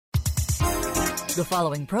The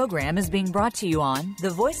following program is being brought to you on the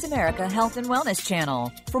Voice America Health and Wellness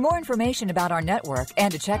channel. For more information about our network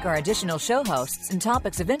and to check our additional show hosts and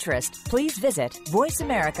topics of interest, please visit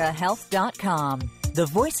voiceamericahealth.com. The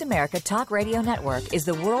Voice America Talk Radio Network is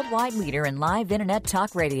the worldwide leader in live Internet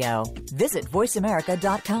talk radio. Visit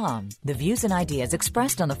voiceamerica.com. The views and ideas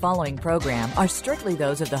expressed on the following program are strictly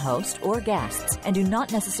those of the host or guests and do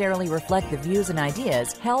not necessarily reflect the views and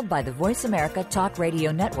ideas held by the Voice America Talk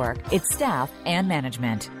Radio Network, its staff, and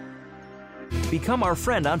management. Become our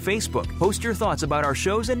friend on Facebook. Post your thoughts about our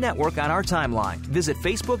shows and network on our timeline. Visit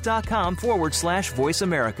facebook.com/Voice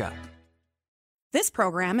America. This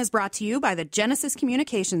program is brought to you by the Genesis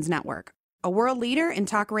Communications Network, a world leader in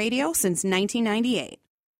talk radio since 1998.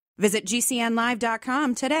 Visit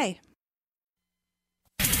GCNlive.com today.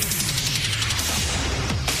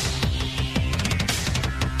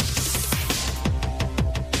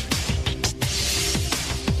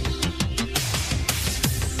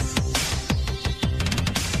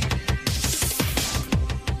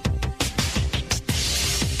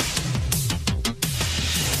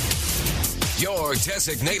 Your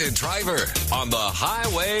designated driver on the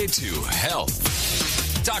highway to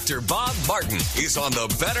health. Dr. Bob Martin is on the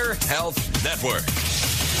Better Health Network.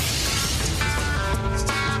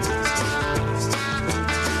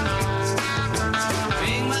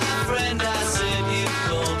 Being my friend, I said you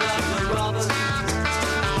called Dr. Robert.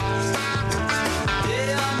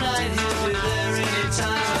 Day or night, he'll be there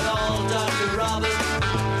anytime at all, Dr. Robert.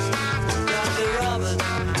 Dr. Robert.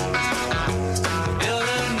 You're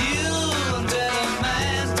a new and better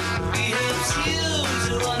man. He helps you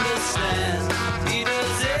to understand. He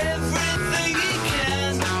does everything he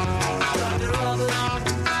can, Dr. Robert.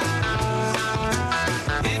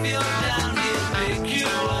 If you're down, he'll pick you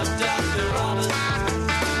up, Dr. Robert.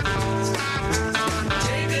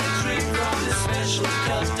 Take a drink from the special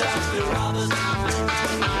cup, Dr. Robert.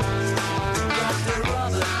 Dr.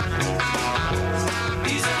 Robert.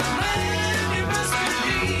 He's a man you must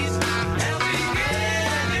believe, helping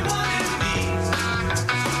anyone in need.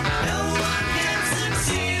 No one can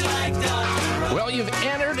succeed like Dr. Robert. Well, you've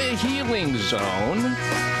entered a healing zone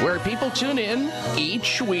where people tune in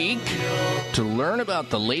each week to learn about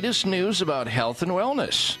the latest news about health and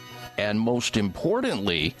wellness, and most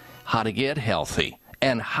importantly, how to get healthy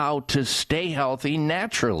and how to stay healthy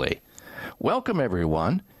naturally. Welcome,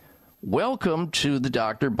 everyone. Welcome to the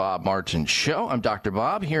Dr. Bob Martin Show. I'm Dr.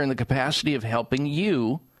 Bob, here in the capacity of helping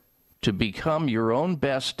you to become your own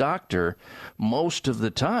best doctor most of the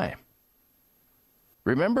time.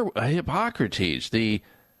 Remember Hippocrates, the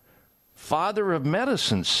father of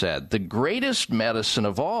medicine, said, the greatest medicine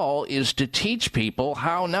of all is to teach people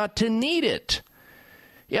how not to need it.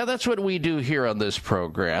 Yeah, that's what we do here on this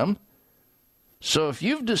program. So if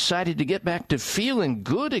you've decided to get back to feeling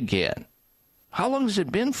good again, how long has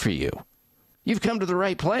it been for you? You've come to the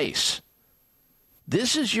right place.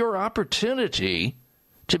 This is your opportunity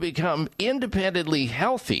to become independently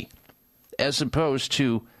healthy as opposed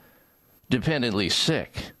to dependently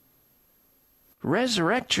sick.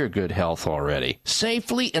 Resurrect your good health already,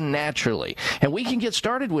 safely and naturally. And we can get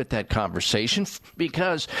started with that conversation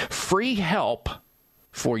because free help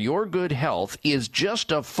for your good health is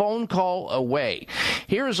just a phone call away.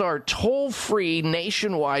 Here's our toll-free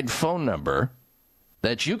nationwide phone number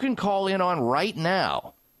that you can call in on right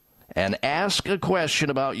now and ask a question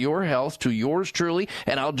about your health to yours truly,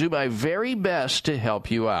 and I'll do my very best to help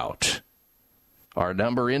you out. Our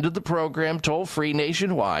number into the program, toll-free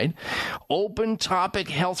nationwide, open topic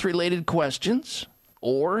health-related questions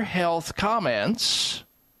or health comments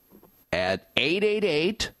at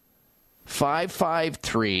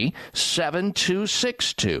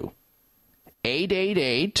 888-553-7262.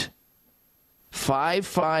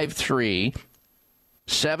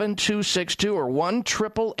 888-553-7262 or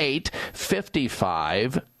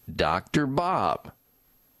 1-888-55 Dr. Bob.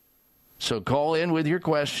 So call in with your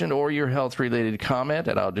question or your health-related comment,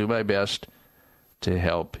 and I'll do my best to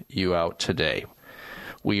help you out today.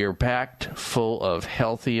 We are packed full of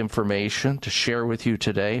healthy information to share with you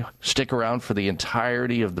today. Stick around for the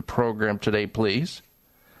entirety of the program today, please,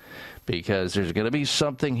 because there's going to be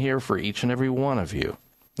something here for each and every one of you.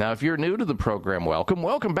 Now, if you're new to the program, welcome.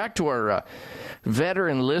 Welcome back to our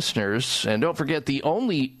veteran listeners. And don't forget, the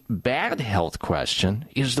only bad health question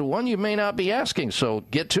is the one you may not be asking. So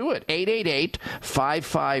get to it.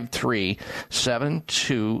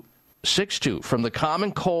 888-553-7262. From the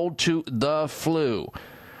common cold to the flu.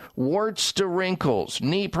 Warts to wrinkles,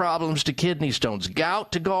 knee problems to kidney stones,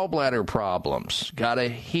 gout to gallbladder problems. Got a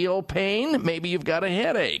heel pain? Maybe you've got a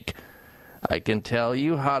headache. I can tell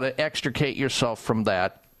you how to extricate yourself from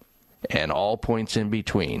that and all points in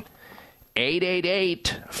between.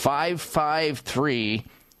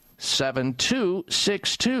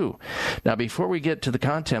 888-553-7262. Now, before we get to the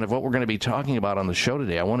content of what we're going to be talking about on the show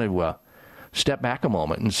today, I want to step back a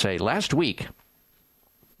moment and say, last week,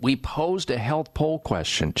 we posed a health poll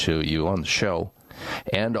question to you on the show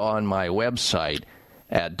and on my website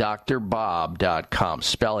at drbob.com,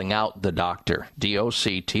 spelling out the doctor,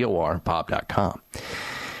 D-O-C-T-O-R, bob.com.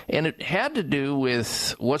 And it had to do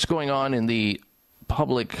with what's going on in the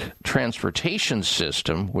public transportation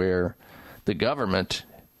system, where the government,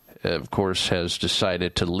 of course, has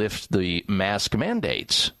decided to lift the mask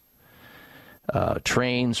mandates,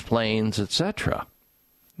 trains, planes, etc.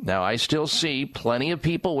 Now, I still see plenty of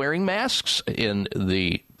people wearing masks in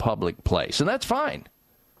the public place, and that's fine.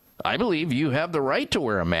 I believe you have the right to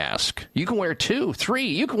wear a mask. You can wear 2, 3,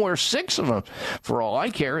 you can wear 6 of them for all I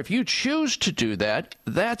care. If you choose to do that,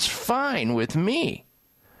 that's fine with me.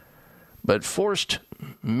 But forced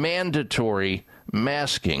mandatory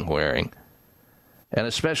masking wearing, and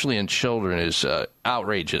especially in children, is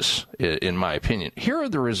outrageous, in my opinion. Here are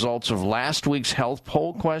the results of last week's health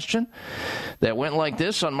poll question that went like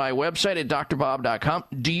this on my website at drbob.com.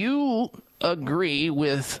 Do you agree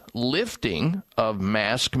with lifting of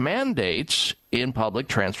mask mandates in public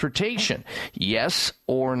transportation? Yes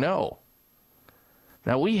or no?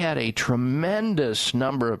 Now, we had a tremendous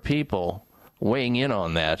number of people weighing in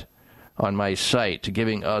on that on my site,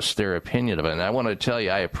 giving us their opinion of it. And I want to tell you,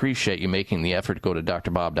 I appreciate you making the effort to go to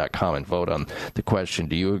drbob.com and vote on the question,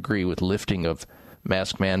 do you agree with lifting of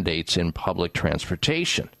mask mandates in public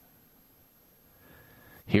transportation?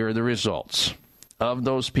 Here are the results of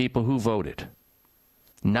those people who voted.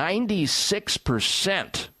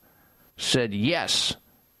 96% said yes,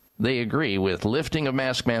 they agree with lifting of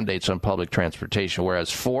mask mandates on public transportation,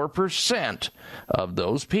 whereas 4% of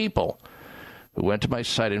those people who went to my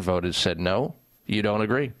site and voted said, no, you don't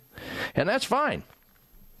agree. And that's fine.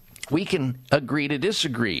 We can agree to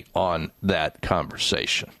disagree on that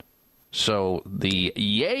conversation. So the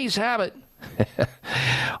yays have it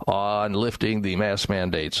on lifting the mask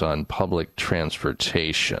mandates on public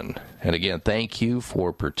transportation. And again, thank you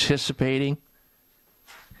for participating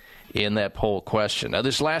in that poll question. Now,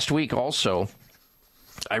 this last week also,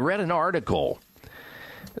 I read an article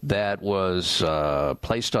that was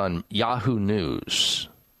placed on Yahoo News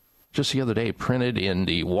just the other day, printed in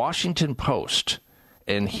the Washington Post.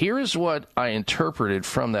 And here's what I interpreted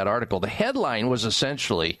from that article. The headline was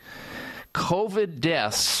essentially, COVID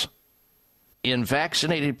deaths in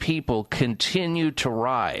vaccinated people continue to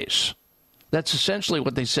rise. That's essentially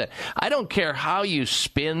what they said. I don't care how you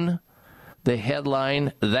spin the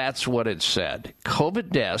headline, that's what it said.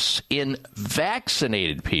 COVID deaths in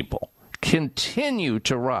vaccinated people continue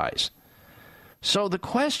to rise. So the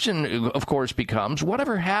question, of course, becomes,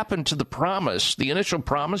 whatever happened to the promise, the initial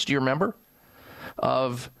promise, do you remember,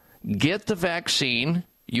 of get the vaccine,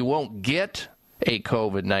 you won't get a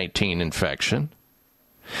COVID-19 infection,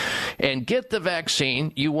 and get the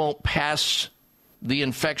vaccine, you won't pass the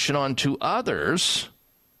infection on to others,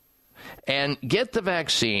 and get the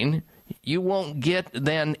vaccine, you won't get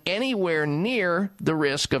then anywhere near the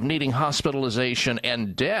risk of needing hospitalization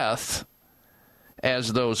and death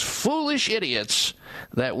as those foolish idiots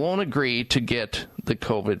that won't agree to get the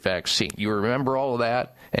COVID vaccine. You remember all of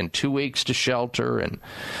that? And 2 weeks to shelter, and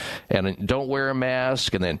don't wear a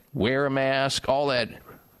mask, and then wear a mask, all that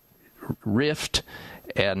rift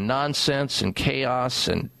and nonsense and chaos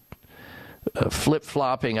and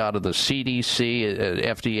flip-flopping out of the CDC,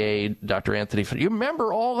 FDA, Dr. Anthony. You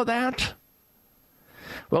remember all of that?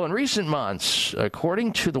 Well, in recent months,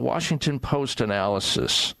 according to the Washington Post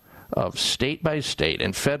analysis of state-by-state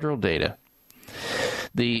and federal data,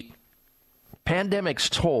 the pandemic's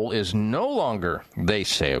toll is no longer, they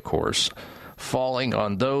say, of course, falling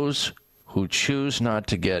on those who choose not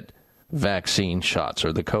to get vaccine shots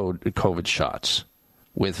or the COVID shots.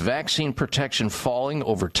 With vaccine protection falling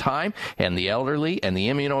over time, and the elderly and the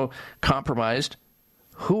immunocompromised,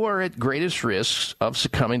 who are at greatest risks of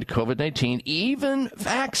succumbing to COVID-19, even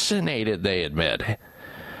vaccinated, they admit,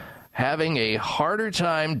 having a harder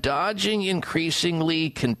time dodging increasingly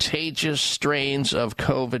contagious strains of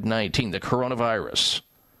COVID-19, the coronavirus.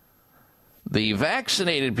 The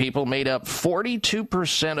vaccinated people made up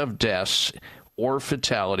 42% of deaths or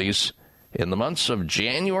fatalities in the months of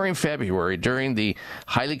January and February during the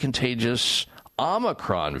highly contagious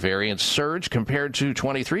Omicron variant surge, compared to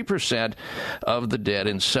 23% of the dead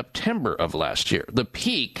in September of last year. The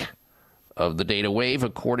peak of the data wave,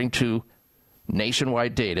 according to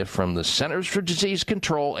nationwide data from the Centers for Disease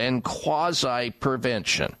Control and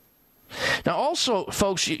Quasi-Prevention. Now, also,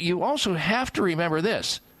 folks, you also have to remember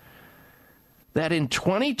this, that in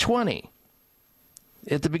 2020,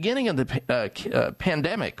 At the beginning of the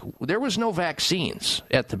pandemic, there was no vaccines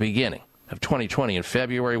at the beginning of 2020 in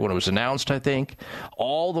February when it was announced, I think,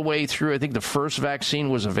 all the way through. I think the first vaccine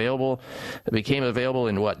was available, it became available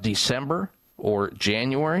in December or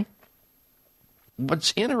January.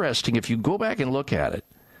 What's interesting, if you go back and look at it,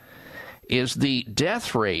 is the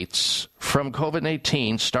death rates from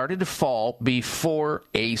COVID-19 started to fall before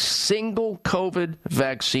a single COVID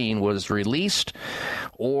vaccine was released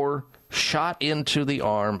or shot into the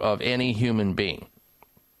arm of any human being.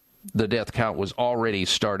 The death count was already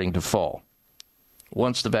starting to fall.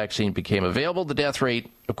 Once the vaccine became available, the death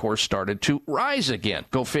rate, of course, started to rise again.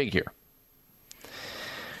 Go figure.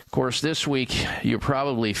 Of course, this week, you're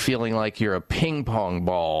probably feeling like you're a ping pong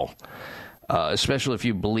ball, especially if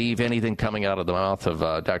you believe anything coming out of the mouth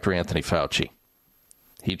of Dr. Anthony Fauci.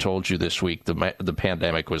 He told you this week the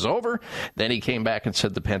pandemic was over. Then he came back and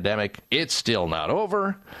said the pandemic, it's still not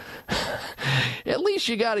over. At least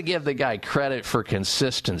you got to give the guy credit for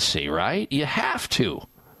consistency, right? You have to.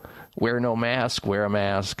 Wear no mask, wear a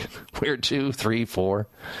mask, wear 2, 3, 4.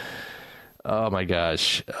 Oh, my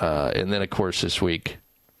gosh. And then, of course, this week,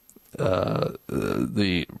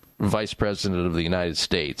 the Vice President of the United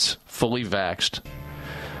States, fully vaxxed,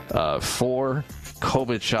 4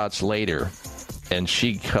 COVID shots later, and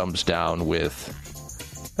she comes down with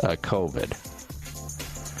COVID.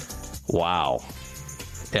 Wow.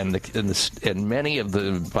 And many of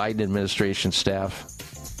the Biden administration staff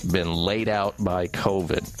been laid out by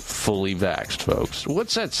COVID, fully vaxxed, folks.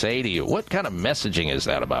 What's that say to you? What kind of messaging is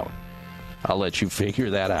that about? I'll let you figure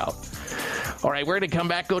that out. All right, we're going to come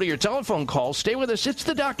back, go to your telephone calls. Stay with us. It's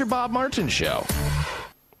the Dr. Bob Martin Show.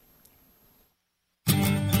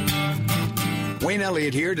 Wayne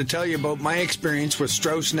Elliott here to tell you about my experience with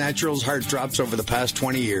Strauss Naturals Heart Drops over the past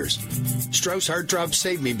 20 years. Strauss Heart Drops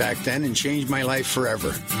saved me back then and changed my life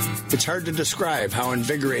forever. It's hard to describe how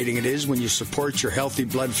invigorating it is when you support your healthy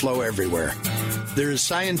blood flow everywhere. There is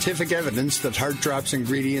scientific evidence that Heart Drops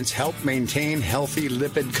ingredients help maintain healthy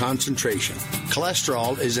lipid concentration.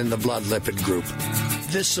 Cholesterol is in the blood lipid group.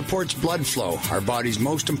 This supports blood flow, our body's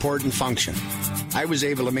most important function. I was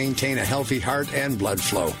able to maintain a healthy heart and blood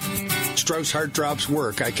flow. Strauss Heart Drops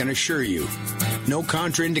work, I can assure you. No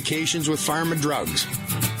contraindications with pharma drugs.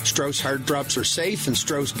 Strauss Heart Drops are safe, and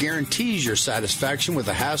Strauss guarantees your satisfaction with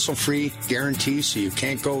a hassle-free guarantee so you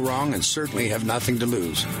can't go wrong and certainly have nothing to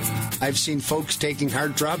lose. I've seen folks taking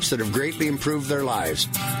Heart Drops that have greatly improved their lives.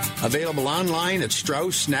 Available online at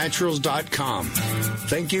StraussNaturals.com.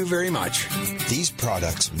 Thank you very much. These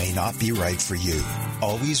products may not be right for you.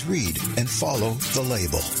 Always read and follow the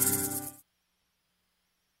label.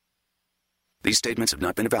 These statements have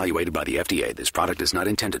not been evaluated by the FDA. This product is not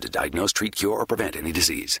intended to diagnose, treat, cure, or prevent any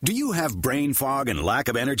disease. Do you have brain fog and lack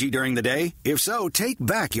of energy during the day? If so, take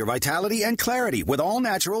back your vitality and clarity with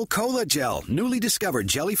all-natural Cola Gel, newly discovered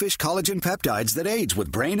jellyfish collagen peptides that aids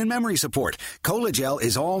with brain and memory support. Cola Gel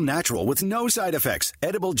is all-natural with no side effects.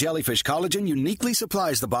 Edible jellyfish collagen uniquely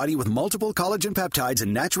supplies the body with multiple collagen peptides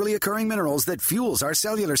and naturally occurring minerals that fuels our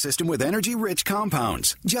cellular system with energy-rich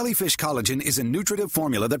compounds. Jellyfish collagen is a nutritive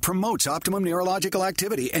formula that promotes optimum neurological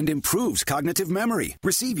activity and improves cognitive memory.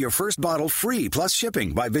 Receive your first bottle free plus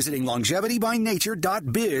shipping by visiting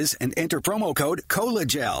longevitybynature.biz and enter promo code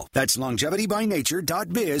COLAGEL. That's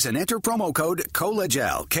longevitybynature.biz and enter promo code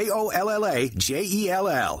COLAGEL.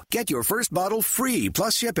 KOLLAGEL. Get your first bottle free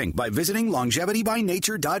plus shipping by visiting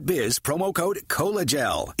longevitybynature.biz, promo code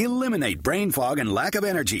COLAGEL. Eliminate brain fog and lack of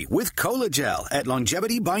energy with Colagel at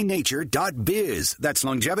longevitybynature.biz. That's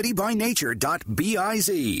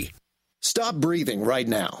longevitybynature.biz. Stop breathing right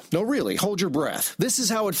now. No, really, hold your breath. This is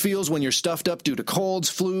how it feels when you're stuffed up due to colds,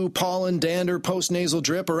 flu, pollen, dander, postnasal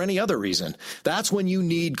drip, or any other reason. That's when you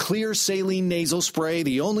need Clear Saline Nasal Spray,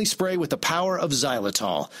 the only spray with the power of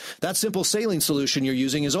xylitol. That simple saline solution you're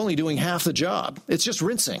using is only doing half the job. It's just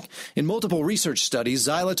rinsing. In multiple research studies,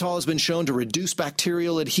 xylitol has been shown to reduce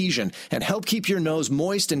bacterial adhesion and help keep your nose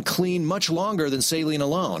moist and clean much longer than saline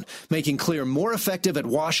alone, making Clear more effective at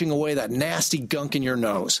washing away that nasty gunk in your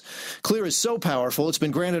nose. Clear is so powerful, it's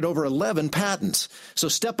been granted over 11 patents. So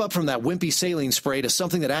step up from that wimpy saline spray to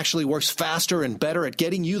something that actually works faster and better at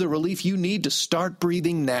getting you the relief you need to start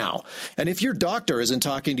breathing now. And if your doctor isn't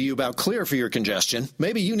talking to you about Clear for your congestion,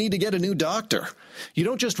 maybe you need to get a new doctor. You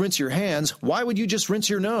don't just rinse your hands. Why would you just rinse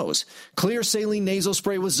your nose? Clear Saline Nasal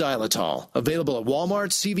Spray with xylitol. Available at Walmart,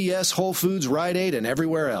 CVS, Whole Foods, Rite Aid, and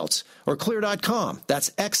everywhere else. Or Clear.com. That's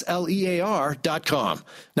XLEAR.com.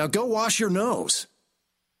 Now go wash your nose.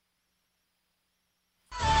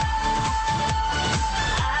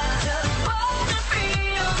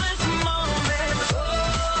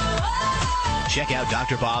 Check out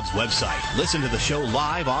Dr. Bob's website. Listen to the show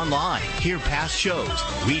live online. Hear past shows.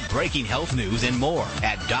 Read breaking health news and more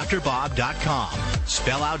at drbob.com.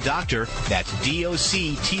 Spell out doctor. That's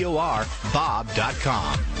DOCTOR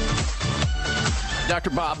Bob.com.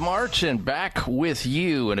 Dr. Bob Martin back with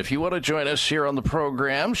you. And if you want to join us here on the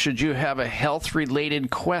program, should you have a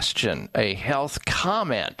health-related question, a health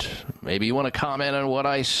comment, maybe you want to comment on what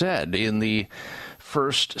I said in the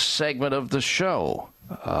first segment of the show,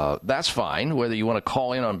 that's fine. Whether you want to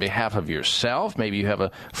call in on behalf of yourself, maybe you have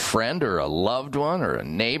a friend or a loved one or a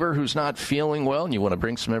neighbor who's not feeling well and you want to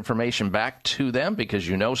bring some information back to them because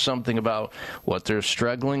you know something about what they're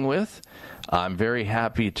struggling with, I'm very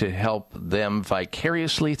happy to help them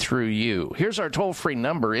vicariously through you. Here's our toll-free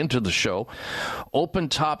number into the show. Open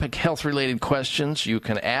topic health-related questions. You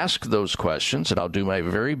can ask those questions, and I'll do my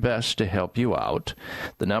very best to help you out.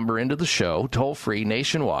 The number into the show, toll-free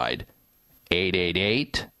nationwide,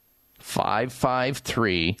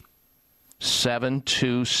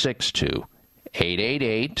 888-553-7262.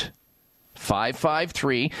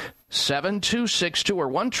 888-553-7262 or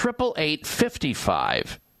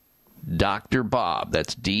 1-888-55. Dr. Bob.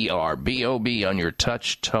 That's D-R-B-O-B on your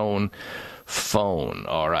touch-tone phone.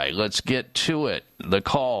 All right, let's get to it. The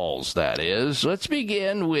calls, that is. Let's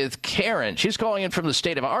begin with Karen. She's calling in from the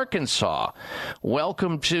state of Arkansas.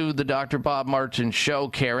 Welcome to the Dr. Bob Martin Show,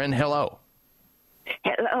 Karen. Hello.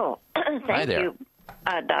 Hello. Thank you,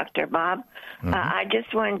 Dr. Bob. Mm-hmm. I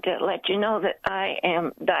just wanted to let you know that I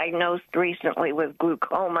am diagnosed recently with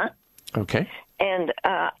glaucoma. Okay. And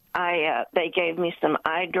they gave me some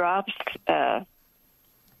eye drops.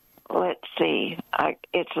 Let's see.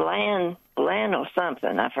 It's Lan or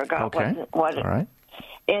something. I forgot what it. All right.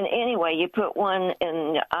 And anyway, you put one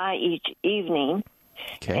in the eye each evening.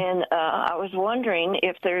 Okay. And I was wondering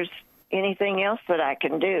if there's anything else that I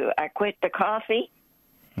can do. I quit the coffee,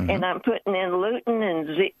 and I'm putting in lutein and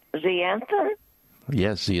zeaxanthin.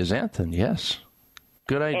 Yes, zeaxanthin, yes.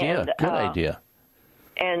 Good idea. And, Good idea.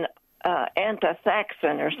 And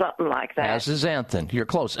anthraxanthin or something like that. Astaxanthin. You're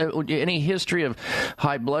close. Any history of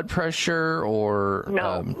high blood pressure or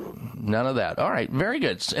no? None of that. All right, very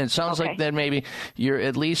good. And it sounds like that maybe your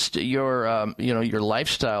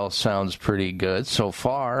lifestyle sounds pretty good so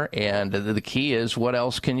far. And the key is, what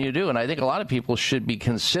else can you do? And I think a lot of people should be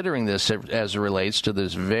considering this as it relates to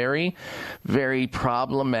this very, very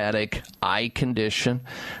problematic eye condition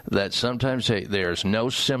that sometimes there's no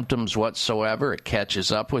symptoms whatsoever. It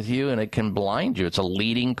catches up with you and it can blind you. It's a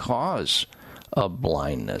leading cause of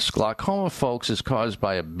blindness. Glaucoma, folks, is caused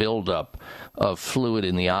by a buildup of fluid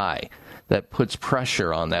in the eye that puts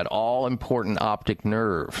pressure on that all-important optic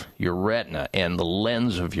nerve, your retina, and the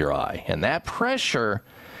lens of your eye. And that pressure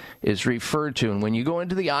is referred to, and when you go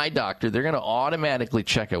into the eye doctor, they're going to automatically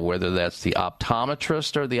check it, whether that's the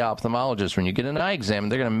optometrist or the ophthalmologist. When you get an eye exam,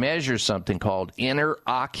 they're going to measure something called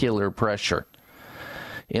interocular pressure.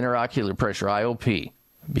 Interocular pressure, IOP.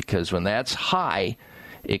 Because when that's high,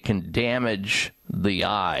 it can damage the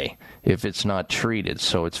eye if it's not treated.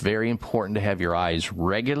 So it's very important to have your eyes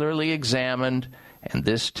regularly examined and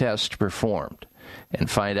this test performed and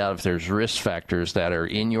find out if there's risk factors that are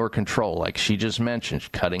in your control. Like she just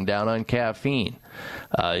mentioned, cutting down on caffeine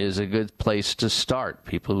is a good place to start.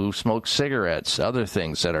 People who smoke cigarettes, other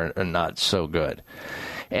things that are not so good.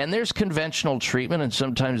 And there's conventional treatment, and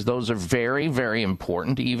sometimes those are very, very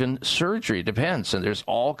important. Even surgery depends. And there's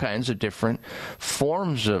all kinds of different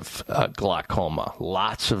forms of glaucoma,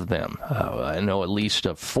 lots of them. I know at least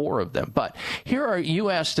of 4 of them. But you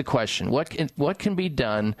asked the question, what can be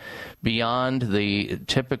done beyond the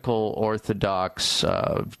typical orthodox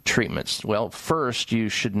treatments? Well, first, you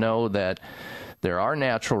should know that there are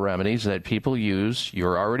natural remedies that people use.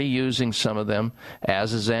 You're already using some of them.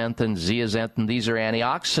 Astaxanthin, zeaxanthin, these are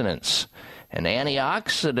antioxidants. And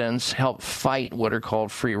antioxidants help fight what are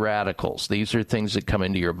called free radicals. These are things that come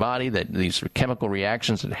into your body, these are chemical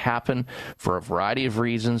reactions that happen for a variety of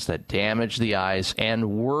reasons that damage the eyes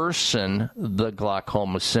and worsen the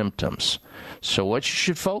glaucoma symptoms. So what you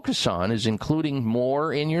should focus on is including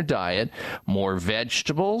more in your diet, more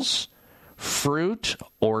vegetables, fruit,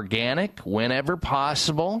 organic, whenever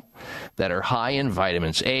possible, that are high in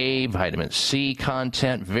vitamins A, vitamin C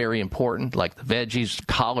content, very important, like the veggies,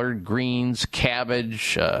 collard greens,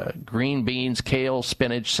 cabbage, green beans, kale,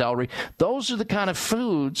 spinach, celery. Those are the kind of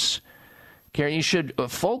foods, Karen, you should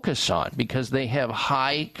focus on because they have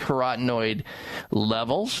high carotenoid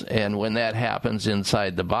levels, and when that happens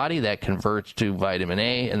inside the body, that converts to vitamin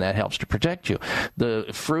A, and that helps to protect you. The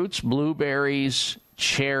fruits, blueberries,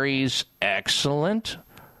 cherries, excellent.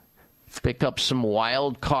 Pick up some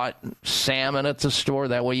wild-caught salmon at the store.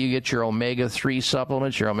 That way you get your omega-3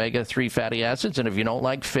 supplements, your omega-3 fatty acids. And if you don't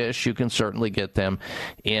like fish, you can certainly get them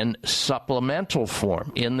in supplemental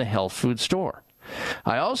form in the health food store.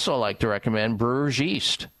 I also like to recommend Brewer's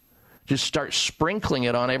Yeast. Just start sprinkling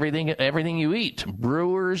it on everything you eat.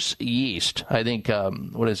 Brewer's Yeast. I think,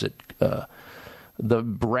 what is it? The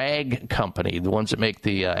Bragg Company, the ones that make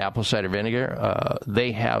the apple cider vinegar,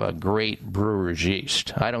 they have a great brewer's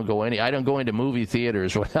yeast. I don't go into movie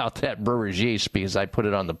theaters without that brewer's yeast because I put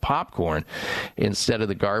it on the popcorn instead of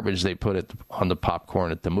the garbage they put it on the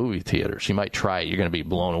popcorn at the movie theaters. You might try it. You're going to be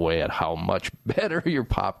blown away at how much better your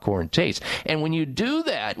popcorn tastes. And when you do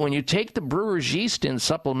that, when you take the brewer's yeast in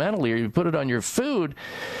supplementally or you put it on your food,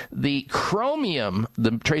 the chromium,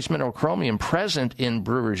 the trace mineral chromium present in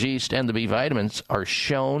brewer's yeast and the B vitamins are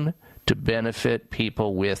shown to benefit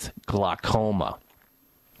people with glaucoma.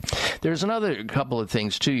 There's another couple of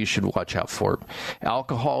things, too, you should watch out for.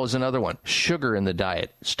 Alcohol is another one. Sugar in the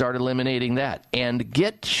diet. Start eliminating that. And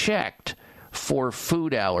get checked for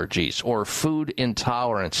food allergies or food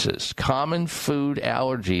intolerances. Common food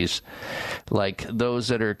allergies, like those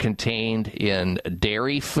that are contained in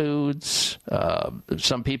dairy foods.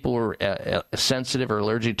 Some people are sensitive or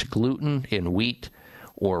allergic to gluten in wheat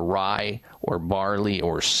or rye or barley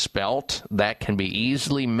or spelt. That can be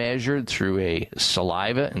easily measured through a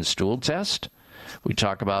saliva and stool test. We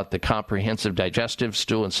talk about the comprehensive digestive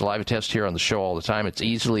stool and saliva test here on the show all the time. It's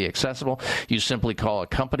easily accessible. You simply call a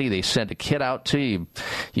company. They send a kit out to you.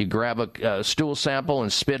 You grab a stool sample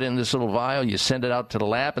and spit in this little vial. You send it out to the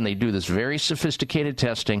lab, and they do this very sophisticated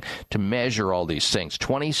testing to measure all these things.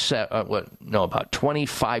 About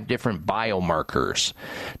 25 different biomarkers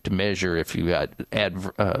to measure if you got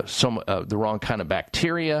the wrong kind of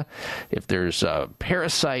bacteria, if there's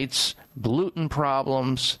parasites, gluten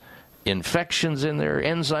problems, infections in there,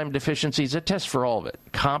 enzyme deficiencies. It tests for all of it.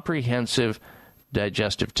 Comprehensive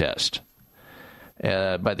digestive test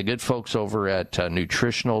by the good folks over at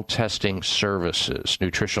Nutritional Testing Services.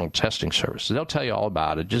 They'll tell you all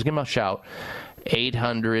about it. Just give them a shout.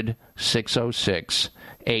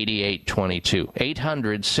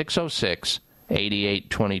 800-606-8822.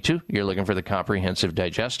 800-606-8822. You're looking for the comprehensive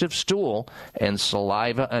digestive stool and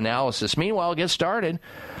saliva analysis. Meanwhile, get started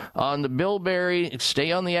on the bilberry,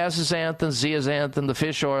 stay on the astaxanthin, zeaxanthin, the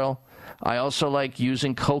fish oil. I also like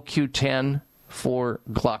using CoQ10 for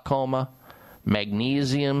glaucoma.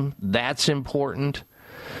 Magnesium, that's important.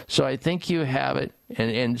 So I think you have it.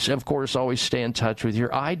 And of course, always stay in touch with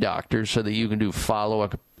your eye doctor so that you can do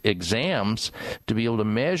follow-up exams to be able to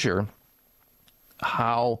measure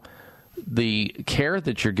how the care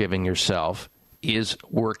that you're giving yourself is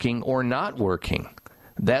working or not working.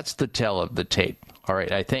 That's the tell of the tape. All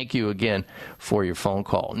right, I thank you again for your phone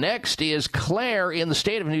call. Next is Claire in the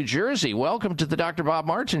state of New Jersey. Welcome to the Dr. Bob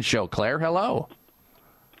Martin Show. Claire, hello.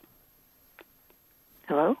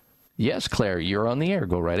 Hello? Yes, Claire, you're on the air.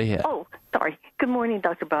 Go right ahead. Oh, sorry. Good morning,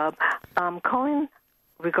 Dr. Bob. I'm calling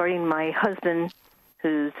regarding my husband,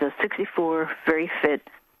 who's 64, very fit,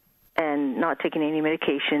 and not taking any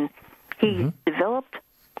medication. He developed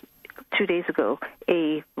 2 days ago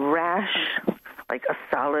a rash, like a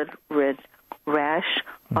solid red rash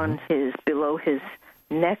on below his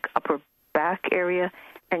neck, upper back area,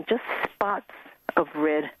 and just spots of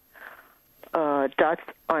red dots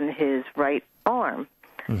on his right arm.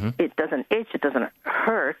 It doesn't itch, it doesn't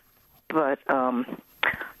hurt, but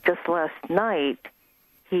just last night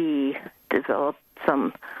he developed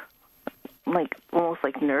some almost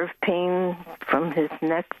like nerve pain from his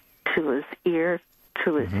neck to his ear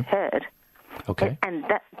to his head. Okay. And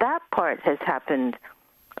that part has happened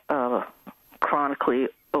chronically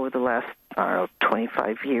over the last,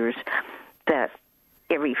 25 years, that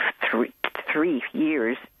every three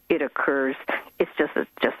years it occurs. It's just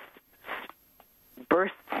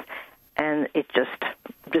bursts, and it just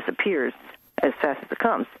disappears as fast as it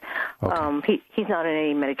comes. Okay. He's not on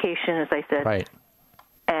any medication, as I said. Right.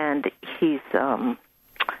 And he's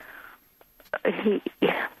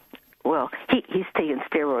taking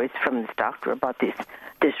steroids from his doctor about this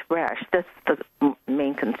rash. That's the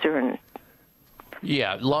main concern.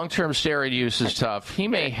 Yeah, long-term steroid use is tough. He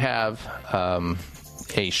may have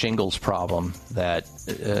a shingles problem that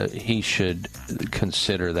he should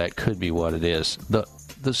consider. That could be what it is. The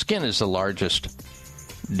skin is the largest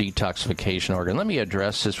detoxification organ. Let me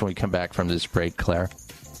address this when we come back from this break, Claire.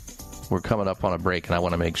 We're coming up on a break, and I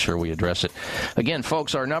want to make sure we address it. Again,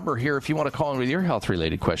 folks, our number here, if you want to call in with your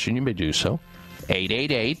health-related question, you may do so.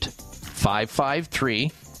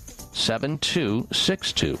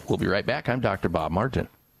 888-553-7262. We'll be right back. I'm Dr. Bob Martin.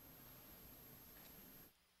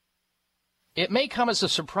 It may come as a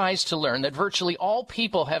surprise to learn that virtually all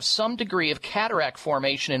people have some degree of cataract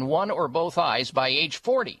formation in one or both eyes by age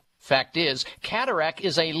 40. Fact is, cataract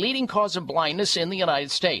is a leading cause of blindness in the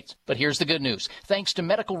United States. But here's the good news. Thanks to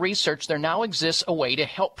medical research, there now exists a way to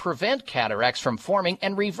help prevent cataracts from forming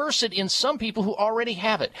and reverse it in some people who already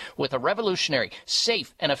have it with a revolutionary,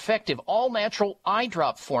 safe, and effective all-natural eye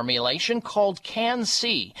drop formulation called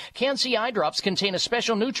Can-C. Can-C eye drops contain a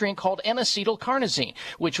special nutrient called N-acetylcarnosine,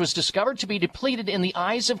 which was discovered to be depleted in the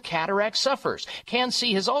eyes of cataract sufferers.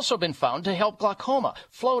 Can-C has also been found to help glaucoma,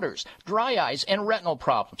 floaters, dry eyes, and retinal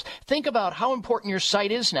problems. Think about how important your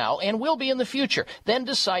sight is now and will be in the future. Then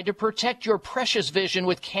decide to protect your precious vision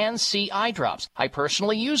with Can-C eye drops. I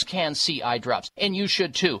personally use Can-C eye drops, and you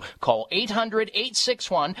should too. Call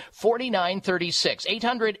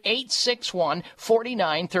 800-861-4936.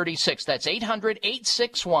 800-861-4936. That's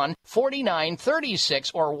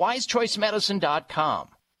 800-861-4936 or wisechoicemedicine.com.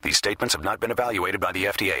 These statements have not been evaluated by the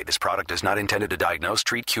FDA. This product is not intended to diagnose,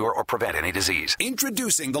 treat, cure, or prevent any disease.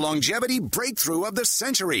 Introducing the longevity breakthrough of the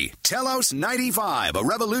century, Telos 95, a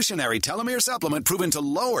revolutionary telomere supplement proven to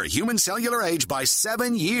lower human cellular age by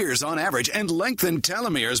 7 years on average and lengthen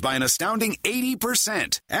telomeres by an astounding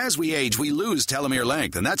 80%. As we age, we lose telomere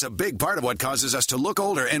length, and that's a big part of what causes us to look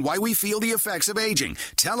older and why we feel the effects of aging.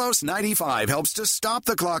 Telos 95 helps to stop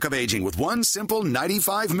the clock of aging with one simple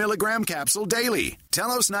 95 milligram capsule daily.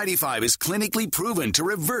 Telos 95 is clinically proven to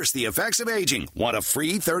reverse the effects of aging. Want a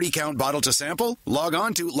free 30-count bottle to sample? Log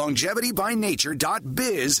on to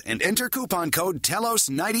longevitybynature.biz and enter coupon code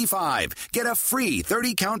TELOS95. Get a free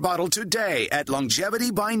 30-count bottle today at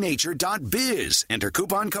longevitybynature.biz. Enter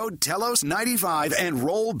coupon code TELOS95 and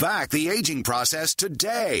roll back the aging process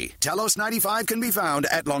today. Telos 95 can be found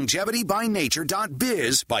at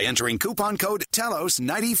longevitybynature.biz by entering coupon code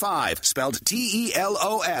TELOS95, spelled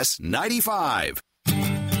TELOS 95.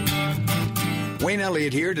 Wayne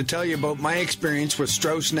Elliott here to tell you about my experience with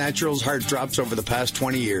Strauss Naturals Heart Drops over the past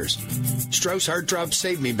 20 years. Strauss Heart Drops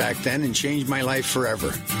saved me back then and changed my life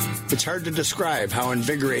forever. It's hard to describe how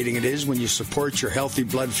invigorating it is when you support your healthy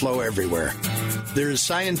blood flow everywhere. There is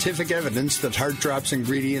scientific evidence that Heart Drops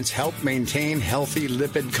ingredients help maintain healthy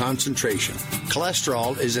lipid concentration.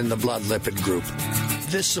 Cholesterol is in the blood lipid group.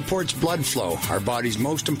 This supports blood flow, our body's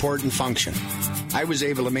most important function. I was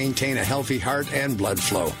able to maintain a healthy heart and blood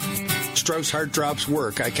flow. Strauss Heart Drops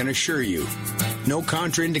work, I can assure you. No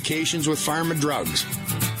contraindications with pharma drugs.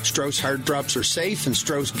 Strauss Heart Drops are safe, and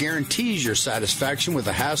Strauss guarantees your satisfaction with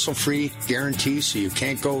a hassle-free guarantee so you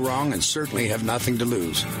can't go wrong and certainly have nothing to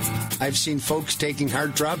lose. I've seen folks taking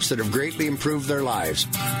Heart Drops that have greatly improved their lives.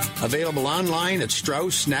 Available online at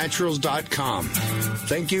StraussNaturals.com.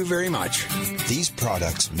 Thank you very much. These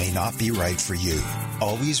products may not be right for you.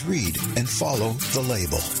 Always read and follow the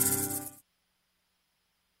label.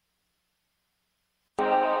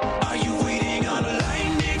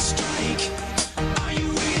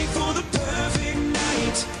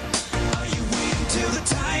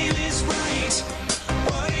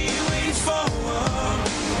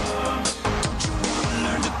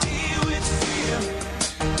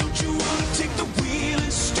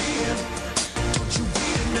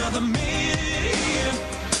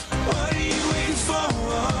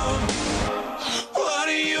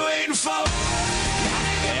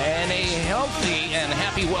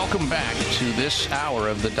 Welcome back to this hour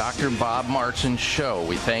of the Dr. Bob Martin Show.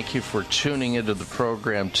 We thank you for tuning into the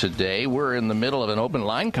program today. We're in the middle of an open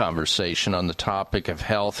line conversation on the topic of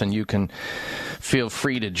health, and you can feel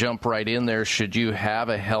free to jump right in there should you have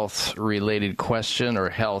a health-related question or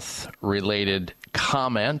health-related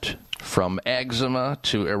comment, from eczema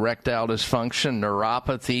to erectile dysfunction,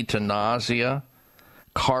 neuropathy to nausea,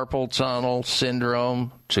 carpal tunnel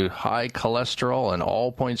syndrome to high cholesterol, and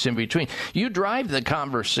all points in between. You drive the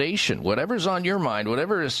conversation. Whatever's on your mind,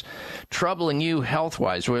 whatever is troubling you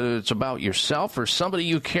health-wise, whether it's about yourself or somebody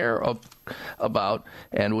you care about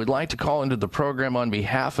and would like to call into the program on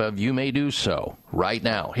behalf of, you may do so right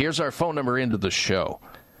now. Here's our phone number into the show.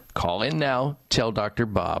 Call in now. Tell Dr.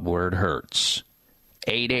 Bob where it hurts.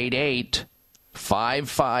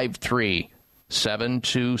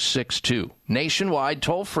 888-553-7262. Nationwide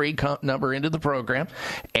toll-free number into the program,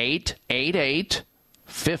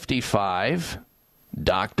 888-55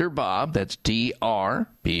 Dr. Bob, that's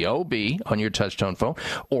D-R-B-O-B on your touch-tone phone,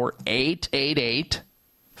 or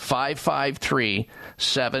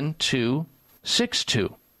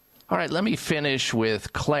 888-553-7262. All right, let me finish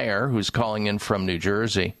with Claire, who's calling in from New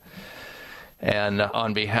Jersey. And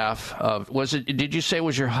on behalf of, did you say it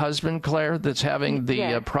was your husband, Claire, that's having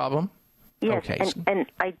the problem? Yes, okay. And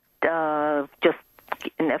I just,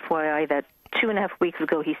 an FYI, that 2.5 weeks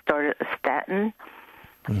ago he started a statin,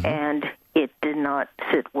 and it did not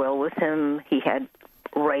sit well with him. He had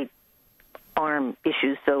right arm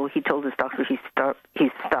issues, so he told his doctor he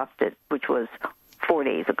stopped it, which was 4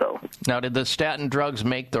 days ago. Now, did the statin drugs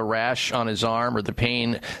make the rash on his arm or the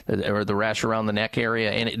pain or the rash around the neck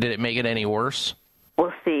area, and did it make it any worse?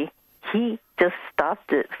 Well, see, he just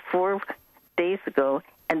stopped it 4 days ago,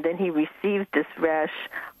 and then he received this rash.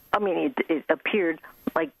 I mean, it appeared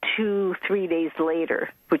like 2-3 days later,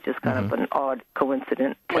 which is kind of an odd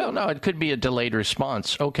coincidence. Well, no, it could be a delayed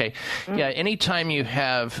response. Okay. Yeah, anytime you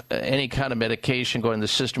have any kind of medication going in the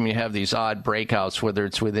system, you have these odd breakouts, whether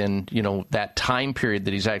it's within, that time period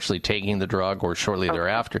that he's actually taking the drug or shortly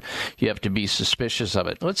thereafter, you have to be suspicious of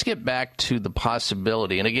it. Let's get back to the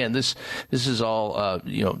possibility. And again, this is all,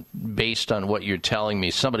 based on what you're telling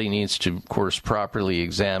me. Somebody needs to, of course, properly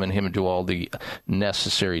examine him and do all the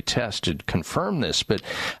necessary tests to confirm this. But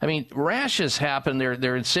I mean, rashes happen.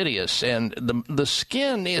 They're insidious, and the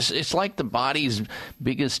skin it's like the body's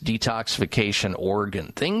biggest detoxification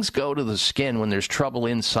organ. Things go to the skin when there's trouble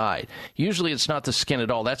inside. Usually, it's not the skin at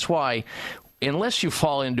all. That's why, unless you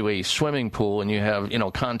fall into a swimming pool and you have,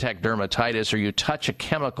 contact dermatitis, or you touch a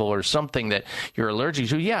chemical or something that you're allergic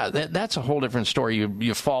to, that's a whole different story.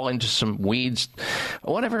 You fall into some weeds,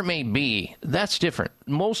 whatever it may be, that's different.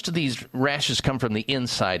 Most of these rashes come from the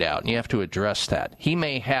inside out, and you have to address that. He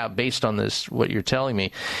may have, based on this, what you're telling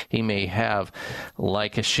me, he may have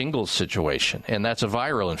like a shingles situation, and that's a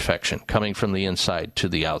viral infection coming from the inside to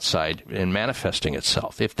the outside and manifesting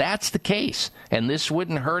itself. If that's the case, and this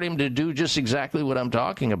wouldn't hurt him to do just exactly what I'm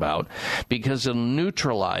talking about, because it'll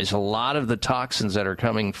neutralize a lot of the toxins that are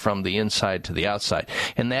coming from the inside to the outside,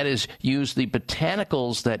 and that is use the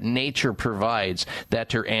botanicals that nature provides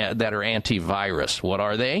that are antivirus. What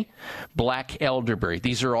are they? Black elderberry.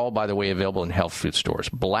 These are all, by the way, available in health food stores.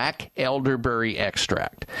 Black elderberry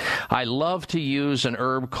extract. I love to use an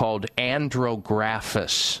herb called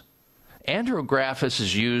Andrographis. Andrographis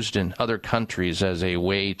is used in other countries as a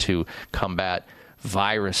way to combat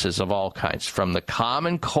viruses of all kinds, from the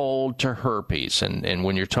common cold to herpes. And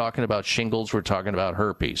when you're talking about shingles, we're talking about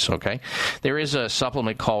herpes, okay? There is a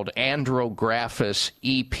supplement called Andrographis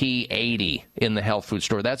EP80 in the health food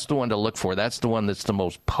store. That's the one to look for. That's the one that's the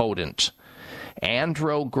most potent.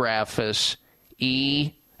 Andrographis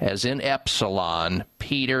E, as in epsilon,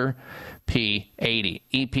 Peter, P80,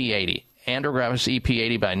 EP80. Andrographis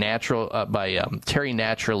EP80 by Terry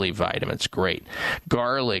Naturally Vitamins. Great.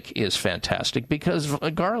 Garlic is fantastic because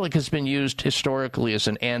garlic has been used historically as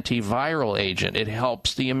an antiviral agent. It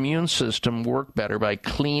helps the immune system work better by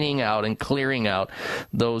cleaning out and clearing out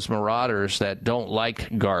those marauders that don't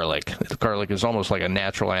like garlic. Garlic is almost like a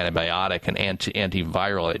natural antibiotic and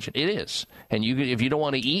antiviral agent. It is. And if you don't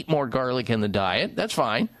want to eat more garlic in the diet, that's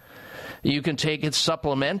fine. You can take it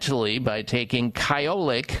supplementally by taking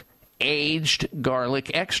Kyolic aged garlic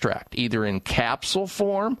extract, either in capsule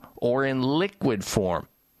form or in liquid form.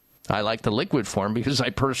 I like the liquid form because I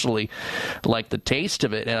personally like the taste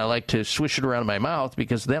of it, and I like to swish it around in my mouth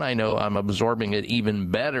because then I know I'm absorbing it even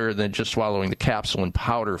better than just swallowing the capsule in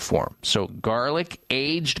powder form. So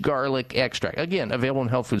aged garlic extract, again, available in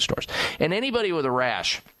health food stores. And anybody with a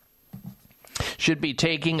rash should be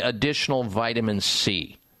taking additional vitamin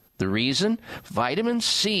C. The reason? Vitamin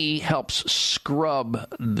C helps scrub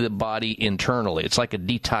the body internally. It's like a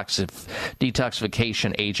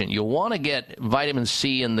detoxification agent. You'll want to get vitamin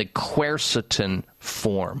C in the quercetin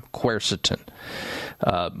form. Quercetin.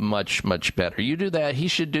 Much, much better. You do that, he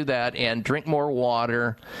should do that, and drink more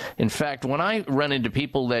water. In fact, when I run into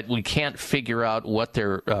people that we can't figure out what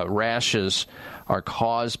their rashes are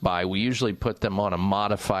caused by, we usually put them on a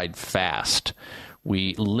modified fast.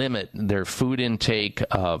 We limit their food intake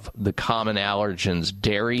of the common allergens,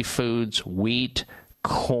 dairy foods, wheat,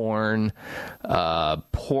 corn,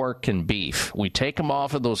 pork, and beef. We take them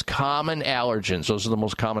off of those common allergens. Those are the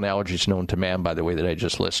most common allergies known to man, by the way, that I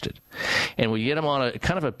just listed. And we get them on a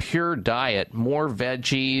kind of a pure diet, more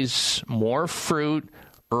veggies, more fruit,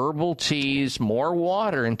 herbal teas, more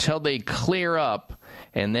water until they clear up,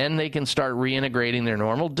 and then they can start reintegrating their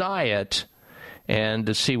normal diet and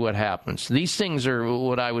to see what happens. These things are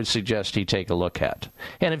what I would suggest he take a look at.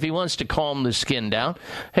 And if he wants to calm the skin down,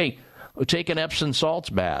 hey, take an Epsom salts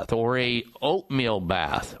bath or a oatmeal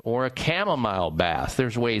bath or a chamomile bath.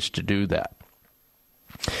 There's ways to do that.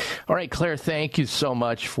 All right, Claire, thank you so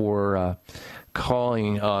much for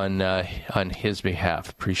calling on his behalf.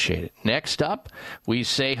 Appreciate it. Next up, we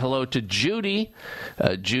say hello to Judy.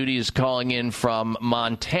 Judy is calling in from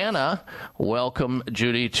Montana. Welcome,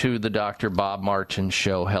 Judy, to the Dr. Bob Martin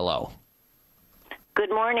Show. Hello.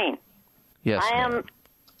 Good morning. Yes, I am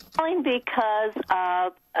calling because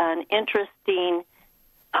of an interesting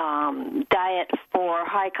diet for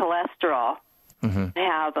high cholesterol. Mm-hmm. I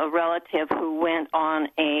have a relative who went on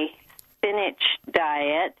a spinach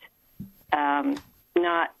diet,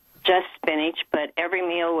 not just spinach, but every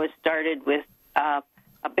meal was started with a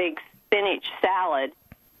big spinach salad,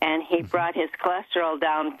 and he brought his cholesterol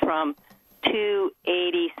down from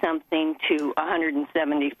 280-something to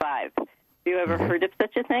 175. Have you ever heard of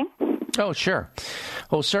such a thing? Oh, sure.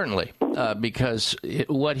 Oh, certainly. Because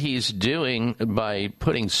what he's doing by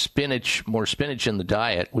putting more spinach in the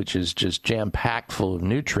diet, which is just jam-packed full of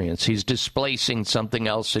nutrients, he's displacing something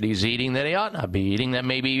else that he's eating that he ought not be eating that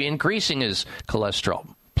may be increasing his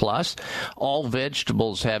cholesterol. Plus, all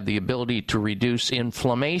vegetables have the ability to reduce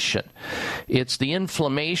inflammation. It's the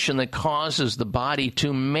inflammation that causes the body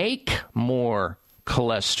to make more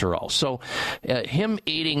cholesterol. So him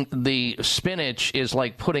eating the spinach is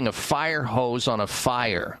like putting a fire hose on a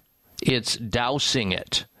fire. It's dousing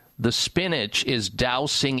it. The spinach is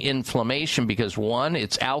dousing inflammation because, one,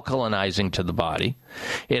 it's alkalinizing to the body.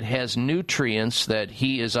 It has nutrients that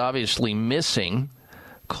he is obviously missing,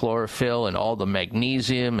 chlorophyll and all the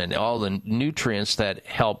magnesium and all the nutrients that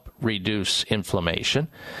help reduce inflammation.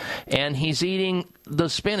 And he's eating the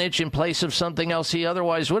spinach in place of something else he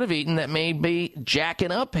otherwise would have eaten that may be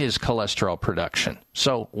jacking up his cholesterol production.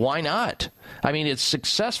 So why not? I mean, it's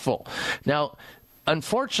successful. Now,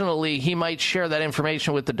 unfortunately, he might share that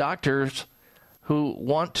information with the doctors who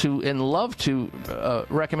want to and love to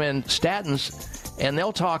recommend statins, and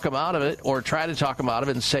they'll talk him out of it or try to talk him out of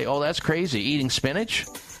it and say, oh, that's crazy, eating spinach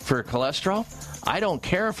for cholesterol? I don't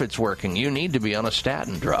care if it's working. You need to be on a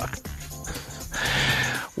statin drug.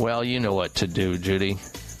 Well, you know what to do, Judy.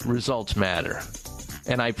 Results matter.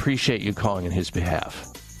 And I appreciate you calling on his behalf.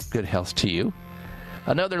 Good health to you.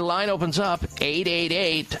 Another line opens up,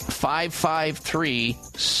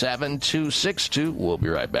 888-553-7262. We'll be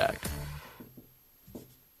right back.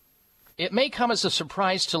 It may come as a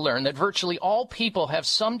surprise to learn that virtually all people have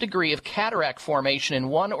some degree of cataract formation in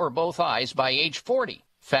one or both eyes by age 40.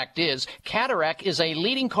 Fact is, cataract is a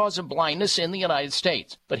leading cause of blindness in the United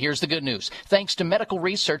States. But here's the good news. Thanks to medical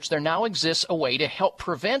research, there now exists a way to help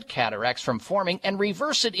prevent cataracts from forming and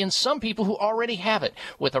reverse it in some people who already have it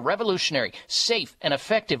with a revolutionary, safe, and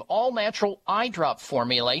effective all-natural eye drop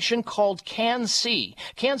formulation called Can-C.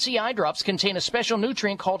 Can-C eye drops contain a special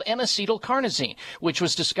nutrient called N-acetylcarnosine, which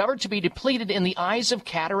was discovered to be depleted in the eyes of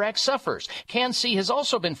cataract sufferers. Can-C has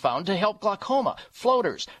also been found to help glaucoma,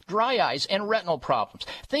 floaters, dry eyes, and retinal problems.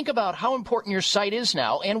 Think about how important your sight is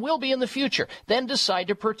now and will be in the future. Then decide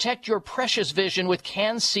to protect your precious vision with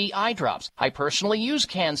Can-C eye drops. I personally use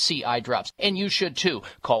Can-C eye drops, and you should too.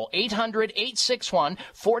 Call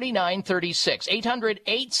 800-861-4936.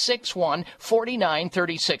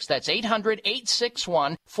 800-861-4936. That's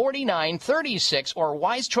 800-861-4936 or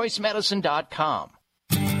wisechoicemedicine.com.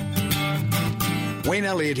 Wayne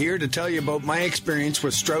Elliott here to tell you about my experience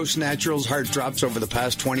with Strauss Naturals Heart Drops over the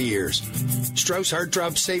past 20 years. Strauss Heart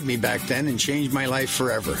Drops saved me back then and changed my life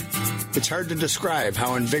forever. It's hard to describe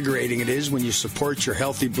how invigorating it is when you support your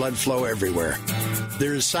healthy blood flow everywhere.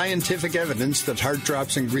 There is scientific evidence that Heart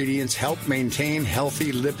Drops ingredients help maintain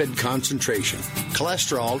healthy lipid concentration.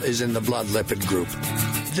 Cholesterol is in the blood lipid group.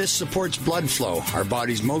 This supports blood flow, our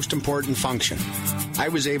body's most important function. I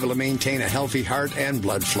was able to maintain a healthy heart and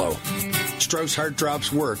blood flow. Strauss Heart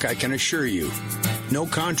Drops work, I can assure you. No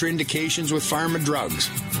contraindications with pharma drugs.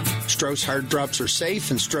 Strauss Heart Drops are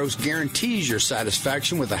safe, and Strauss guarantees your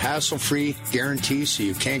satisfaction with a hassle-free guarantee so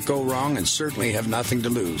you can't go wrong and certainly have nothing to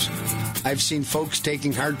lose. I've seen folks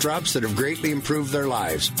taking Heart Drops that have greatly improved their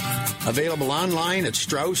lives. Available online at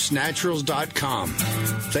StraussNaturals.com.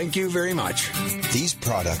 Thank you very much. These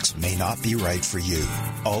products may not be right for you.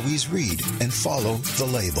 Always read and follow the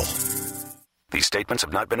label. These statements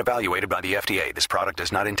have not been evaluated by the FDA. This product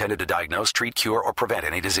is not intended to diagnose, treat, cure, or prevent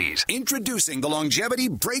any disease. Introducing the longevity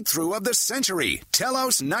breakthrough of the century,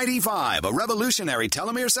 Telos 95, a revolutionary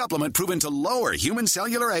telomere supplement proven to lower human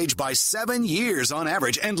cellular age by 7 years on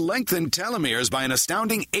average and lengthen telomeres by an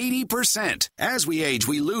astounding 80%. As we age,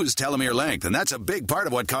 we lose telomere length, and that's a big part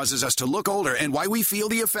of what causes us to look older and why we feel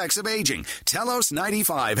the effects of aging. Telos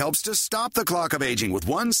 95 helps to stop the clock of aging with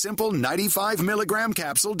one simple 95-milligram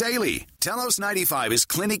capsule daily. Telos 95 is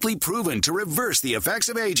clinically proven to reverse the effects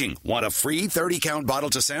of aging. Want a free 30-count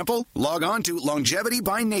bottle to sample? Log on to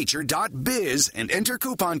longevitybynature.biz and enter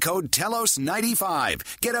coupon code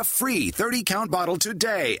TELOS95. Get a free 30-count bottle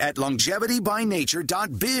today at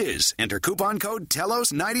longevitybynature.biz. Enter coupon code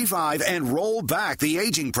TELOS95 and roll back the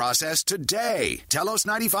aging process today. Telos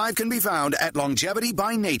 95 can be found at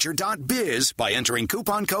longevitybynature.biz by entering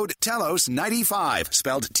coupon code TELOS95,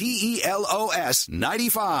 spelled TELOS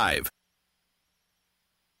 95.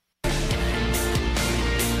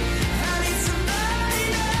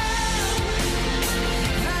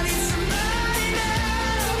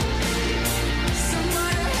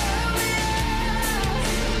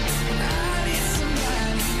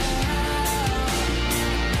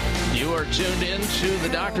 Tuned in to the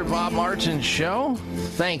Dr. Bob Martin Show.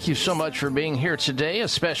 Thank you so much for being here today. A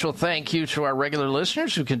special thank you to our regular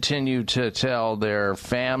listeners who continue to tell their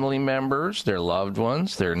family members, their loved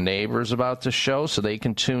ones, their neighbors about the show so they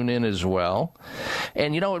can tune in as well.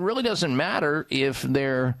 And, you know, it really doesn't matter if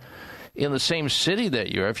they're in the same city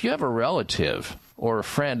that you are. If you have a relative or a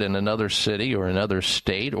friend in another city or another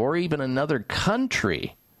state or even another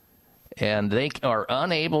country and they are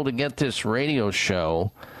unable to get this radio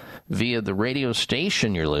show via the radio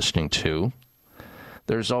station you're listening to,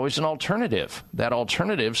 there's always an alternative. That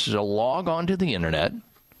alternative is to log on to the internet,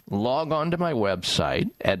 log on to my website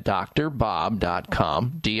at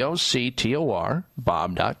drbob.com, D-O-C-T-O-R,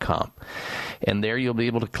 bob.com. And there you'll be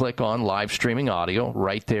able to click on live streaming audio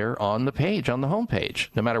right there on the page, on the homepage,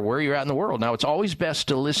 no matter where you're at in the world. Now, it's always best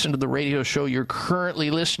to listen to the radio show you're currently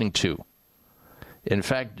listening to. In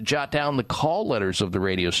fact, jot down the call letters of the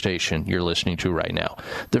radio station you're listening to right now,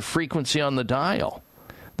 the frequency on the dial,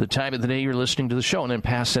 the time of the day you're listening to the show, and then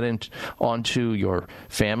pass it on to your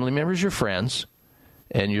family members, your friends,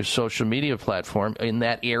 and your social media platform in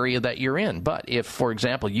that area that you're in. But if, for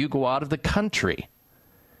example, you go out of the country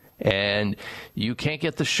and you can't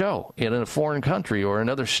get the show in a foreign country or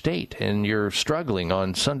another state, and you're struggling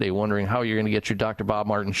on Sunday wondering how you're going to get your Dr. Bob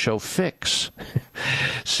Martin Show fix,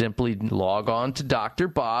 simply log on to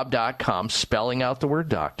drbob.com, spelling out the word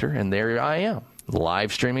doctor, and there I am,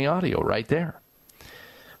 live streaming audio right there.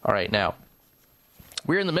 All right, now,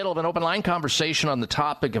 we're in the middle of an open line conversation on the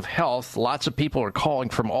topic of health. Lots of people are calling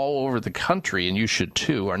from all over the country, and you should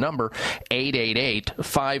too. Our number,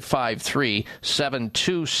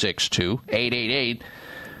 888-553-7262,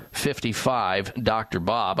 888-55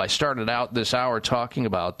 Bob. I started out this hour talking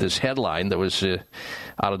about this headline that was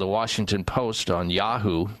out of the Washington Post on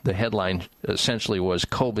Yahoo. The headline essentially was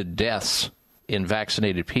COVID deaths in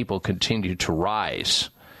vaccinated people continue to rise.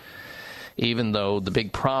 Even though the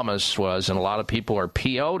big promise was, and a lot of people are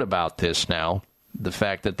PO'd about this now, the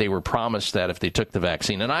fact that they were promised that if they took the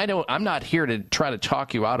vaccine. And I'm not here to try to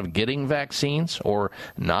talk you out of getting vaccines or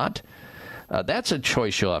not. That's a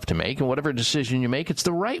choice you'll have to make, and whatever decision you make, it's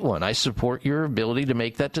the right one. I support your ability to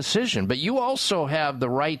make that decision. But you also have the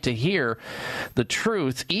right to hear the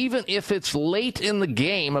truth, even if it's late in the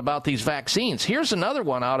game about these vaccines. Here's another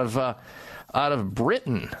one out of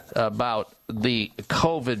Britain about the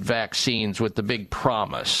COVID vaccines with the big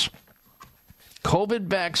promise. COVID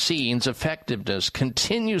vaccines effectiveness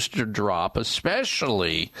continues to drop,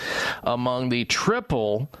 especially among the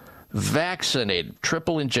triple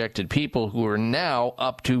injected people who are now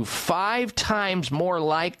up to 5 times more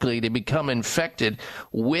likely to become infected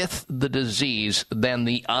with the disease than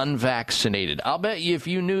the unvaccinated. I'll bet you if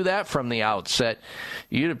you knew that from the outset,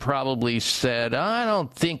 you'd have probably said, I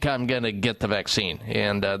don't think I'm going to get the vaccine,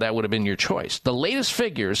 and that would have been your choice. The latest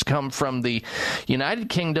figures come from the United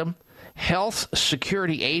Kingdom Health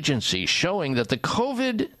Security Agency showing that the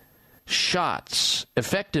COVID shots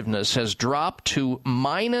effectiveness has dropped to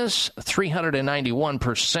minus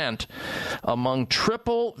 391% among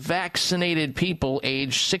triple vaccinated people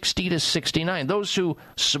aged 60 to 69, those who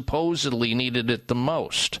supposedly needed it the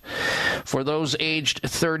most. For those aged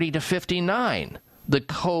 30 to 59, the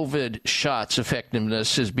COVID shots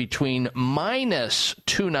effectiveness is between minus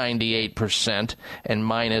 298% and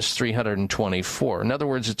minus 324. In other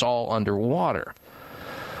words, it's all underwater.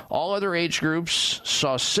 All other age groups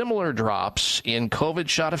saw similar drops in COVID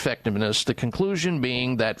shot effectiveness, the conclusion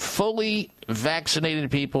being that fully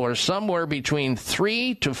vaccinated people are somewhere between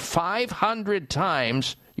 300 to 500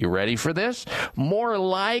 times, you ready for this, more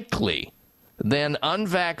likely than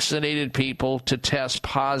unvaccinated people to test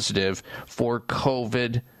positive for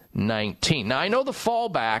COVID-19. Now, I know the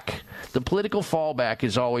political fallback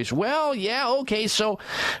is always, well, yeah, okay, so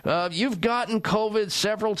you've gotten COVID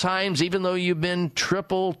several times, even though you've been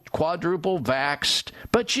triple, quadruple vaxxed,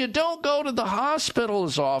 but you don't go to the hospital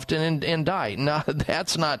as often and die. No,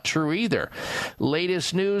 that's not true either.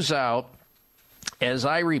 Latest news out, as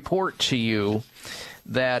I report to you,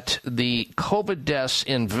 that the COVID deaths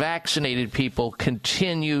in vaccinated people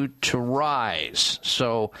continue to rise.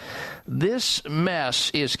 So this mess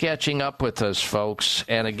is catching up with us, folks.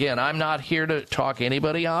 And again, I'm not here to talk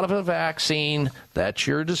anybody out of a vaccine. That's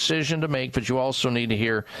your decision to make, but you also need to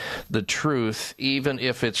hear the truth, even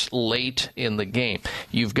if it's late in the game.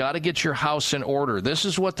 You've got to get your house in order. This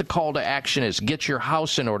is what the call to action is. Get your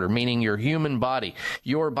house in order, meaning your human body,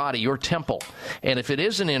 your temple. And if it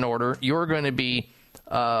isn't in order, you're going to be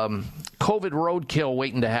COVID roadkill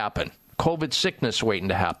waiting to happen, COVID sickness waiting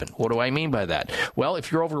to happen. What do I mean by that? Well,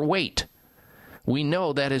 if you're overweight, We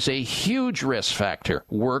know that is a huge risk factor.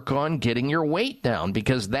 Work on getting your weight down,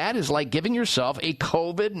 because that is like giving yourself a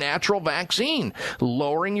COVID natural vaccine,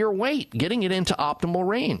 lowering your weight, getting it into optimal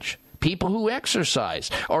range. People who exercise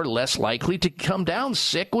are less likely to come down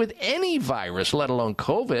sick with any virus, let alone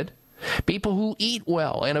COVID. People who eat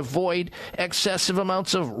well and avoid excessive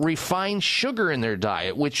amounts of refined sugar in their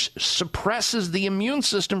diet, which suppresses the immune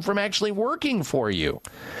system from actually working for you.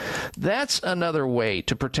 That's another way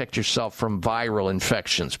to protect yourself from viral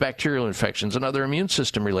infections, bacterial infections, and other immune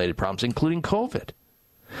system-related problems, including COVID.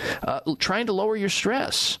 Trying to lower your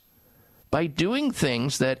stress by doing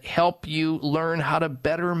things that help you learn how to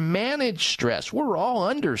better manage stress. We're all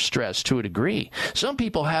under stress to a degree. Some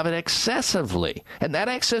people have it excessively, and that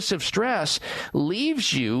excessive stress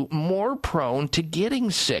leaves you more prone to getting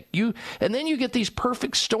sick. And then you get these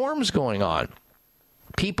perfect storms going on.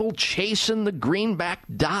 People chasing the greenback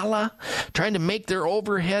dollar, trying to make their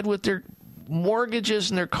overhead with their mortgages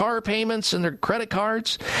and their car payments and their credit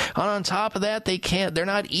cards. And on top of that, they're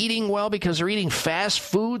not eating well because they're eating fast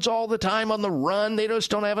foods all the time on the run. They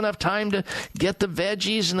just don't have enough time to get the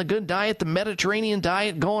veggies and the good diet, the Mediterranean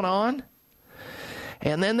diet going on.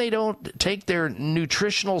 And then they don't take their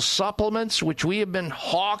nutritional supplements, which we have been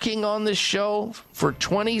hawking on this show for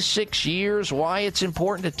 26 years, why it's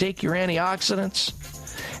important to take your antioxidants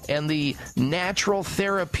and the natural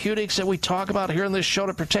therapeutics that we talk about here on this show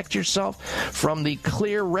to protect yourself, from the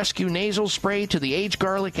Clear Rescue Nasal Spray to the Aged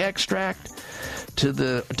Garlic Extract to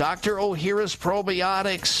the Dr. Ohhira's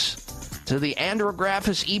Probiotics to the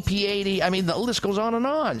Andrographis EP80. I mean, the list goes on and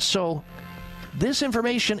on. So this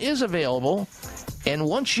information is available, and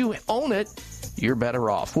once you own it, you're better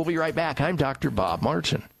off. We'll be right back. I'm Dr. Bob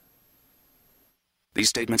Martin. These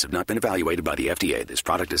statements have not been evaluated by the FDA. This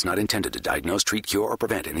product is not intended to diagnose, treat, cure, or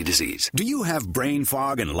prevent any disease. Do you have brain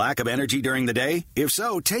fog and lack of energy during the day? If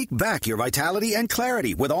so, take back your vitality and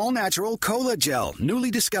clarity with all-natural Cola Gel, newly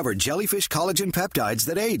discovered jellyfish collagen peptides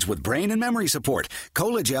that aids with brain and memory support.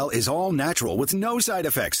 Cola Gel is all natural with no side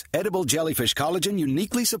effects. Edible jellyfish collagen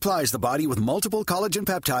uniquely supplies the body with multiple collagen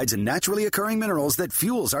peptides and naturally occurring minerals that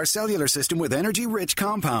fuels our cellular system with energy-rich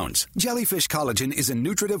compounds. Jellyfish collagen is a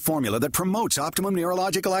nutritive formula that promotes optimum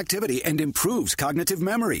neurological activity and improves cognitive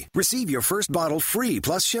memory. Receive your first bottle free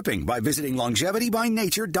plus shipping by visiting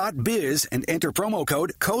longevitybynature.biz and enter promo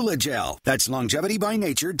code COLAGEL. That's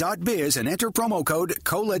longevitybynature.biz and enter promo code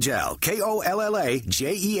COLAGEL.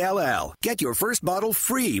 KOLLAGEL. Get your first bottle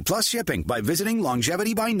free plus shipping by visiting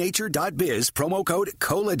longevitybynature.biz, promo code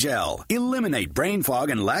COLAGEL. Eliminate brain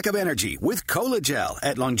fog and lack of energy with Colagel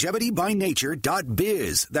at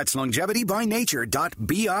longevitybynature.biz. That's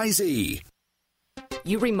longevitybynature.biz.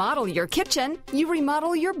 You remodel your kitchen, you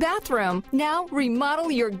remodel your bathroom. Now remodel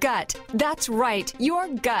your gut. That's right, your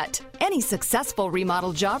gut. Any successful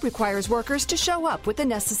remodel job requires workers to show up with the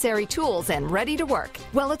necessary tools and ready to work.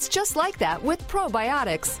 Well, it's just like that with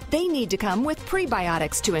probiotics. They need to come with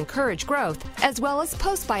prebiotics to encourage growth, as well as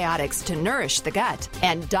postbiotics to nourish the gut.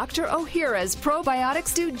 And Dr. Ohhira's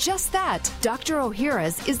probiotics do just that. Dr.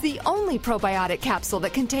 Ohhira's is the only probiotic capsule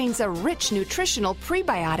that contains a rich nutritional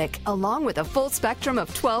prebiotic, along with a full spectrum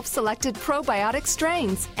of 12 selected probiotic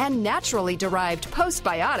strains and naturally derived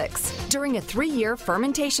postbiotics. During a 3-year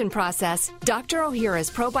fermentation process, Dr. Ohhira's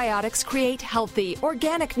probiotics create healthy,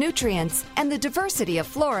 organic nutrients and the diversity of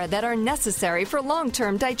flora that are necessary for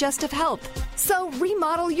long-term digestive health. So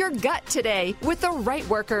remodel your gut today with the right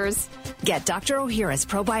workers. Get Dr. Ohhira's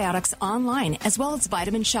probiotics online, as well as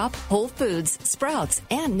Vitamin Shop, Whole Foods, Sprouts,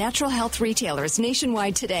 and natural health retailers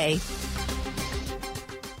nationwide today.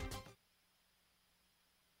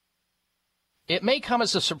 It may come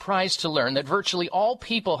as a surprise to learn that virtually all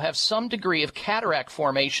people have some degree of cataract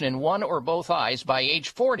formation in one or both eyes by age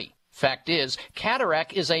 40. Fact is,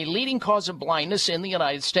 cataract is a leading cause of blindness in the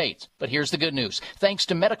United States. But here's the good news. Thanks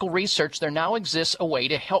to medical research, there now exists a way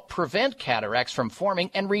to help prevent cataracts from forming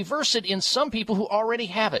and reverse it in some people who already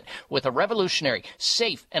have it with a revolutionary,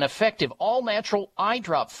 safe, and effective all-natural eye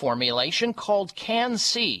drop formulation called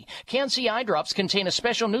Can-C. Can-C eye drops contain a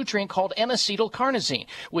special nutrient called N-acetylcarnosine,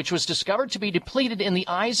 which was discovered to be depleted in the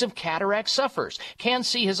eyes of cataract sufferers.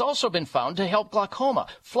 Can-C has also been found to help glaucoma,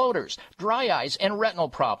 floaters, dry eyes, and retinal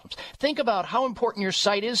problems. Think about how important your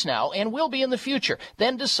sight is now and will be in the future.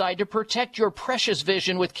 Then decide to protect your precious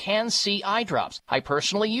vision with Can-C eye drops. I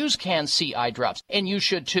personally use Can-C eye drops, and you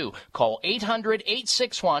should too. Call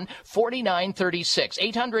 800-861-4936.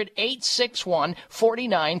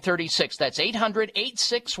 800-861-4936. That's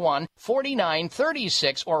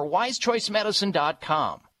 800-861-4936 or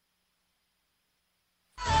wisechoicemedicine.com.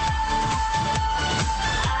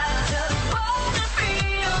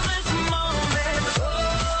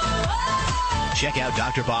 Check out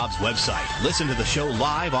Dr. Bob's website. Listen to the show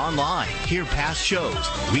live online. Hear past shows.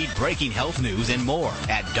 Read breaking health news and more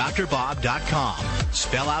at drbob.com.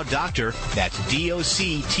 Spell out doctor. That's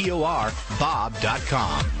DOCTOR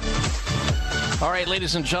Bob.com. All right,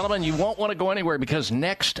 ladies and gentlemen, you won't want to go anywhere because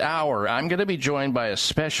next hour I'm going to be joined by a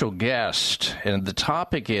special guest, and the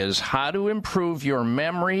topic is how to improve your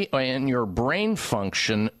memory and your brain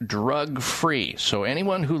function drug-free. So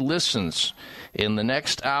anyone who listens in the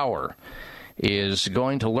next hour is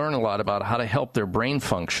going to learn a lot about how to help their brain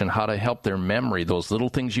function, how to help their memory, those little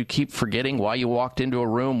things you keep forgetting, why you walked into a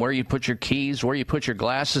room, where you put your keys, where you put your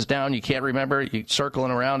glasses down, you can't remember, you're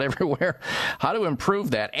circling around everywhere, how to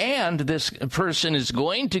improve that. And this person is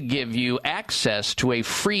going to give you access to a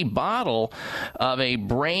free bottle of a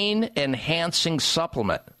brain-enhancing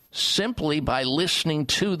supplement, simply by listening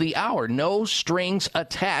to the hour. No strings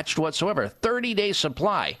attached whatsoever. 30-day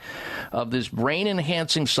supply of this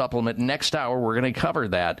brain-enhancing supplement. Next hour, we're going to cover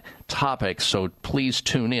that topic, so please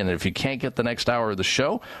tune in. If you can't get the next hour of the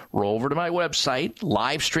show, roll over to my website,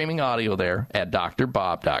 live streaming audio there at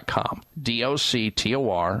drbob.com.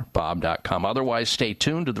 DOCTOR Bob.com. Otherwise, stay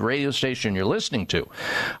tuned to the radio station you're listening to.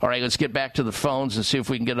 All right, let's get back to the phones and see if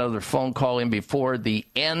we can get another phone call in before the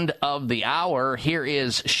end of the hour. Here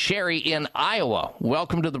is Sherry in Iowa.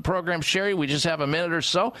 Welcome to the program, Sherry. We just have a minute or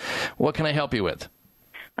so. What can I help you with?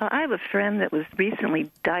 I have a friend that was recently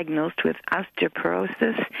diagnosed with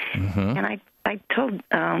osteoporosis, and I told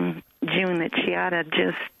June that she ought to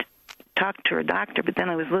just talk to her doctor, but then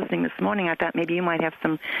I was listening this morning. I thought maybe you might have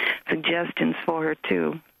some suggestions for her,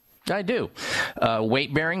 too. I do.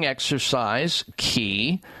 Weight-bearing exercise,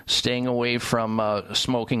 key. Staying away from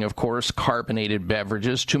smoking, of course, carbonated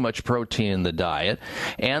beverages, too much protein in the diet.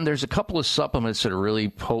 And there's a couple of supplements that are really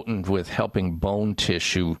potent with helping bone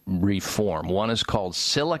tissue reform. One is called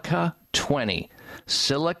Silica 20.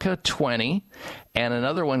 Silica 20, and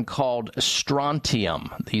another one called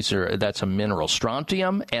strontium. That's a mineral.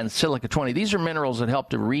 Strontium and Silica 20. These are minerals that help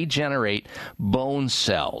to regenerate bone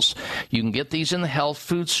cells. You can get these in the health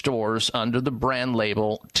food stores under the brand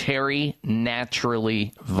label Terry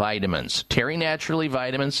Naturally Vitamins. Terry Naturally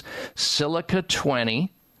Vitamins, Silica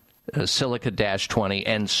 20. Silica-20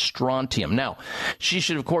 and strontium. Now, she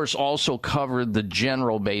should, of course, also cover the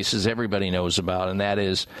general bases everybody knows about, and that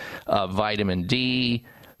is vitamin D,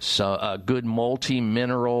 so a good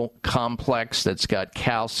multi-mineral complex that's got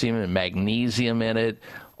calcium and magnesium in it,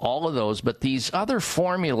 all of those. But these other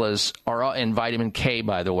formulas are, and vitamin K,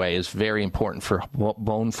 by the way, is very important for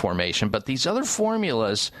bone formation. But these other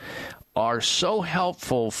formulas are so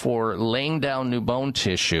helpful for laying down new bone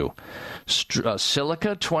tissue.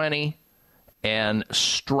 Silica 20 and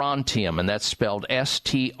strontium, and that's spelled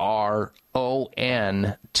STRONTIUM,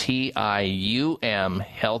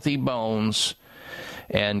 healthy bones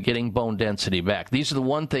and getting bone density back. These are the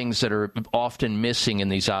one things that are often missing in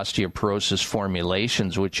these osteoporosis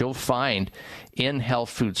formulations, which you'll find in health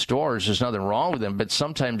food stores. There's nothing wrong with them, but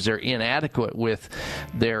sometimes they're inadequate with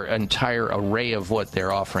their entire array of what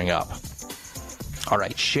they're offering up. All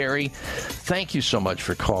right, Sherry, thank you so much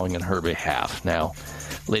for calling on her behalf. Now,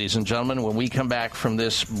 ladies and gentlemen, when we come back from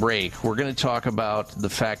this break, we're going to talk about the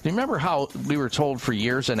fact, remember how we were told for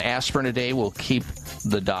years an aspirin a day will keep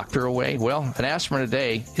the doctor away? Well, an aspirin a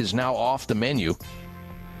day is now off the menu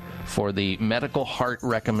for the medical heart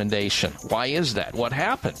recommendation. Why is that? What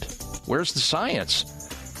happened? Where's the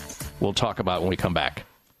science? We'll talk about it when we come back.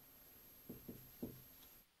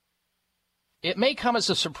 It may come as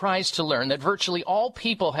a surprise to learn that virtually all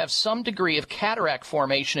people have some degree of cataract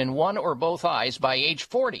formation in one or both eyes by age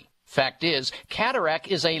 40. Fact is, cataract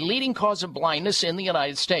is a leading cause of blindness in the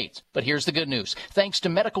United States. But here's the good news. Thanks to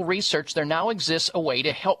medical research, there now exists a way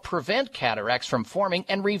to help prevent cataracts from forming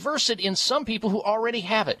and reverse it in some people who already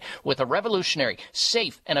have it with a revolutionary,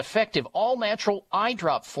 safe, and effective all-natural eye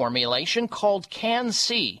drop formulation called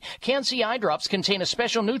Can-C. Can-C eye drops contain a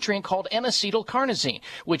special nutrient called N-acetylcarnosine,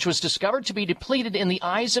 which was discovered to be depleted in the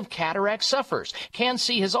eyes of cataract sufferers.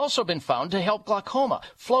 Can-C has also been found to help glaucoma,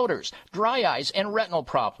 floaters, dry eyes, and retinal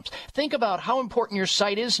problems. Think about how important your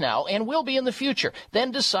sight is now and will be in the future.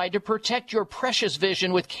 Then decide to protect your precious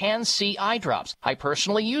vision with Can-C eye drops. I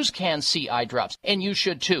personally use Can-C eye drops, and you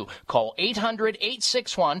should too. Call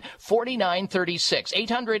 800-861-4936.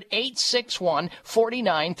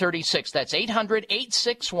 800-861-4936. That's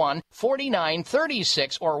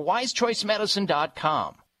 800-861-4936 or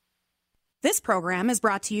wisechoicemedicine.com. This program is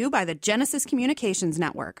brought to you by the Genesis Communications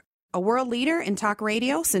Network, a world leader in talk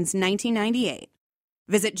radio since 1998.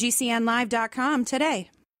 Visit GCNlive.com today.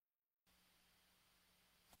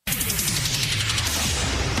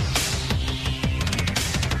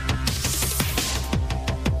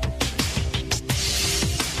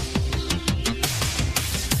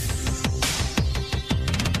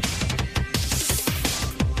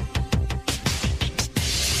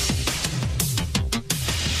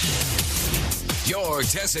 your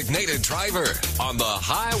designated driver on the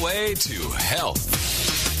highway to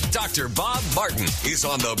health. Dr. Bob Martin is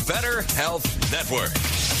on the Better Health Network.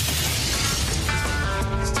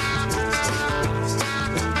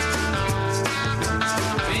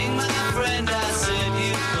 Being my friend, I said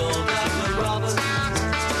you call Dr. Robert.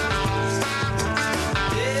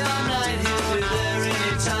 Day or night, he'll be there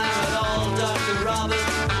anytime at all. Dr. Robert,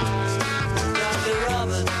 Dr.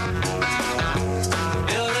 Robert.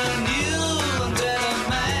 You're a new and better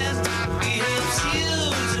man. He helps you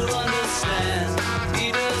to understand. He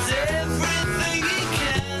does everything he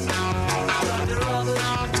can. Dr. Robert.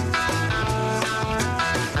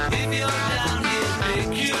 If you're down, he'll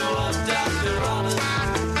pick you up. Dr. Robert.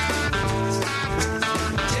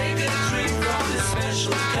 Take a drink from this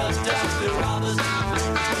special cup, Dr. Robert.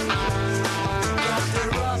 Dr.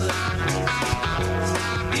 Robert.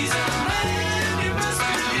 He's a man you must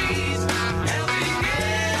believe, helping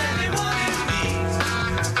anyone in need.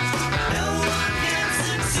 No one can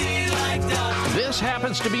succeed like Dr. This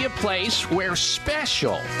happens to be a place where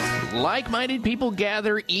special, like-minded people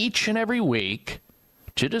gather each and every week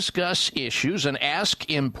to discuss issues and ask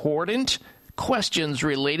important questions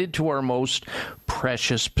related to our most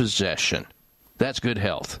precious possession. That's good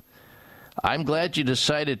health. I'm glad you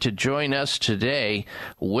decided to join us today.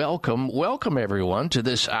 Welcome everyone to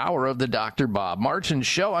this hour of the Dr. Bob Martin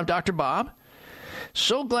Show. I'm Dr. Bob.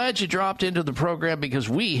 So glad you dropped into the program because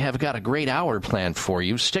we have got a great hour planned for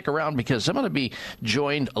you. Stick around because I'm going to be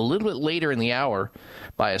joined a little bit later in the hour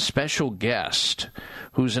by a special guest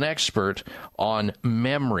who's an expert on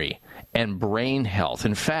memory and brain health.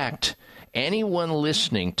 In fact, anyone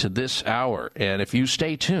listening to this hour, and if you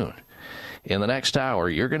stay tuned, in the next hour,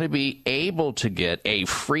 you're going to be able to get a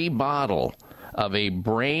free bottle of a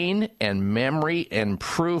brain and memory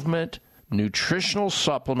improvement nutritional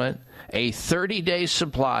supplement, a 30-day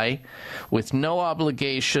supply with no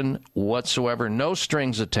obligation whatsoever, no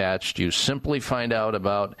strings attached. You simply find out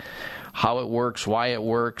about how it works, why it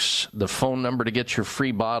works, the phone number to get your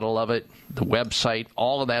free bottle of it, the website,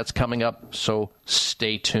 all of that's coming up, so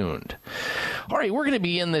stay tuned. All right, we're going to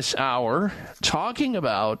be in this hour talking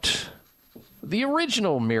about the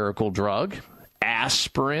original miracle drug,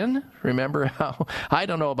 aspirin. Remember how, I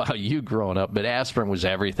don't know about you growing up, but aspirin was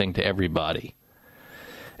everything to everybody.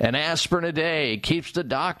 An aspirin a day keeps the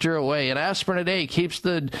doctor away. An aspirin a day keeps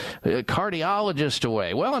the cardiologist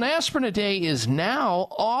away. Well, an aspirin a day is now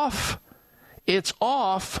off. It's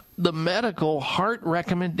off the medical heart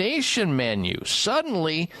recommendation menu.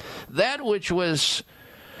 Suddenly, that which was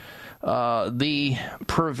the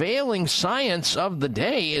prevailing science of the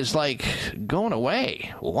day is like going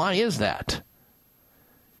away. Why is that?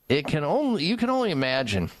 You can only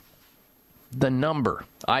imagine the number.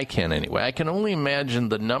 I can anyway. I can only imagine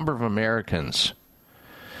the number of Americans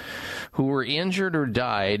who were injured or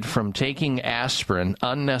died from taking aspirin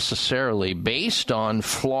unnecessarily based on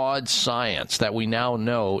flawed science that we now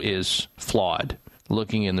know is flawed,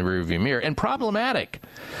 looking in the rearview mirror, and problematic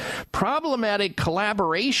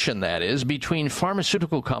collaboration, that is, between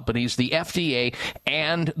pharmaceutical companies, the FDA,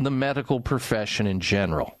 and the medical profession in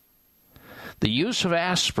general. The use of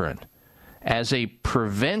aspirin as a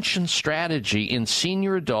prevention strategy in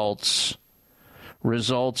senior adults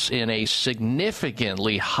results in a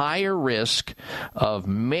significantly higher risk of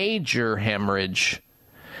major hemorrhage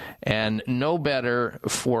and no better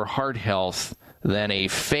for heart health than a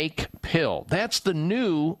fake pill. That's the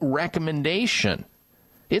new recommendation.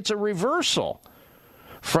 It's a reversal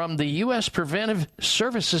from the U.S. Preventive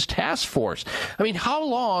Services Task Force. I mean, how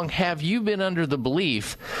long have you been under the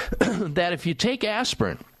belief that if you take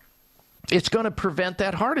aspirin, it's going to prevent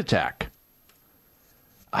that heart attack?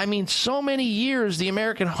 I mean, so many years, the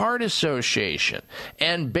American Heart Association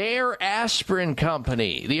and Bayer Aspirin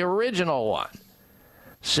Company, the original one,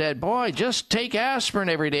 said, boy, just take aspirin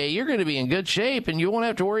every day. You're going to be in good shape, and you won't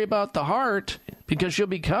have to worry about the heart because you'll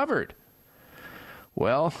be covered.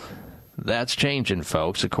 Well, that's changing,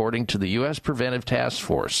 folks, according to the U.S. Preventive Task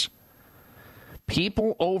Force.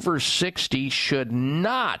 People over 60 should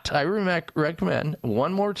not, I recommend,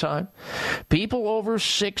 one more time, people over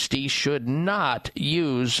 60 should not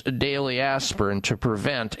use daily aspirin to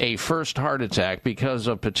prevent a first heart attack because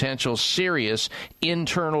of potential serious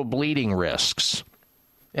internal bleeding risks.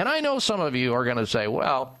 And I know some of you are going to say,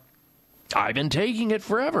 well, I've been taking it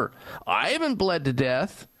forever. I haven't bled to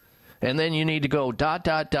death. And then you need to go ...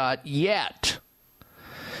 yet.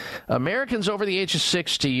 Americans over the age of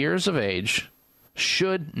 60 years of age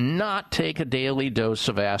should not take a daily dose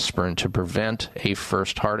of aspirin to prevent a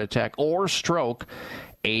first heart attack or stroke,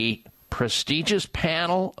 a prestigious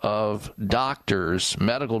panel of doctors,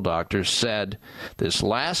 medical doctors, said this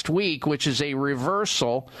last week, which is a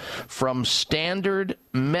reversal from standard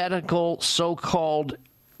medical so-called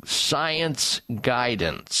science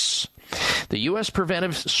guidance. The U.S.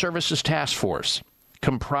 Preventive Services Task Force,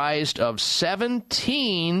 comprised of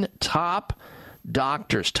 17 top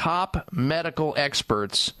doctors, top medical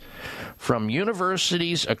experts from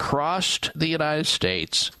universities across the United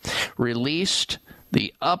States, released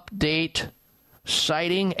the update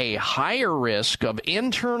citing a higher risk of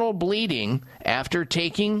internal bleeding after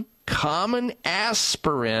taking common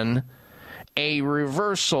aspirin, a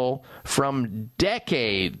reversal from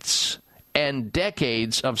decades and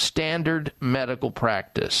decades of standard medical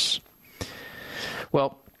practice.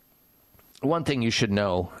 Well, one thing you should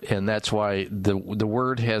know, and that's why the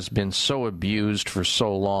word has been so abused for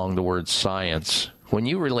so long, the word science. When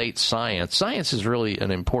you relate science, science is really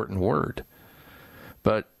an important word.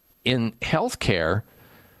 But in healthcare,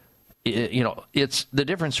 it's the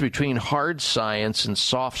difference between hard science and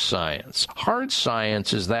soft science. Hard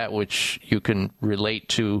science is that which you can relate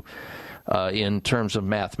to in terms of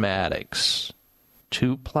mathematics.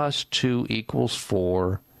 2 + 2 =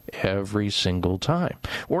 4 every single time.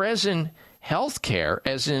 Whereas in healthcare,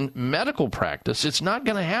 as in medical practice, it's not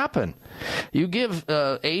going to happen. You give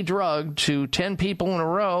a drug to 10 people in a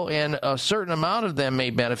row, and a certain amount of them may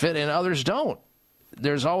benefit and others don't.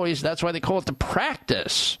 That's why they call it the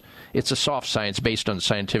practice. It's a soft science based on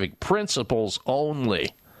scientific principles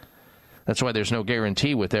only. That's why there's no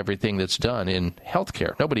guarantee with everything that's done in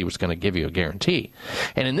healthcare. Nobody was going to give you a guarantee.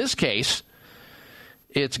 And in this case,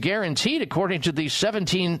 it's guaranteed according to these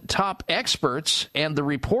 17 top experts and the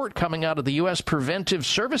report coming out of the U.S. Preventive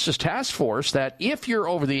Services Task Force that if you're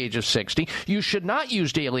over the age of 60, you should not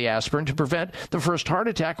use daily aspirin to prevent the first heart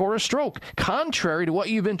attack or a stroke, contrary to what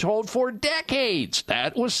you've been told for decades.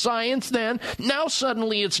 That was science then. Now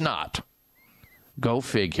suddenly it's not. Go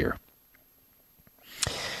figure.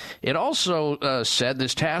 It also said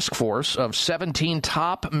this task force of 17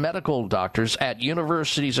 top medical doctors at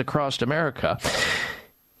universities across America,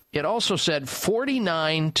 it also said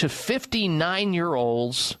 49 to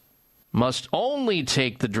 59-year-olds must only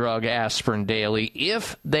take the drug aspirin daily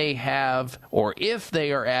if they have or if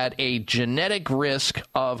they are at a genetic risk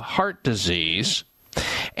of heart disease,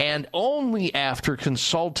 and only after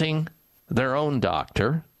consulting their own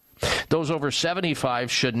doctor. Those over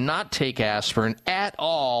 75 should not take aspirin at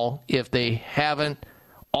all if they haven't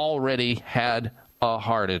already had a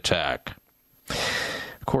heart attack.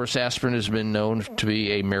 Of course, aspirin has been known to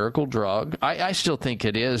be a miracle drug. I still think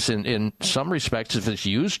it is in some respects if it's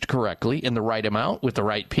used correctly, in the right amount, with the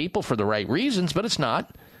right people, for the right reasons, but it's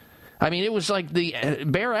not. I mean, it was like the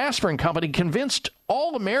Bayer Aspirin Company convinced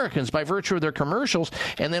all Americans by virtue of their commercials,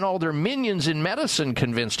 and then all their minions in medicine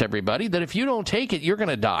convinced everybody that if you don't take it, you're going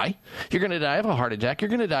to die. You're going to die of a heart attack. You're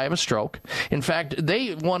going to die of a stroke. In fact,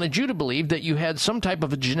 they wanted you to believe that you had some type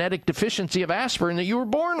of a genetic deficiency of aspirin that you were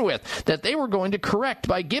born with, that they were going to correct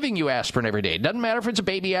by giving you aspirin every day. It doesn't matter if it's a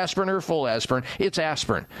baby aspirin or a full aspirin. It's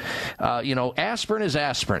aspirin. Aspirin is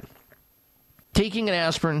aspirin. Taking an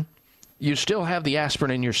aspirin, you still have the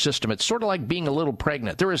aspirin in your system. It's sort of like being a little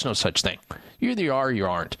pregnant. There is no such thing. You either are or you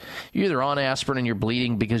aren't. You're either on aspirin and you're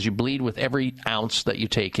bleeding because you bleed with every ounce that you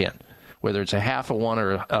take in, whether it's a half of one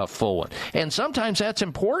or a full one. And sometimes that's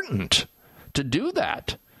important to do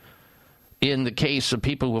that. In the case of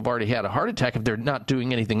people who have already had a heart attack, if they're not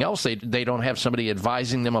doing anything else, they don't have somebody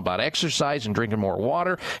advising them about exercise and drinking more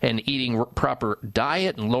water and eating proper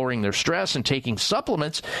diet and lowering their stress and taking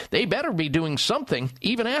supplements, they better be doing something,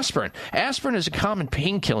 even aspirin. Aspirin is a common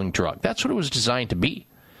pain-killing drug. That's what it was designed to be.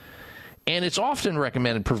 And it's often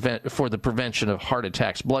recommended for the prevention of heart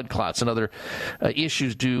attacks, blood clots, and other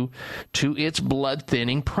issues due to its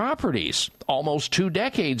blood-thinning properties. Almost 2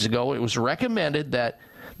 decades ago, it was recommended that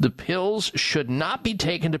the pills should not be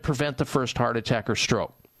taken to prevent the first heart attack or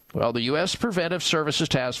stroke. Well, the U.S. Preventive Services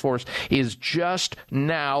Task Force is just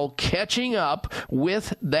now catching up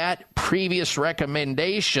with that previous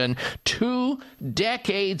recommendation 2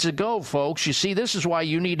 decades ago, folks. You see, this is why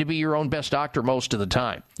you need to be your own best doctor most of the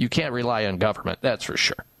time. You can't rely on government, that's for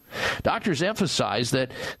sure. Doctors emphasize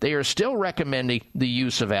that they are still recommending the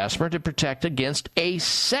use of aspirin to protect against a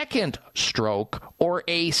second stroke or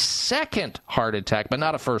a second heart attack, but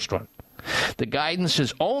not a first one. The guidance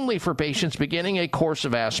is only for patients beginning a course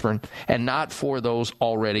of aspirin and not for those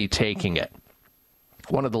already taking it.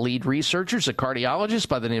 One of the lead researchers, a cardiologist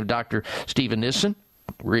by the name of Dr. Steven Nissen,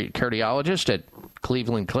 cardiologist at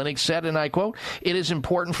Cleveland Clinic, said, and I quote, "It is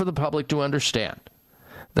important for the public to understand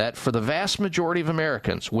that for the vast majority of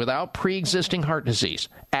Americans without pre-existing heart disease,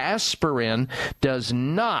 aspirin does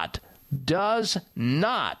not does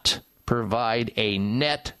not provide a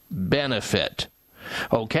net benefit.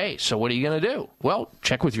 Okay, so what are you going to do? Well,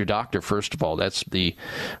 check with your doctor, first of all. That's the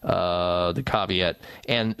caveat.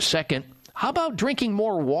 And second, how about drinking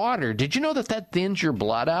more water? Did you know that thins your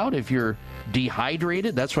blood out if you're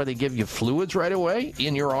dehydrated? That's why they give you fluids right away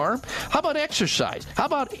in your arm. How about exercise? How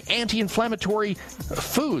about anti-inflammatory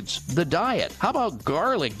foods, the diet? How about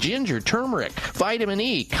garlic, ginger, turmeric, vitamin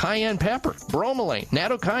E, cayenne pepper, bromelain,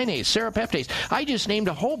 nattokinase, serrapeptase? I just named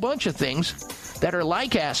a whole bunch of things that are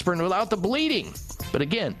like aspirin without the bleeding. But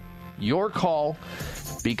again, your call.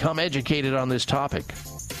 Become educated on this topic.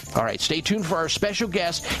 All right, stay tuned for our special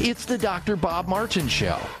guest. It's the Dr. Bob Martin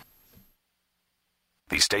Show.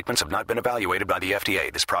 These statements have not been evaluated by the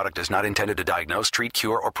FDA. This product is not intended to diagnose, treat,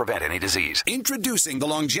 cure, or prevent any disease. Introducing the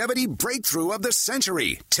longevity breakthrough of the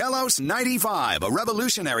century, Telos 95, a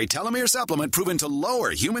revolutionary telomere supplement proven to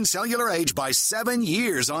lower human cellular age by 7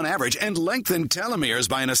 years on average and lengthen telomeres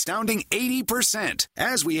by an astounding 80%.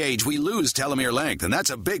 As we age, we lose telomere length, and that's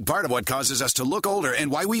a big part of what causes us to look older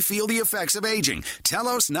and why we feel the effects of aging.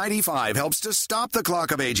 Telos 95 helps to stop the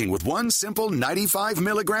clock of aging with one simple 95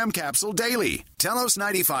 milligram capsule daily. Telos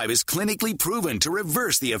 95 is clinically proven to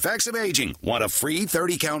reverse the effects of aging. Want a free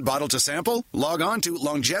 30-count bottle to sample? Log on to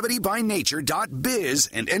longevitybynature.biz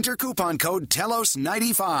and enter coupon code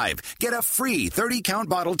TELOS95. Get a free 30-count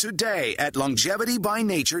bottle today at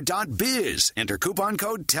longevitybynature.biz. Enter coupon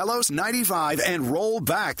code TELOS95 and roll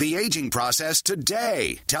back the aging process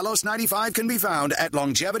today. Telos 95 can be found at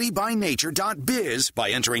longevitybynature.biz by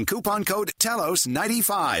entering coupon code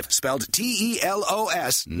TELOS95, spelled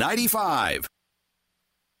TELOS 95.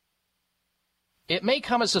 It may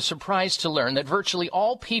come as a surprise to learn that virtually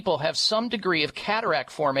all people have some degree of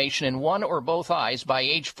cataract formation in one or both eyes by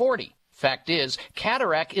age 40. Fact is,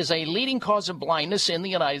 cataract is a leading cause of blindness in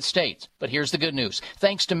the United States. But here's the good news.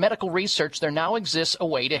 Thanks to medical research, there now exists a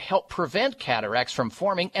way to help prevent cataracts from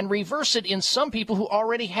forming and reverse it in some people who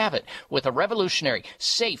already have it with a revolutionary,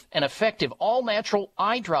 safe, and effective all-natural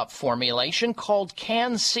eye drop formulation called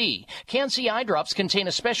Can-C. Can-C eye drops contain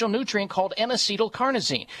a special nutrient called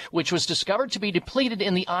N-acetylcarnosine, which was discovered to be depleted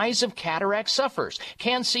in the eyes of cataract sufferers.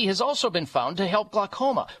 Can-C has also been found to help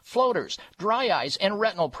glaucoma, floaters, dry eyes, and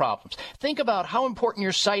retinal problems. Think about how important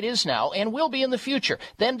your sight is now and will be in the future.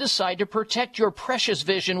 Then decide to protect your precious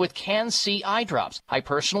vision with Can-C eye drops. I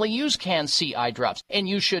personally use Can-C eye drops, and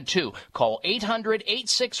you should too. Call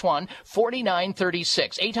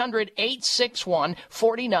 800-861-4936.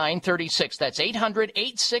 800-861-4936. That's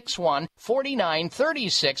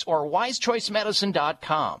 800-861-4936 or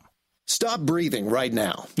wisechoicemedicine.com. Stop breathing right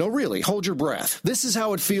now. No, really, hold your breath. This is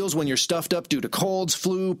how it feels when you're stuffed up due to colds,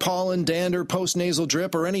 flu, pollen, dander, postnasal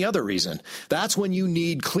drip, or any other reason. That's when you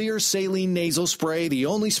need Clear Saline Nasal Spray, the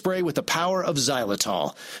only spray with the power of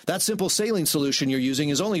xylitol. That simple saline solution you're using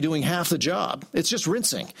is only doing half the job. It's just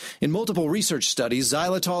rinsing. In multiple research studies,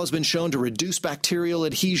 xylitol has been shown to reduce bacterial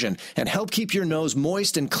adhesion and help keep your nose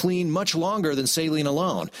moist and clean much longer than saline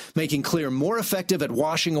alone, making Clear more effective at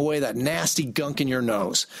washing away that nasty gunk in your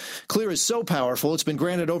nose. Clear is so powerful, it's been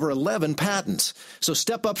granted over 11 patents. So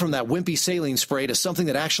step up from that wimpy saline spray to something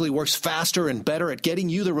that actually works faster and better at getting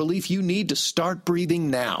you the relief you need to start breathing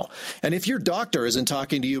now. And if your doctor isn't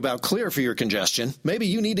talking to you about Clear for your congestion, maybe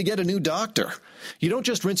you need to get a new doctor. You don't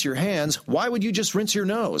just rinse your hands. Why would you just rinse your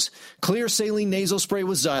nose? Clear Saline Nasal Spray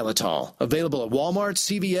with xylitol. Available at Walmart,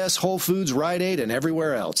 CVS, Whole Foods, Rite Aid, and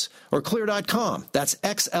everywhere else. Or Clear.com. That's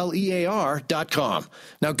XLEAR.com.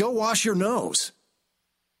 Now go wash your nose.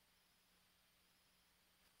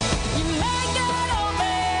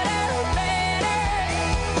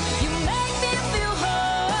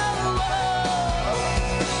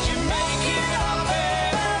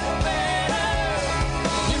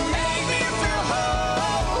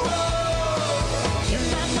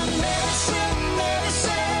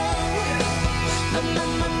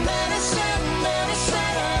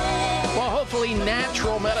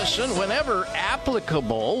 Natural medicine whenever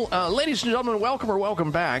applicable. Ladies and gentlemen,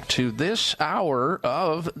 welcome back to this hour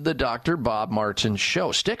of the Dr. Bob Martin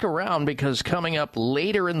Show. Stick around because coming up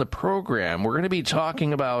later in the program, we're going to be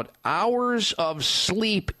talking about hours of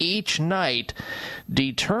sleep each night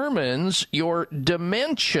determines your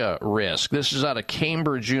dementia risk. This is out of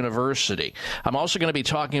Cambridge University. I'm also going to be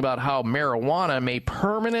talking about how marijuana may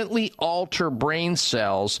permanently alter brain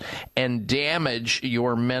cells and damage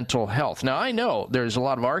your mental health. Now, I know there's a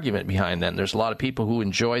lot of argument behind that. There's a lot of people who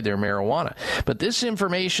enjoy their marijuana. But this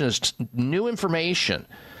information is new information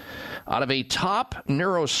out of a top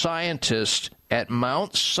neuroscientist at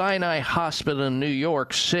Mount Sinai Hospital in New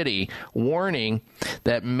York City, warning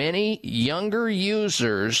that many younger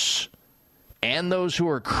users and those who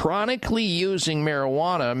are chronically using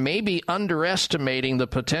marijuana may be underestimating the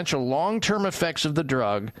potential long-term effects of the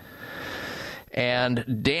drug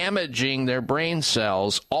and damaging their brain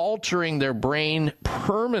cells, altering their brain,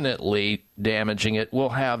 permanently damaging it. We'll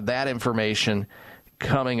have that information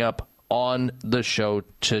coming up on the show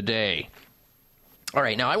today. All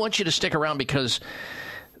right, now I want you to stick around because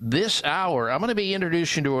this hour, I'm going to be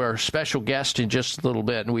introducing to our special guest in just a little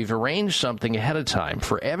bit, and we've arranged something ahead of time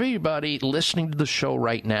for everybody listening to the show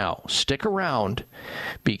right now. Stick around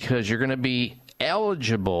because you're going to be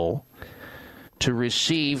eligible to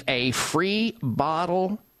receive a free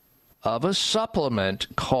bottle of a supplement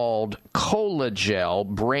called Colagel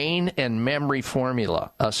Brain and Memory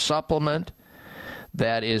Formula, a supplement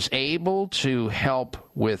that is able to help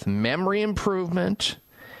with memory improvement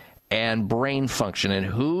and brain function. And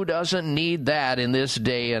who doesn't need that in this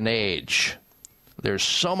day and age? There's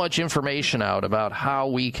so much information out about how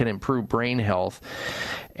we can improve brain health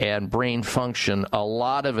and brain function. A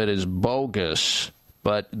lot of it is bogus,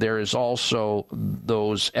 but there is also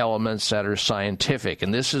those elements that are scientific.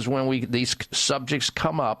 And this is when these subjects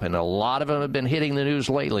come up, and a lot of them have been hitting the news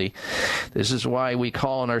lately. This is why we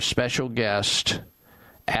call on our special guest,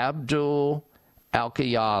 Abdul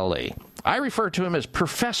Al-Kayali. I refer to him as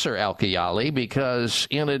Professor Al-Kayali because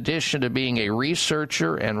in addition to being a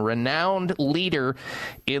researcher and renowned leader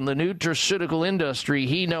in the nutraceutical industry,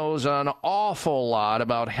 he knows an awful lot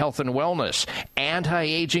about health and wellness,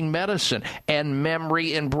 anti-aging medicine, and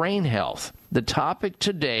memory and brain health. The topic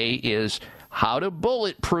today is how to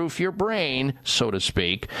bulletproof your brain, so to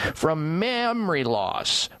speak, from memory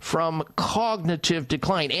loss, from cognitive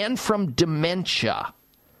decline, and from dementia.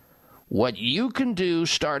 What you can do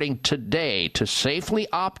starting today to safely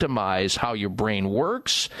optimize how your brain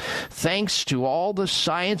works, thanks to all the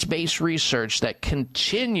science-based research that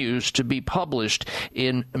continues to be published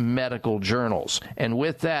in medical journals. And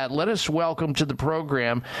with that, let us welcome to the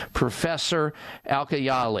program Professor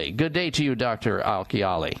Al-Kayali. Good day to you, Dr.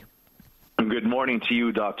 Al-Kayali. Good morning to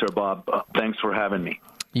you, Dr. Bob. Thanks for having me.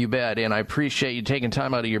 You bet, and I appreciate you taking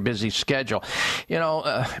time out of your busy schedule. You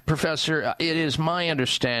know, Professor, it is my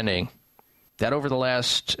understanding that over the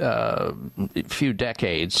last few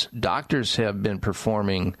decades, doctors have been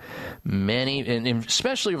performing many, and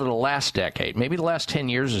especially over the last decade, maybe the last 10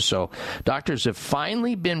 years or so, doctors have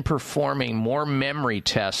finally been performing more memory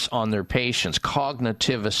tests on their patients,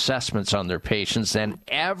 cognitive assessments on their patients than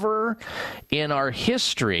ever in our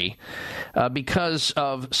history because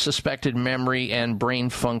of suspected memory and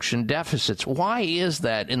brain function deficits. Why is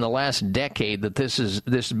that in the last decade that this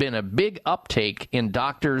has been a big uptake in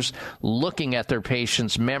doctors looking at their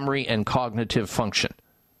patients' memory and cognitive function?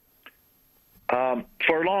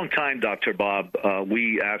 For a long time, Dr. Bob,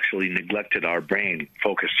 we actually neglected our brain,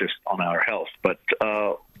 focused just on our health. But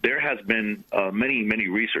there has been many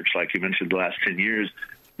research, like you mentioned, the last 10 years.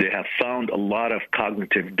 They have found a lot of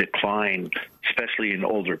cognitive decline, especially in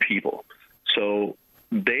older people. So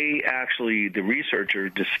the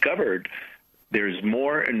researchers discovered there's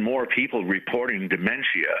more and more people reporting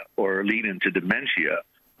dementia or leading to dementia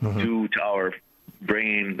due to our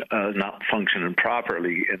brain not functioning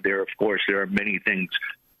properly. And there are many things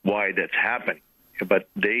why that's happened. But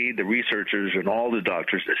the researchers and all the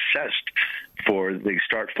doctors they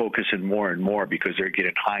start focusing more and more because they're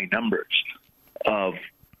getting high numbers of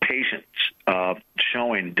patients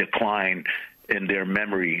showing decline in their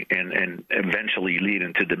memory and eventually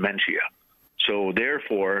leading to dementia. So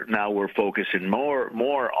therefore, now we're focusing more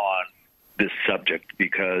on this subject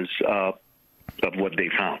because of what they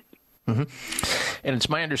found. And it's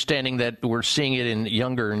my understanding that we're seeing it in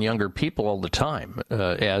younger and younger people all the time.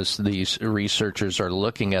 As these researchers are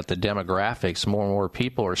looking at the demographics, more and more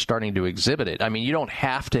people are starting to exhibit it. I mean, you don't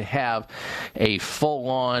have to have a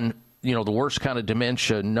full-on, the worst kind of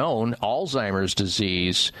dementia known, Alzheimer's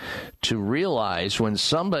disease, to realize when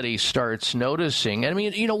somebody starts noticing. I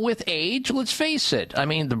mean, with age, let's face it. I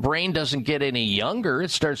mean, the brain doesn't get any younger. It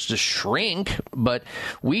starts to shrink. But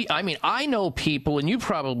I know people, and you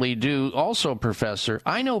probably do also, Professor,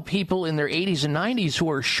 I know people in their 80s and 90s who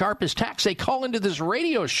are sharp as tacks. They call into this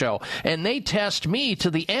radio show, and they test me to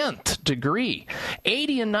the nth degree.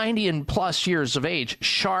 80 and 90 and plus years of age,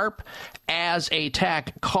 sharp as a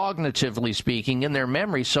tack, cognitively speaking, in their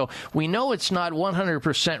memory. So we know it's not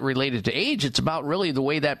 100% related to age. It's about really the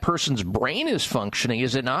way that person's brain is functioning,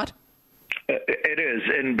 is it not? It is.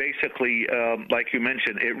 And basically, like you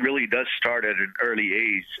mentioned, it really does start at an early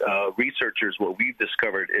age. Researchers, what we've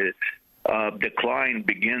discovered is decline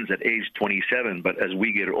begins at age 27. But as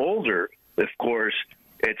we get older, of course,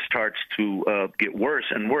 it starts to get worse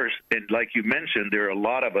and worse. And like you mentioned, there are a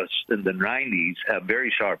lot of us in the 90s have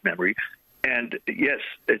very sharp memory. And yes,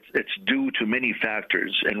 it's due to many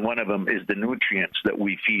factors, and one of them is the nutrients that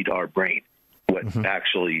we feed our brain. What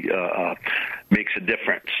actually makes a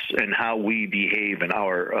difference in how we behave in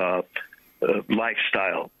our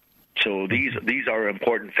lifestyle. So these are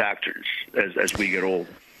important factors as we get old.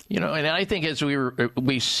 You know, and I think as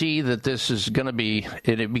we see that this is going to be,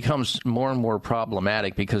 it becomes more and more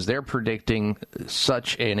problematic because they're predicting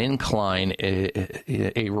such an incline,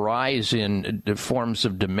 a rise in forms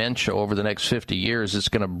of dementia over the next 50 years. It's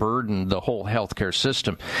going to burden the whole healthcare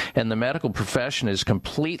system. And the medical profession is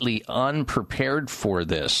completely unprepared for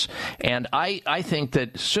this. And I think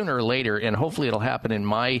that sooner or later, and hopefully it'll happen in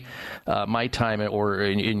my time or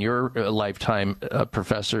in your lifetime,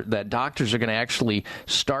 Professor, that doctors are going to actually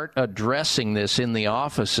start addressing this in the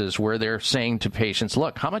offices where they're saying to patients,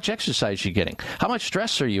 look, how much exercise are you getting? How much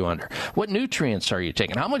stress are you under? What nutrients are you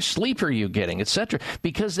taking? How much sleep are you getting, etc.?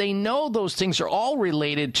 Because they know those things are all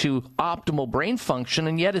related to optimal brain function,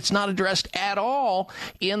 and yet it's not addressed at all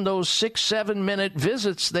in those 6-7 minute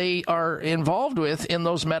visits they are involved with in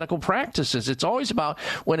those medical practices. It's always about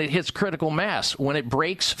when it hits critical mass. When it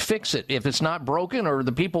breaks, fix it. If it's not broken or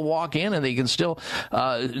the people walk in and they can still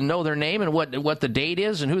know their name and what the date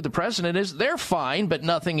is and who the president is, they're fine, but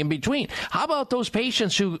nothing in between. How about those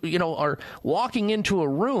patients who, are walking into a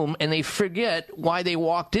room and they forget why they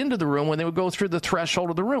walked into the room when they would go through the threshold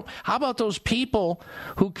of the room? How about those people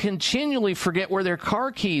who continually forget where their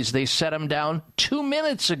car keys, they set them down 2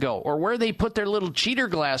 minutes ago, or where they put their little cheater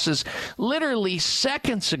glasses literally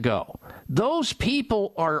seconds ago? Those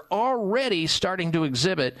people are already starting to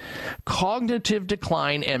exhibit cognitive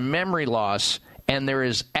decline and memory loss, and there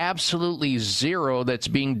is absolutely zero that's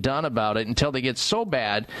being done about it until they get so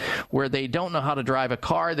bad where they don't know how to drive a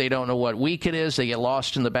car, they don't know what week it is, they get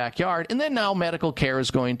lost in the backyard, and then now medical care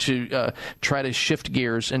is going to try to shift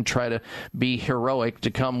gears and try to be heroic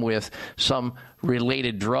to come with some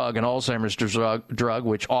related drug, an Alzheimer's drug,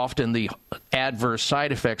 which often the adverse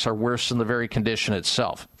side effects are worse than the very condition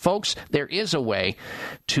itself. Folks, there is a way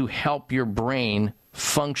to help your brain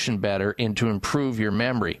function better and to improve your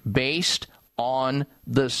memory based on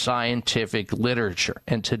the scientific literature.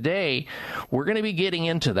 And today, we're going to be getting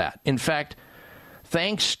into that. In fact,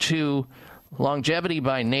 thanks to Longevity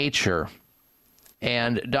by Nature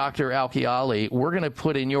and Dr. Al-Khaili, we're going to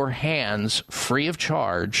put in your hands, free of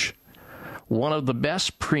charge, one of the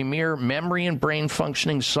best premier memory and brain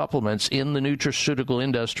functioning supplements in the nutraceutical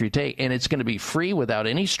industry today. And it's going to be free without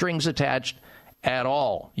any strings attached at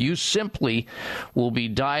all. You simply will be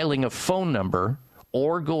dialing a phone number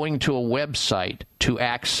or going to a website to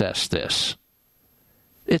access this.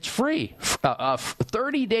 It's free. A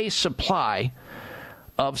 30-day supply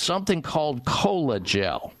of something called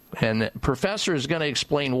Cola-Gel. And the professor is going to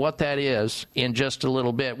explain what that is in just a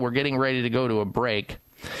little bit. We're getting ready to go to a break.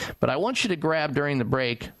 But I want you to grab during the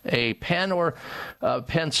break a pen or a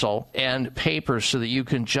pencil and paper so that you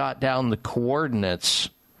can jot down the coordinates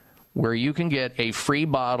where you can get a free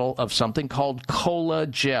bottle of something called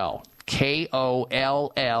Cola-Gel.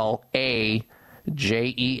 Kollagel,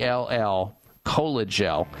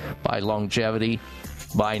 Cola-Gel by Longevity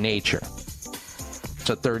by Nature. It's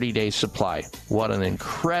a 30-day supply. What an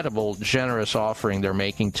incredible, generous offering they're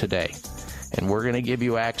making today. And we're going to give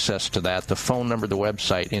you access to that, the phone number, the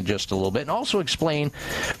website, in just a little bit, and also explain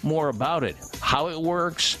more about it, how it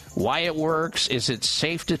works, why it works, is it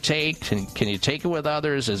safe to take, can you take it with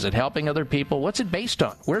others, is it helping other people, what's it based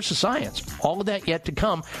on, where's the science? All of that yet to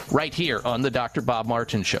come right here on the Dr. Bob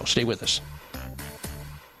Martin Show. Stay with us.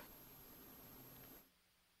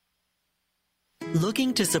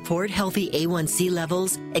 Looking to support healthy A1C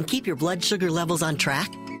levels and keep your blood sugar levels on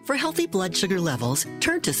track? For healthy blood sugar levels,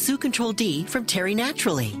 turn to Sue Control D from Terry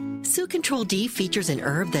Naturally. Sue Control D features an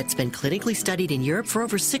herb that's been clinically studied in Europe for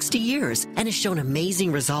over 60 years and has shown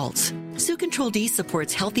amazing results. Sue Control D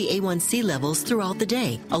supports healthy A1C levels throughout the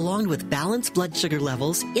day, along with balanced blood sugar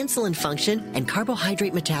levels, insulin function, and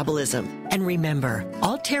carbohydrate metabolism. And remember,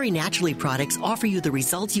 all Terry Naturally products offer you the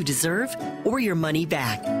results you deserve or your money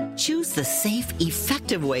back. Choose the safe,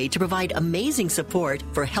 effective way to provide amazing support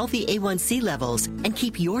for healthy A1C levels and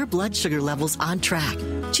keep your blood sugar levels on track.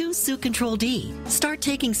 Choose Sue Control D. Start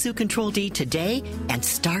taking Sue Control D today and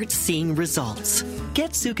start seeing results.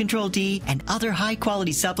 Get Sue Control D and other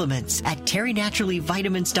high-quality supplements at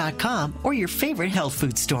TerryNaturallyVitamins.com or your favorite health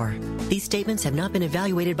food store. These statements have not been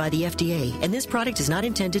evaluated by the FDA, and this product is not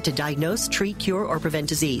intended to diagnose, treat, cure, or prevent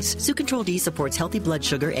disease. Sue Control D supports healthy blood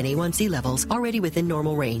sugar and A1C levels already within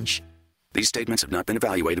normal range. These statements have not been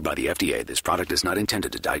evaluated by the FDA. This product is not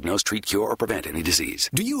intended to diagnose, treat, cure, or prevent any disease.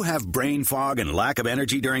 Do you have brain fog and lack of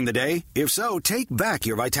energy during the day? If so, take back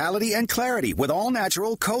your vitality and clarity with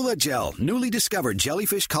all-natural Cola Gel, newly discovered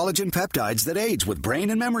jellyfish collagen peptides that aids with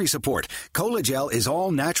brain and memory support. Cola Gel is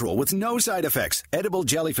all natural with no side effects. Edible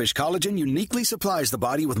jellyfish collagen uniquely supplies the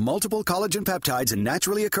body with multiple collagen peptides and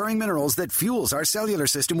naturally occurring minerals that fuels our cellular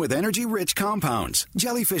system with energy-rich compounds.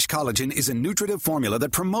 Jellyfish collagen is a nutritive formula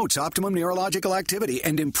that promotes optimum neurological activity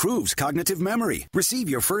and improves cognitive memory. Receive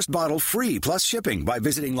your first bottle free plus shipping by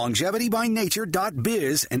visiting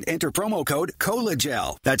longevitybynature.biz and enter promo code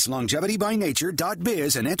COLAGEL. That's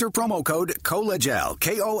longevitybynature.biz and enter promo code COLAGEL.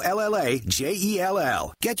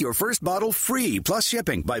 KOLLAGEL. Get your first bottle free plus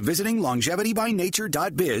shipping by visiting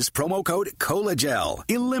longevitybynature.biz, promo code COLAGEL.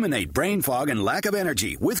 Eliminate brain fog and lack of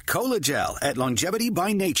energy with COLAGEL at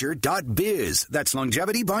longevitybynature.biz. That's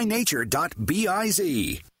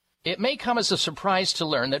longevitybynature.biz. It may come as a surprise to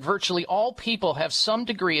learn that virtually all people have some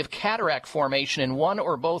degree of cataract formation in one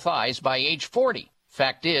or both eyes by age 40.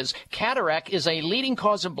 Fact is, cataract is a leading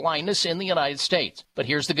cause of blindness in the United States. But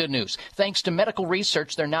here's the good news. Thanks to medical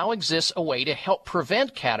research, there now exists a way to help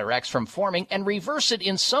prevent cataracts from forming and reverse it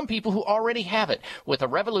in some people who already have it with a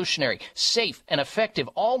revolutionary, safe, and effective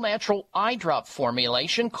all-natural eye drop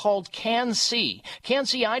formulation called Can-C.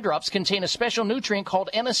 Can-C eye drops contain a special nutrient called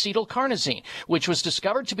N-acetylcarnosine, which was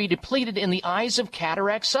discovered to be depleted in the eyes of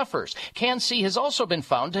cataract sufferers. Can-C has also been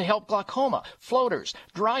found to help glaucoma, floaters,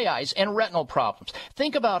 dry eyes, and retinal problems.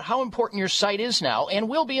 Think about how important your sight is now and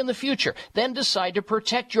will be in the future. Then decide to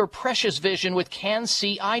protect your precious vision with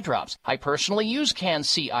Can-C eye drops. I personally use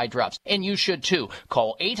Can-C eye drops, and you should too.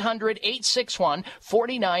 Call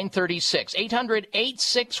 800-861-4936.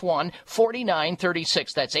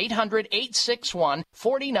 800-861-4936. That's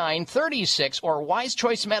 800-861-4936 or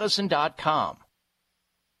wisechoicemedicine.com.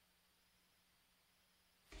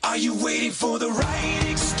 Are you waiting for the right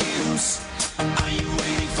excuse? Are you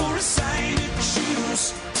waiting for a sign to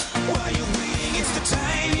choose? While you're waiting, it's the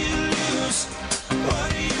time you lose.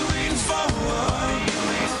 What are you waiting for?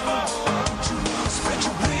 Don't you want to spread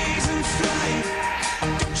your wings and fly?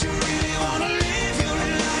 Don't you really want to live your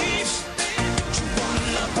life? Don't you want to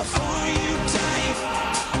love before you die?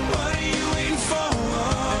 What are you waiting for?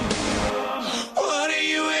 What are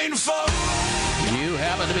you waiting for? You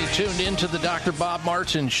happen to be tuned into the Dr. Bob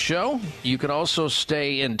Martin Show. You can also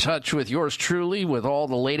stay in touch with yours truly with all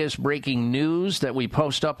the latest breaking news that we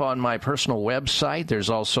post up on my personal website. There's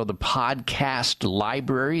also the podcast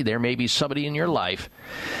library. There may be somebody in your life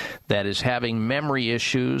that is having memory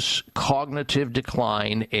issues, cognitive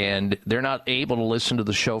decline, and they're not able to listen to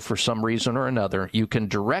the show for some reason or another. You can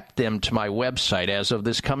direct them to my website as of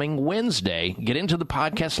this coming Wednesday. Get into the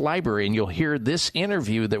podcast library, and you'll hear this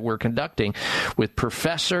interview that we're conducting with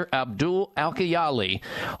Professor Abdul Al-Kayali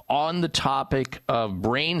on the topic of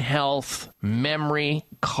brain health, memory,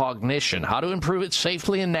 cognition, how to improve it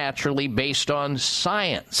safely and naturally based on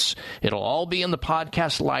science. It'll all be in the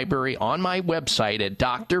podcast library on my website at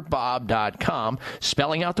drbob.com,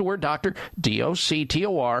 spelling out the word doctor,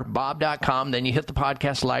 D-O-C-T-O-R, bob.com. Then you hit the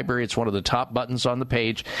podcast library. It's one of the top buttons on the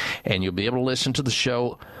page, and you'll be able to listen to the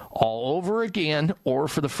show all over again, or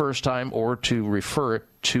for the first time, or to refer it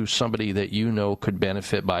to somebody that you know could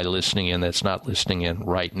benefit by listening in that's not listening in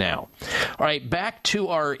right now. All right, back to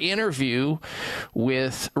our interview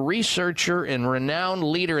with researcher and renowned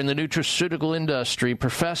leader in the nutraceutical industry,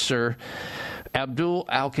 Professor Abdul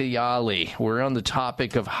Al-Kayali. We're on the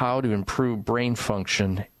topic of how to improve brain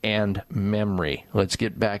function and memory. Let's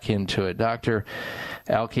get back into it. Dr.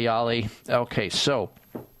 Al-Kayali, okay, so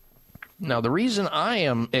now, the reason I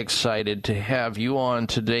am excited to have you on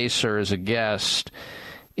today, sir, as a guest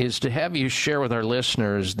is to have you share with our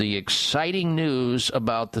listeners the exciting news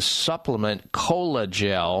about the supplement Cola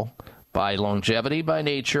Gel by Longevity by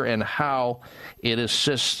Nature and how it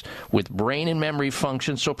assists with brain and memory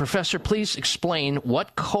function. So, Professor, please explain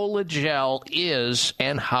what Cola Gel is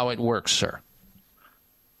and how it works, sir.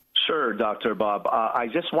 Sure, Dr. Bob. I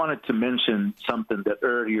just wanted to mention something that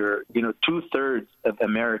earlier, 2/3 of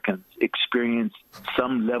Americans experience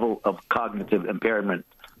some level of cognitive impairment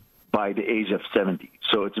by the age of 70.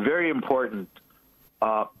 So it's very important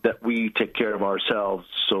that we take care of ourselves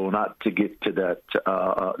so not to get to that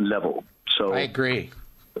level. So I agree.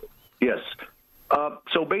 Yes.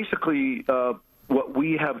 So basically, what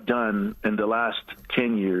we have done in the last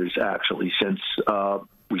 10 years, actually, since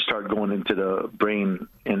we started going into the brain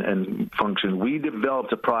and function, we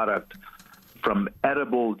developed a product from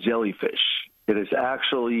edible jellyfish. It is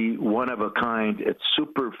actually one of a kind. It's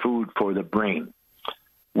superfood for the brain.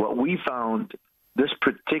 What we found, this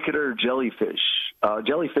particular jellyfish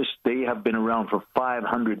jellyfish, they have been around for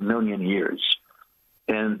 500 million years,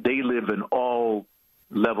 and they live in all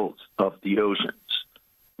levels of the oceans.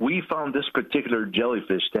 We found this particular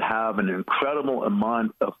jellyfish to have an incredible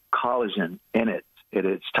amount of collagen in it.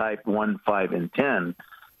 It's type 1, 5, and 10.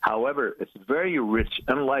 However, it's very rich,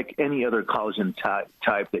 unlike any other collagen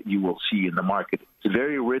type that you will see in the market. It's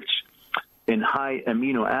very rich in high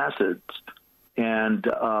amino acids and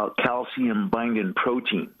calcium-binding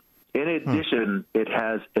protein. In addition, it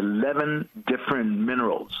has 11 different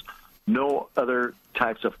minerals. No other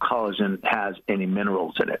types of collagen has any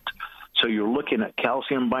minerals in it. So you're looking at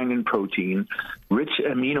calcium-binding protein, rich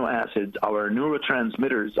amino acids. Our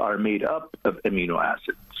neurotransmitters are made up of amino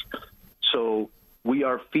acids. So we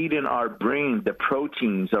are feeding our brain the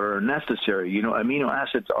proteins that are necessary. You know, amino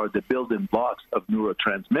acids are the building blocks of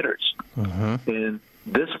neurotransmitters. And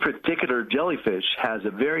this particular jellyfish has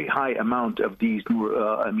a very high amount of these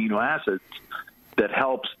amino acids that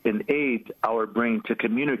helps and aid our brain to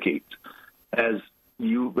communicate. As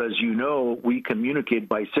you know, we communicate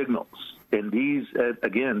by signals. And these,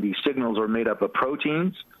 again, these signals are made up of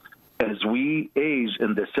proteins. As we age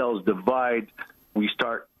and the cells divide, we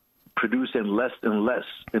start producing less and less.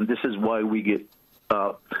 And this is why we get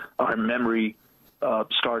our memory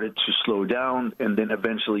started to slow down, and then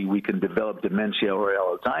eventually we can develop dementia or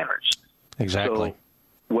Alzheimer's. Exactly. So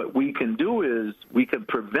what we can do is we can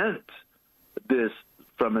prevent this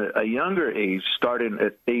from a younger age, starting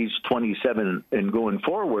at age 27 and going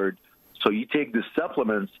forward. So you take the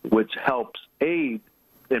supplements, which helps aid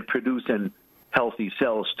in producing healthy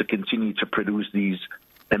cells to continue to produce these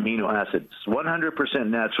amino acids. 100%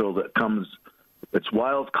 natural that comes, it's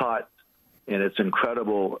wild caught, and it's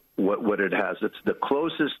incredible what it has. It's the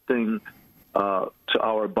closest thing to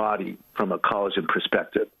our body from a collagen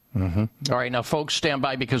perspective. All right, now, folks, stand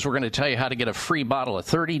by because we're going to tell you how to get a free bottle, a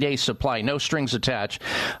 30-day supply, no strings attached,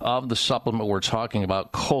 of the supplement we're talking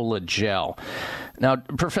about, Cola-Gel. Now,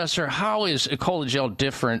 Professor, how is Cola-Gel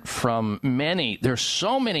different from many? There's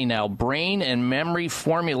so many now brain and memory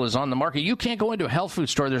formulas on the market. You can't go into a health food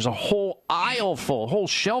store. There's a whole aisle full, a whole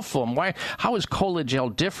shelf full. How is Cola-Gel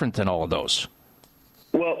different than all of those?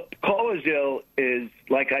 Well, Cola-Gel is,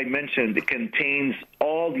 like I mentioned, it contains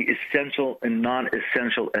all the essential and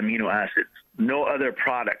non-essential amino acids. No other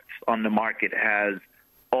product on the market has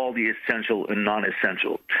all the essential and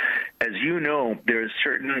non-essential. As you know, there are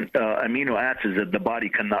certain amino acids that the body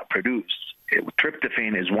cannot produce.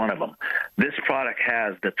 Tryptophan is one of them. This product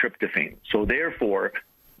has the tryptophan. So therefore,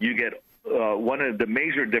 you get one of the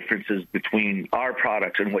major differences between our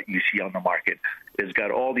products and what you see on the market is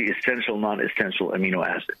got all the essential, non-essential amino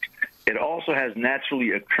acids. It also has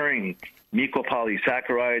naturally occurring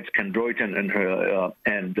mucopolysaccharides, chondroitin,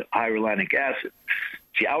 and hyaluronic acid.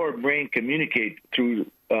 See, our brain communicates through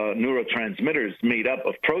neurotransmitters made up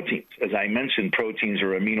of proteins. As I mentioned, proteins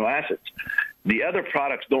are amino acids. The other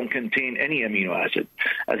products don't contain any amino acid.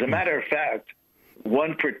 As a matter of fact,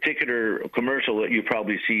 one particular commercial that you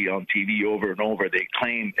probably see on TV over and over, they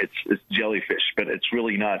claim it's jellyfish, but it's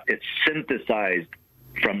really not. It's synthesized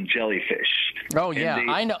from jellyfish. Oh, yeah.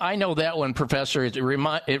 I know that one, Professor. It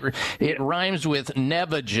rhymes with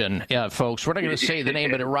Nevagen, folks. We're not going to say the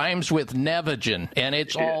name, but it rhymes with Nevagen, and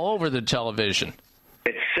it's all over the television.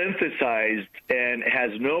 It's synthesized and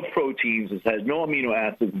has no proteins. It has no amino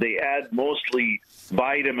acids. They add mostly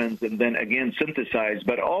vitamins and then again synthesized.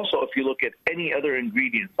 But also, if you look at any other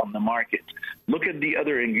ingredients on the market, look at the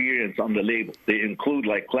other ingredients on the label. They include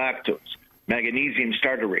like lactose, magnesium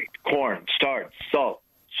tartarate, corn, starch, salt,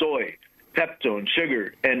 soy, peptone,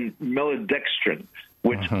 sugar, and maltodextrin,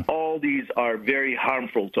 which all these are very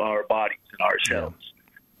harmful to our bodies and our cells.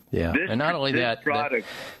 Yeah, and not only that,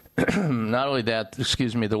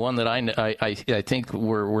 excuse me, the one that I think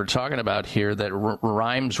we're talking about here that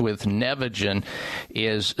rhymes with Nevagen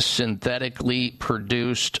is synthetically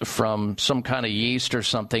produced from some kind of yeast or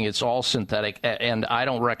something. It's all synthetic, and I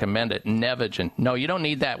don't recommend it. Nevagen. No, you don't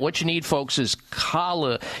need that. What you need, folks, is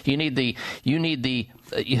cola. You need the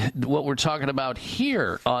what we're talking about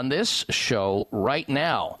here on this show right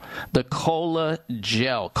now, the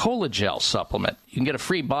Cola-Gel supplement. You can get a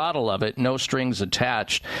free bottle of it, no strings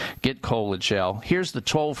attached. Get Cola-Gel. Here's the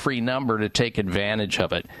toll-free number to take advantage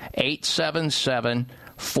of it,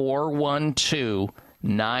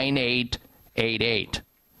 877-412-9888.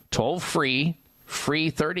 Toll-free,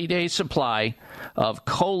 free 30-day supply of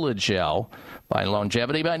Cola-Gel by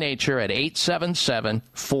Longevity by Nature at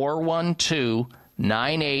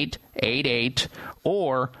 877-412-9888,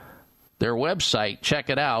 or their website, check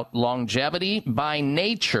it out,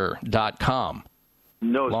 longevitybynature.com.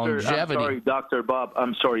 No, longevity. sir. I'm sorry, Dr. Bob.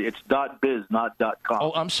 I'm sorry. It's .biz, not .com.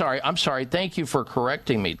 Oh, I'm sorry. Thank you for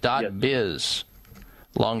correcting me. .biz.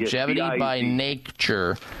 Longevity by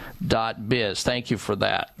Nature .biz. Thank you for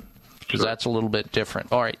that, because that's a little bit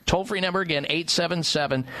different. All right. Toll-free number again,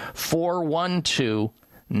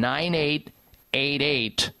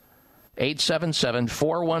 877-412-9888.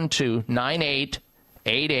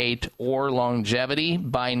 877-412-9888 or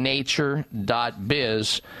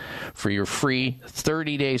longevitybynature.biz for your free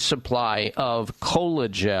 30-day supply of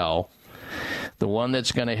Colagel, the one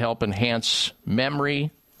that's going to help enhance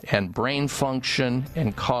memory and brain function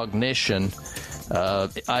and cognition.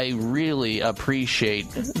 I really appreciate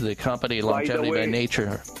the company Longevity by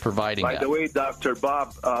Nature providing that. By the way, Dr.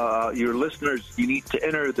 Bob, your listeners, you need to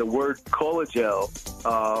enter the word Colagel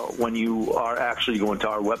when you are actually going to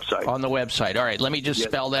our website. On the website. All right, let me just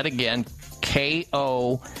spell that again.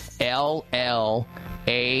 Kollagell.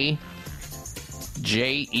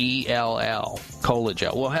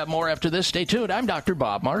 Colagel. We'll have more after this. Stay tuned. I'm Dr.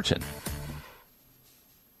 Bob Martin.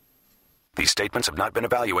 These statements have not been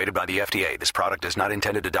evaluated by the FDA. This product is not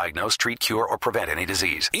intended to diagnose, treat, cure, or prevent any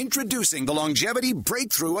disease. Introducing the longevity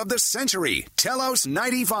breakthrough of the century, Telos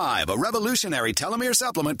 95, a revolutionary telomere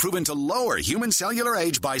supplement proven to lower human cellular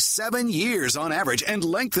age by 7 years on average and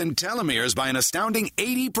lengthen telomeres by an astounding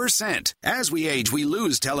 80%. As we age, we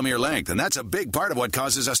lose telomere length, and that's a big part of what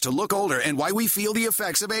causes us to look older and why we feel the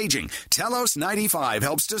effects of aging. Telos 95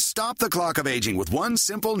 helps to stop the clock of aging with one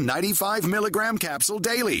simple 95 milligram capsule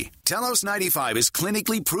daily. Telos 95 is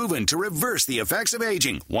clinically proven to reverse the effects of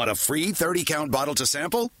aging. Want a free 30-count bottle to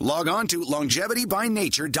sample? Log on to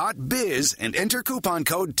longevitybynature.biz and enter coupon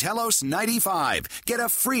code TELOS95. Get a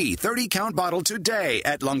free 30-count bottle today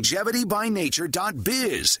at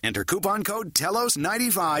longevitybynature.biz. Enter coupon code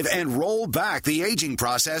TELOS95 and roll back the aging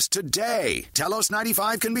process today. Telos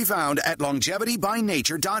 95 can be found at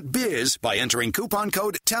longevitybynature.biz by entering coupon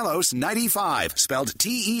code TELOS95, spelled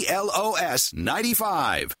TELOS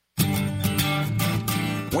 95.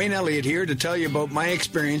 Wayne Elliott here to tell you about my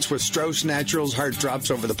experience with Strauss Naturals Heart Drops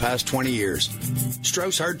over the past 20 years.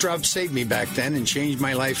 Strauss Heart Drops saved me back then and changed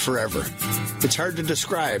my life forever. It's hard to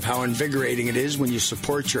describe how invigorating it is when you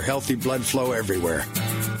support your healthy blood flow everywhere.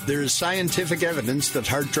 There is scientific evidence that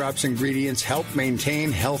Heart Drops ingredients help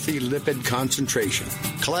maintain healthy lipid concentration.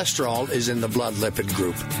 Cholesterol is in the blood lipid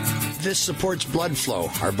group. This supports blood flow,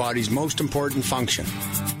 our body's most important function.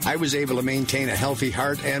 I was able to maintain a healthy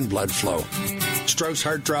heart and blood flow. Strauss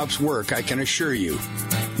Heart Drops work, I can assure you.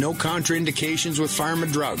 No contraindications with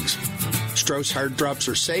pharma drugs. Strauss Heart Drops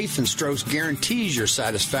are safe, and Strauss guarantees your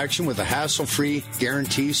satisfaction with a hassle-free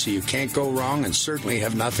guarantee so you can't go wrong and certainly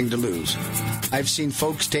have nothing to lose. I've seen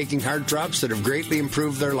folks taking Heart Drops that have greatly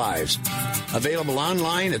improved their lives. Available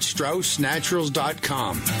online at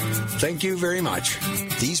StraussNaturals.com. Thank you very much.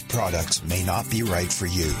 These products may not be right for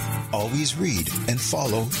you. Always read and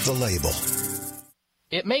follow the label.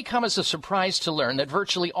 It may come as a surprise to learn that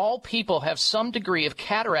virtually all people have some degree of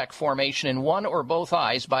cataract formation in one or both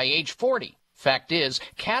eyes by age 40. Fact is,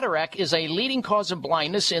 cataract is a leading cause of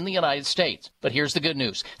blindness in the United States. But here's the good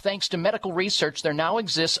news. Thanks to medical research, there now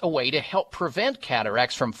exists a way to help prevent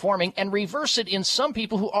cataracts from forming and reverse it in some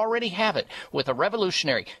people who already have it with a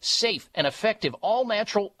revolutionary, safe, and effective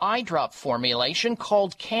all-natural eye drop formulation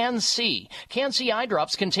called Can-C. Can-C eye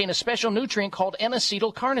drops contain a special nutrient called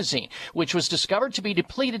N-acetylcarnosine, which was discovered to be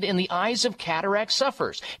depleted in the eyes of cataract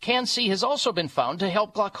sufferers. Can-C has also been found to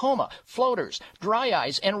help glaucoma, floaters, dry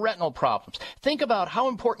eyes, and retinal problems. Think about how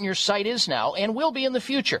important your sight is now and will be in the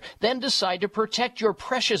future. Then decide to protect your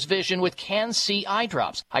precious vision with Can-C eye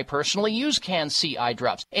drops. I personally use Can-C eye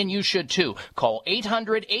drops, and you should too. Call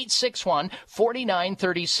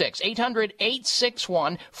 800-861-4936.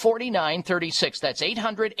 800-861-4936. That's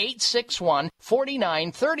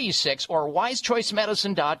 800-861-4936 or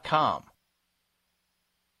wisechoicemedicine.com.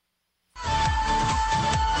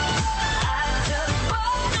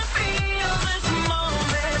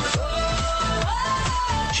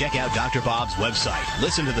 Check out Dr. Bob's website.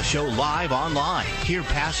 Listen to the show live online. Hear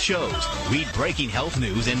past shows. Read breaking health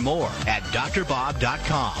news and more at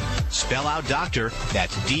drbob.com. Spell out doctor.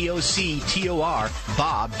 That's DOCTOR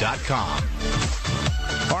Bob.com.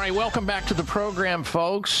 All right, welcome back to the program,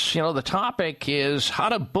 folks. You know, the topic is how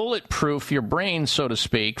to bulletproof your brain, so to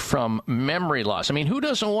speak, from memory loss. I mean, who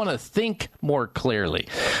doesn't want to think more clearly?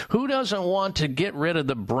 Who doesn't want to get rid of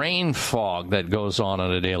the brain fog that goes on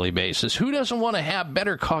a daily basis? Who doesn't want to have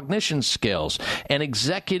better cognition skills and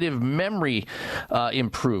executive memory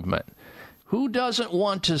improvement? Who doesn't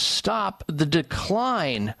want to stop the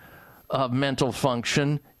decline of mental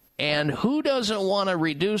function And who doesn't want to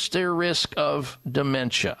reduce their risk of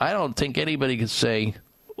dementia? I don't think anybody could say,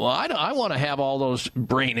 well, I want to have all those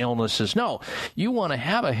brain illnesses. No, you want to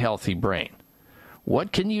have a healthy brain.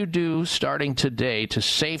 What can you do starting today to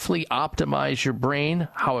safely optimize your brain,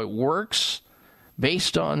 how it works,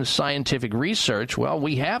 based on scientific research? Well,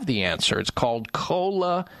 we have the answer. It's called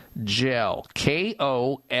Kolla Gel,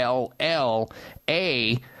 KOLLAGELL,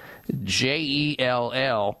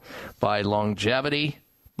 by Longevity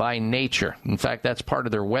by Nature. In fact, that's part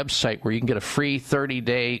of their website where you can get a free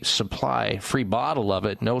 30-day supply, free bottle of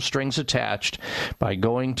it, no strings attached, by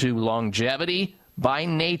going to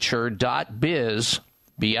longevitybynature.biz,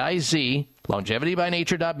 B-I-Z,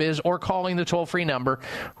 longevitybynature.biz, or calling the toll-free number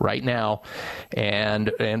right now and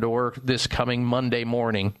or this coming Monday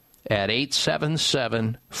morning at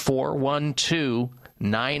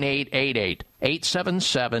 877-412-9888.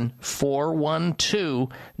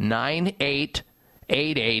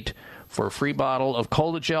 877-412-9888 for a free bottle of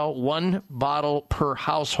Kolla Gel, 1 bottle per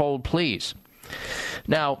household, please.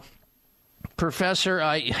 Now, Professor,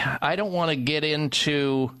 I don't want to get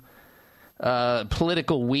into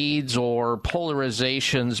political weeds or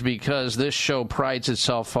polarizations, because this show prides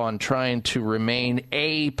itself on trying to remain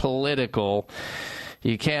apolitical.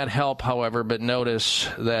 You can't help, however, but notice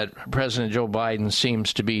that President Joe Biden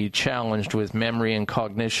seems to be challenged with memory and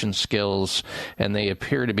cognition skills, and they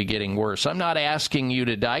appear to be getting worse. I'm not asking you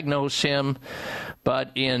to diagnose him, but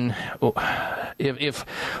if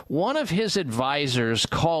one of his advisors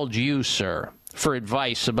called you, sir, for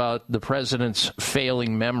advice about the president's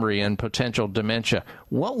failing memory and potential dementia,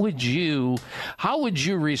 how would you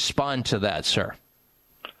respond to that, sir?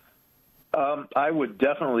 I would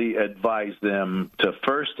definitely advise them to,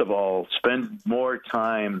 first of all, spend more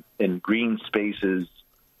time in green spaces,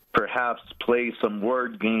 perhaps play some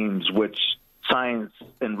word games, which science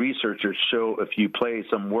and researchers show if you play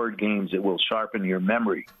some word games, it will sharpen your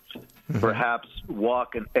memory. Mm-hmm. Perhaps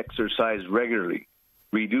walk and exercise regularly.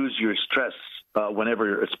 Reduce your stress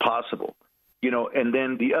whenever it's possible. And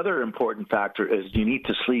then the other important factor is you need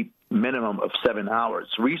to sleep minimum of 7 hours.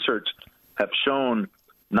 Research have shown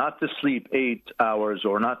not to sleep 8 hours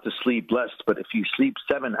or not to sleep less, but if you sleep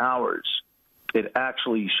 7 hours, it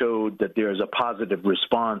actually showed that there's a positive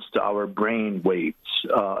response to our brain waves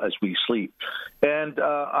as we sleep. And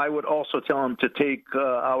I would also tell them to take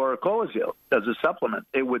our Kolla Gel as a supplement.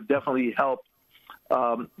 It would definitely help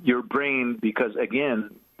your brain because,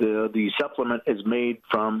 again, the supplement is made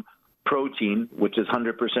from protein, which is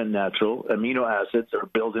 100% natural. Amino acids are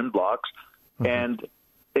building blocks, and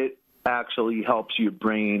it actually helps your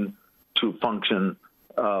brain to function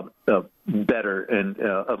better and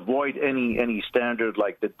avoid any standard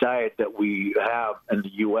like the diet that we have in the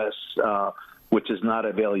U.S., which is not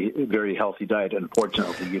a very healthy diet,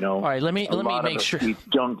 unfortunately. All right, let me make sure. Eat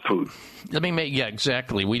junk food.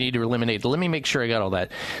 Exactly. We need to eliminate. Let me make sure I got all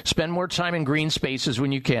that. Spend more time in green spaces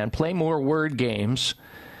when you can. Play more word games.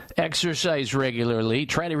 Exercise regularly.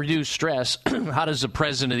 Try to reduce stress. How does the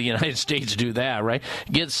President of the United States do that, right?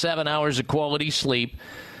 Get 7 hours of quality sleep.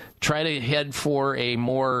 Try to head for a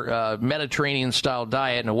more Mediterranean-style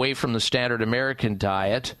diet and away from the standard American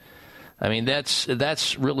diet. I mean,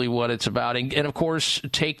 that's really what it's about. And of course,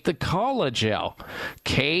 take the Kolla Gel.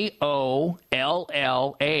 KOLLAGELL.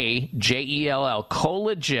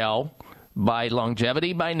 Kolla Gel by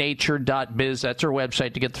longevitybynature.biz. That's our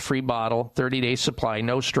website to get the free bottle, 30-day supply,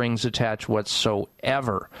 no strings attached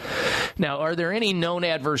whatsoever. Now, are there any known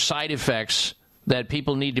adverse side effects that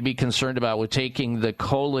people need to be concerned about with taking the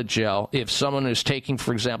Kolla Gel? If someone is taking,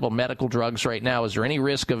 for example, medical drugs right now, is there any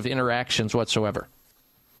risk of interactions whatsoever?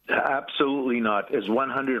 Absolutely not. It's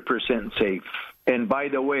 100% safe. And by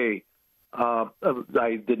the way,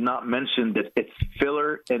 I did not mention that it's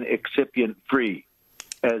filler and excipient free.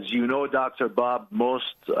 As you know, Dr. Bob, most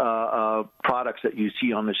products that you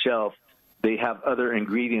see on the shelf, they have other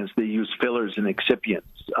ingredients. They use fillers and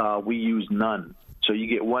excipients. We use none. So you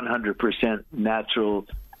get 100% natural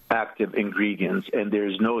active ingredients, and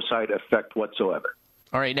there's no side effect whatsoever.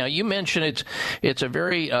 All right. Now, you mentioned it's a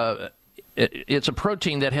very it's a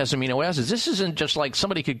protein that has amino acids. This isn't just like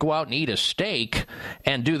somebody could go out and eat a steak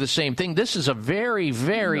and do the same thing. This is a very,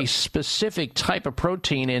 very specific type of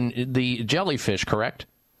protein in the jellyfish, correct?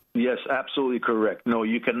 Yes, absolutely correct. No,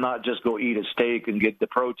 you cannot just go eat a steak and get the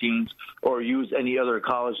proteins or use any other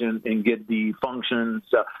collagen and get the functions.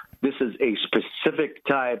 This is a specific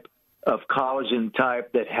type of collagen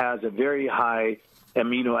type that has a very high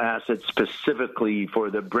amino acids specifically for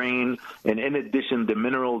the brain, and in addition, the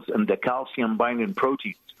minerals and the calcium-binding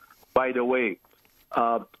proteins. By the way,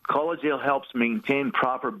 Kolla Gel helps maintain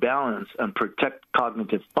proper balance and protect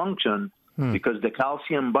cognitive function because the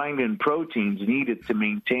calcium binding proteins needed to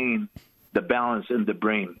maintain the balance in the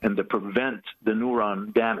brain and to prevent the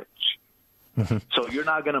neuron damage. So you're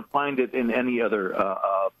not going to find it in any other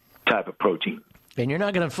type of protein. And you're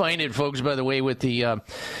not going to find it, folks, by the way, with the other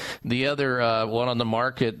one on the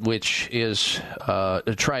market, which is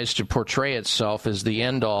tries to portray itself as the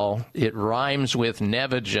end-all. It rhymes with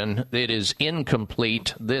Nevigen. It is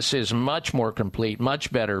incomplete. This is much more complete,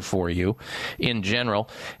 much better for you in general.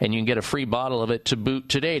 And you can get a free bottle of it to boot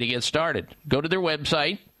today to get started. Go to their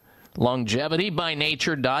website,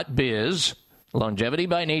 longevitybynature.biz.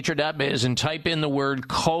 longevitybynature.biz, and type in the word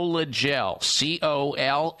Collagel,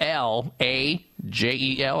 COLLAGELL,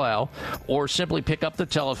 or simply pick up the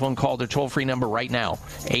telephone, call their toll-free number right now,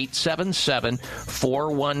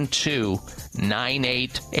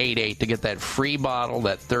 877-412-9888, to get that free bottle,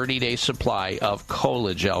 that 30-day supply of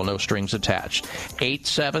Collagel, no strings attached.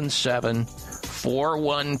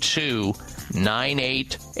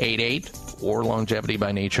 877-412-9888. or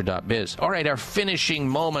longevitybynature.biz. All right, our finishing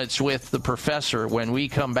moments with the professor when we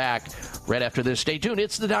come back right after this. Stay tuned.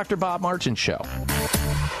 It's the Dr. Bob Martin Show.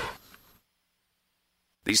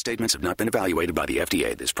 These statements have not been evaluated by the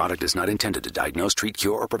FDA. This product is not intended to diagnose, treat,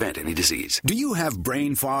 cure, or prevent any disease. Do you have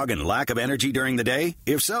brain fog and lack of energy during the day?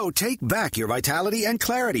 If so, take back your vitality and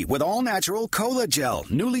clarity with all-natural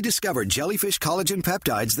Collagel, newly discovered jellyfish collagen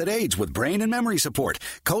peptides that aids with brain and memory support.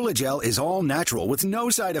 Collagel is all-natural with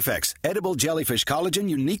no side effects. Edible jellyfish collagen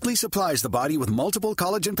uniquely supplies the body with multiple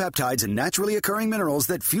collagen peptides and naturally occurring minerals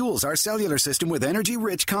that fuels our cellular system with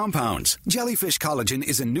energy-rich compounds. Jellyfish collagen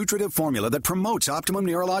is a nutritive formula that promotes optimum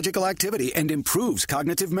neurological activity and improves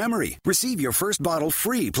cognitive memory. Receive your first bottle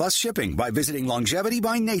free plus shipping by visiting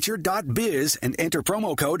longevitybynature.biz and enter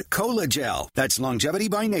promo code Collagel. That's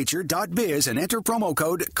longevitybynature.biz and enter promo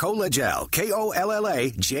code Collagel,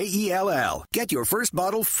 Kollagel. Get your first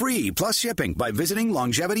bottle free plus shipping by visiting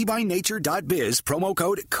longevitybynature.biz, promo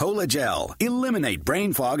code Collagel. Eliminate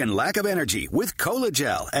brain fog and lack of energy with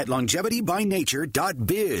Collagel at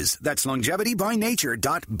longevitybynature.biz. That's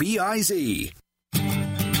longevitybynature.biz.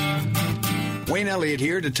 Wayne Elliott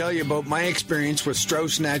here to tell you about my experience with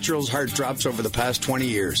Strauss Naturals Heart Drops over the past 20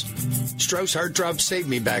 years. Strauss Heart Drops saved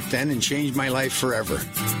me back then and changed my life forever.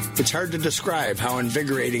 It's hard to describe how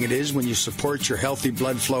invigorating it is when you support your healthy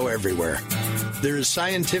blood flow everywhere. There is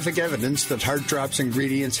scientific evidence that Heart Drops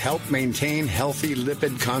ingredients help maintain healthy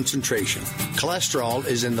lipid concentration. Cholesterol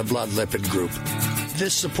is in the blood lipid group.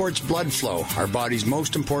 This supports blood flow, our body's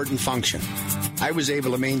most important function. I was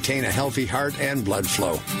able to maintain a healthy heart and blood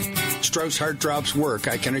flow. Strauss Heart Drops work,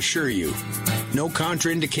 I can assure you. No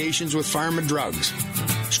contraindications with pharma drugs.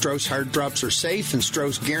 Strauss Heart Drops are safe, and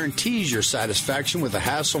Strauss guarantees your satisfaction with a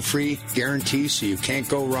hassle-free guarantee, so you can't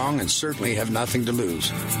go wrong and certainly have nothing to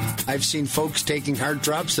lose. I've seen folks taking Heart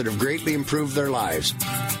Drops that have greatly improved their lives.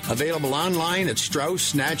 Available online at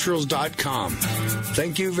StraussNaturals.com.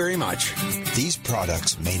 Thank you very much. These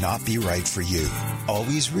products may not be right for you.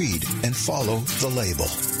 Always read and follow the label.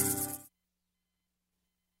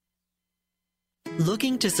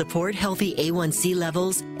 Looking to support healthy A1C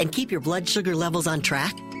levels and keep your blood sugar levels on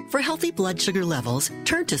track? For healthy blood sugar levels,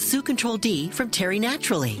 turn to Sucontrol-D from Terry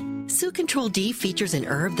Naturally. Sucontrol-D features an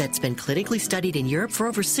herb that's been clinically studied in Europe for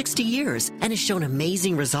over 60 years and has shown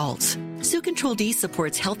amazing results. Sucontrol-D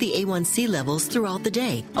supports healthy A1C levels throughout the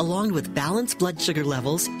day, along with balanced blood sugar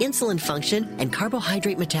levels, insulin function, and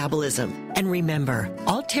carbohydrate metabolism. And remember,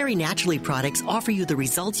 all Terry Naturally products offer you the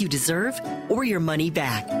results you deserve or your money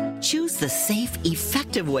back. Choose the safe,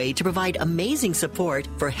 effective way to provide amazing support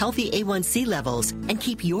for healthy A1C levels and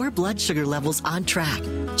keep your blood sugar levels on track.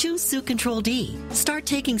 Choose Sucontrol-D. Start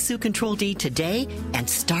taking Sucontrol-D today and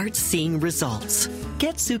start seeing results.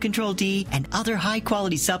 Get Sucontrol-D and other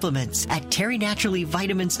high-quality supplements at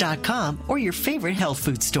TerryNaturallyVitamins.com or your favorite health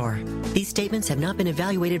food store. These statements have not been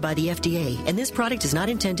evaluated by the FDA, and this product is not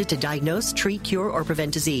intended to diagnose, treat, cure, or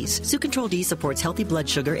prevent disease. Sucontrol-D supports healthy blood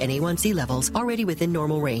sugar and A1C levels already within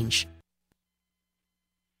normal range.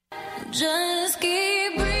 Just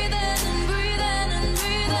keep breathing and breathing and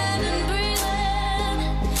breathing and breathing.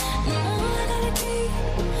 No, I gotta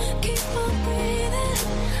keep on breathing.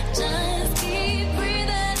 Just keep breathing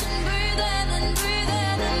and breathing and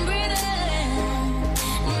breathing and breathing.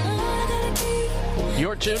 No, I gotta keep.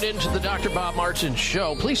 You're tuned into the Dr. Bob Martin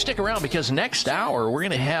Show. Please stick around, because next hour we're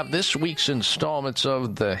going to have this week's installments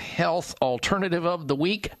of the Health Alternative of the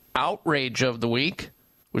Week, Outrage of the Week.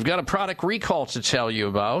 We've got a product recall to tell you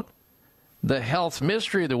about. The Health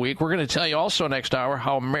Mystery of the Week. We're going to tell you also next hour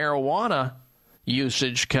how marijuana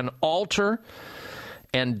usage can alter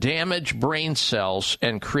and damage brain cells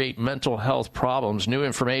and create mental health problems. New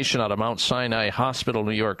information out of Mount Sinai Hospital,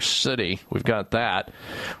 New York City. We've got that.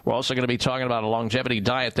 We're also going to be talking about a longevity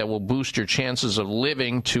diet that will boost your chances of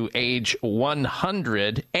living to age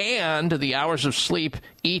 100, and the hours of sleep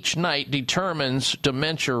each night determines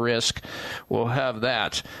dementia risk. We'll have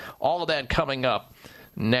that. All of that coming up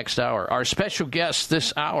next hour. Our special guest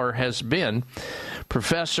this hour has been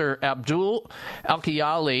Professor Abdul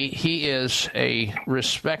Al-Kayali. He is a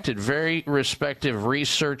respected, very respected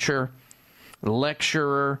researcher,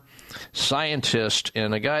 lecturer, scientist,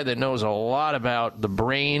 and a guy that knows a lot about the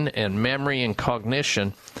brain and memory and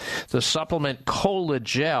cognition. The supplement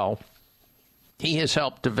Cola-Gel he has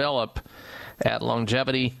helped develop at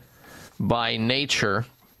Longevity by Nature,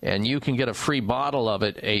 and you can get a free bottle of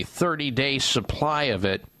it, a 30-day supply of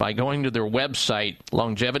it, by going to their website,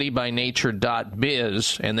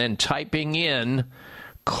 longevitybynature.biz, and then typing in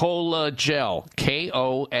Cola-Gel,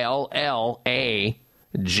 Kollagel,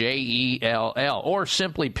 or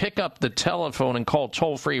simply pick up the telephone and call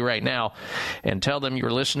toll-free right now and tell them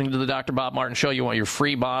you're listening to the Dr. Bob Martin Show. You want your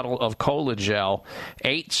free bottle of Cola-Gel,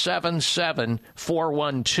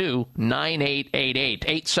 877-412-9888,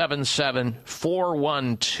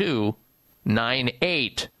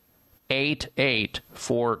 877-412-9888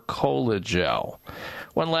 for Cola-Gel.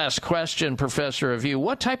 One last question, Professor, of you.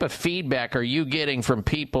 What type of feedback are you getting from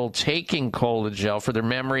people taking Cola-Gel for their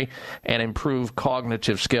memory and improved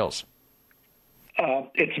cognitive skills?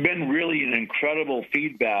 It's been really an incredible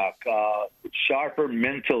feedback. Sharper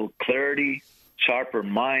mental clarity, sharper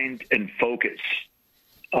mind, and focus.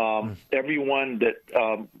 Everyone that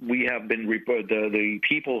we have been the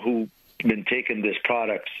people who've been taking this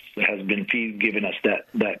product has been giving us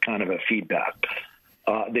that kind of a feedback.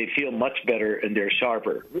 They feel much better and they're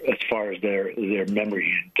sharper as far as their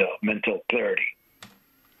memory and mental clarity.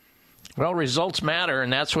 Well, results matter,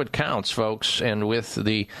 and that's what counts, folks. And with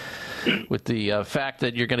the fact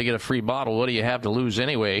that you're going to get a free bottle, what do you have to lose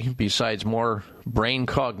anyway besides more brain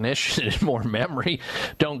cognition and more memory?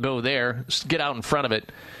 Don't go there. Just get out in front of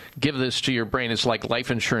it. Give this to your brain. It's like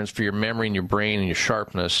life insurance for your memory and your brain and your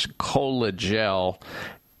sharpness. Cola-Gel.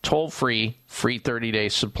 Toll-free, free 30-day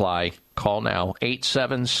supply. Call now,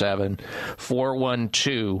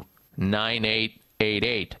 877-412-9888.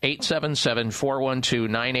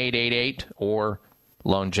 877-412-9888 or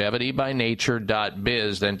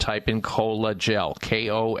longevitybynature.biz. Then type in Cola-Gel,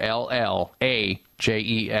 Kollagel.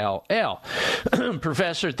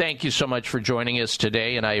 Professor, thank you so much for joining us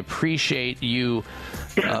today, and I appreciate you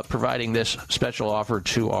providing this special offer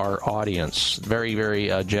to our audience. Very, very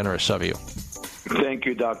generous of you. Thank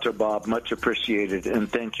you, Dr. Bob. Much appreciated.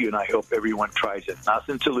 And thank you, and I hope everyone tries it.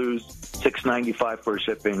 Nothing to lose. $6.95 for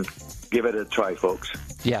shipping. Give it a try, folks.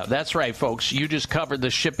 Yeah, that's right, folks. You just covered the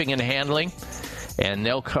shipping and handling, and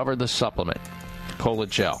they'll cover the supplement,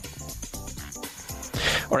 Cola-Gel.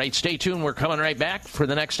 All right, stay tuned. We're coming right back for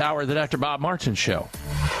the next hour of the Dr. Bob Martin Show.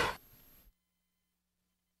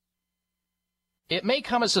 It may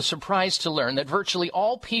come as a surprise to learn that virtually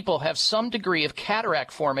all people have some degree of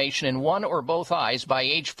cataract formation in one or both eyes by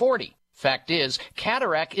age 40. Fact is,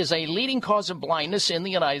 cataract is a leading cause of blindness in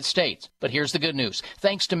the United States. But here's the good news.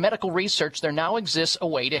 Thanks to medical research, there now exists a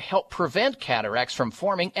way to help prevent cataracts from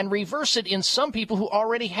forming and reverse it in some people who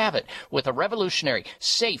already have it with a revolutionary,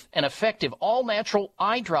 safe, and effective all-natural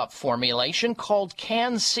eye drop formulation called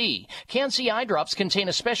Can-C. Can-C eye drops contain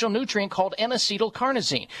a special nutrient called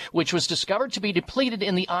N-acetylcarnosine, which was discovered to be depleted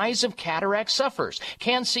in the eyes of cataract sufferers.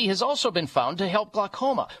 Can-C has also been found to help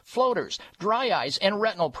glaucoma, floaters, dry eyes, and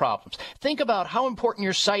retinal problems. Think about how important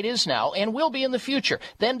your sight is now and will be in the future.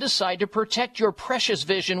 Then decide to protect your precious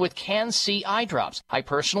vision with Can-C eye drops. I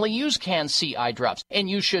personally use Can-C eye drops, and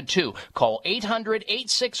you should too. Call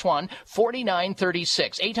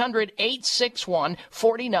 800-861-4936.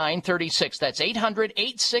 800-861-4936. That's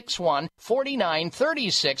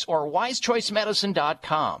 800-861-4936 or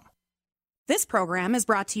wisechoicemedicine.com. This program is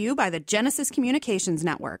brought to you by the Genesis Communications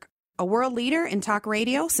Network, a world leader in talk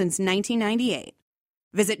radio since 1998.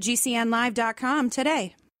 Visit GCNlive.com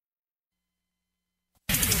today.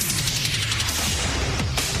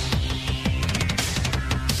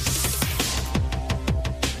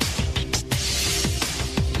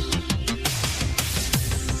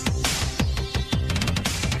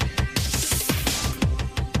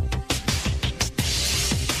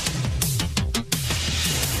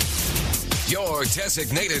 Your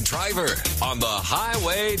designated driver on the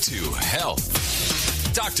highway to health.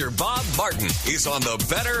 Dr. Bob Martin is on the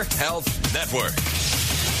Better Health Network.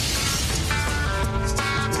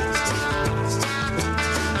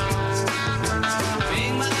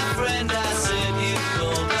 Being my friend, I said you'd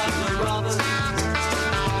call Dr. Robert.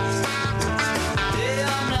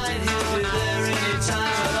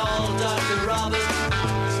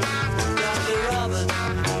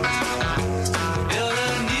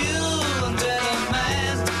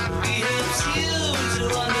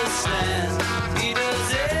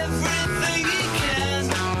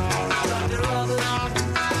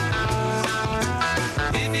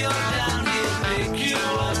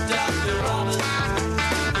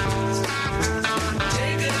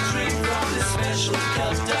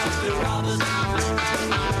 Dr.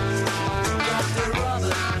 Robert. Dr.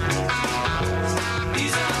 Robert.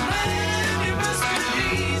 He's a man you must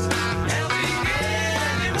believe, helping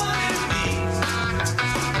anyone in need.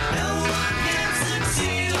 No one can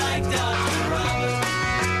succeed like Dr.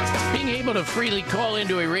 Robert. Being able to freely call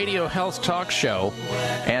into a radio health talk show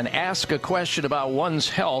and ask a question about one's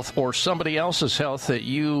health or somebody else's health that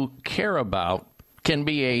you care about can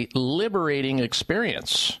be a liberating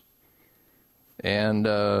experience. And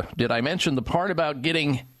did I mention the part about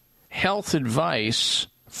getting health advice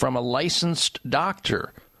from a licensed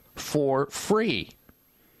doctor for free?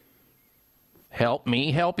 Help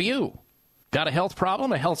me help you. Got a health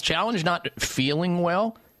problem, a health challenge, not feeling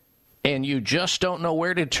well, and you just don't know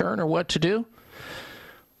where to turn or what to do?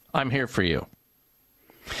 I'm here for you.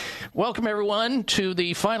 Welcome, everyone, to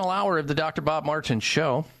the final hour of the Dr. Bob Martin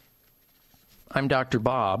Show. I'm Dr.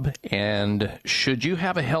 Bob, and should you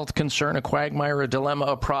have a health concern, a quagmire, a dilemma,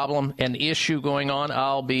 a problem, an issue going on,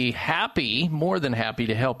 I'll be happy, more than happy,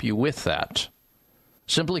 to help you with that.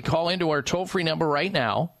 Simply call into our toll-free number right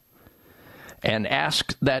now and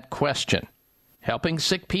ask that question. Helping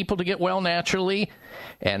sick people to get well naturally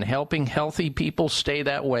and helping healthy people stay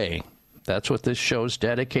that way. That's what this show's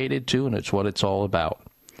dedicated to, and it's what it's all about.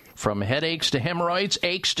 From headaches to hemorrhoids,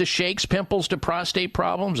 aches to shakes, pimples to prostate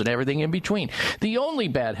problems, and everything in between. The only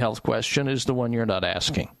bad health question is the one you're not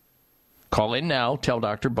asking. Call in now. Tell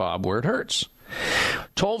Dr. Bob where it hurts.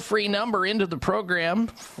 Toll-free number into the program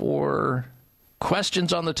for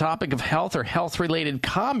questions on the topic of health or health-related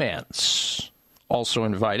comments. Also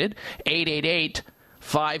invited,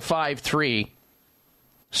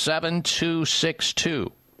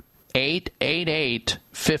 888-553-7262.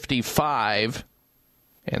 888-55.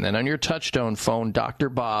 And then on your touchtone phone, Dr.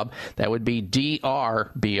 Bob, that would be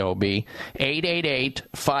DRBOB,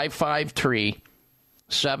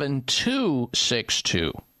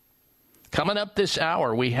 888-553-7262. Coming up this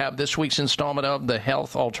hour, we have this week's installment of the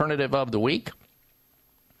Health Alternative of the Week.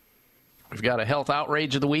 We've got a Health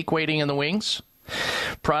Outrage of the Week waiting in the wings.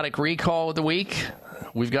 Product Recall of the Week.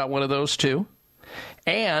 We've got one of those, too.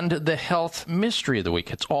 And the Health Mystery of the Week.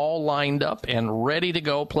 It's all lined up and ready to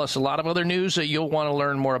go, plus a lot of other news that you'll want to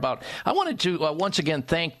learn more about. I wanted to once again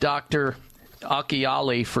thank Dr.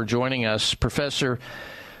 Al-Kayali for joining us, Professor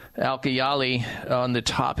Al-Kayali, on the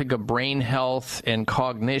topic of brain health and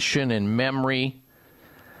cognition and memory.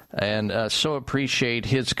 And so appreciate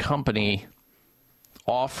his company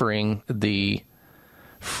offering the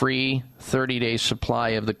free 30-day supply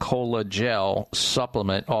of the Cola Gel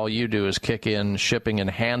supplement. All you do is kick in shipping and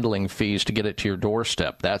handling fees to get it to your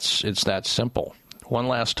doorstep. It's that simple. One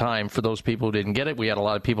last time, for those people who didn't get it, we had a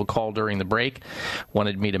lot of people call during the break,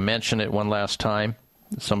 wanted me to mention it one last time.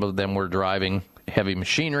 Some of them were driving heavy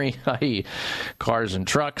machinery, i.e. cars and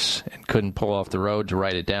trucks, and couldn't pull off the road to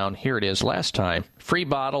write it down. Here it is last time. Free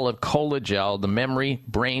bottle of Cola Gel, the Memory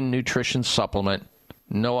Brain Nutrition Supplement.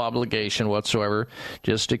 No obligation whatsoever.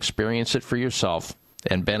 Just experience it for yourself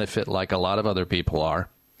and benefit like a lot of other people are.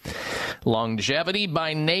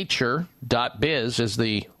 LongevityByNature.biz is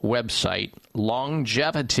the website.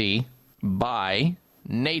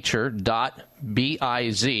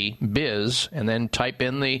 LongevityByNature.biz, and then type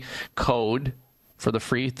in the code for the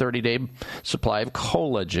free 30-day supply of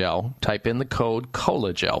Cola Gel. Type in the code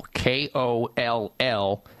Cola Gel, KOLLAGELL.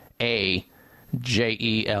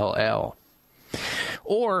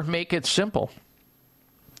 Or make it simple.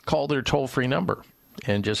 Call their toll-free number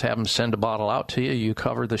and just have them send a bottle out to you. You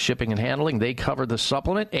cover the shipping and handling. They cover the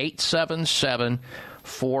supplement.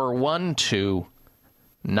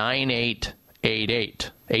 877-412-9888.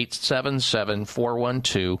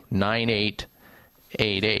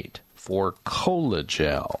 877-412-9888 for Cola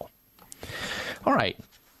Gel. All right.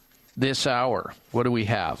 This hour, what do we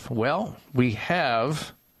have? Well, we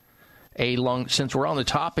have since we're on the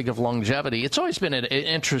topic of longevity, it's always been an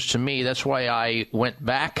interest to me. That's why I went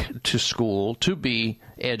back to school to be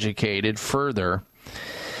educated further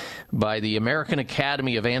by the American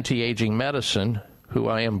Academy of Anti-Aging Medicine, who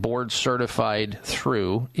I am board certified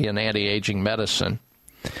through in anti-aging medicine.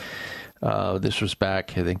 This was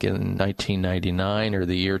back, I think, in 1999 or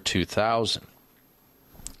the year 2000.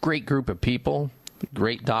 Great group of people.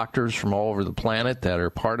 Great doctors from all over the planet that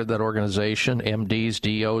are part of that organization, MDs,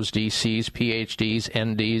 DOs, DCs, PhDs,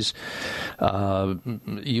 NDs,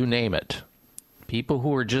 you name it. People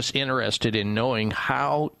who are just interested in knowing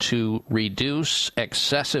how to reduce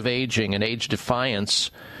excessive aging and age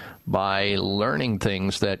defiance by learning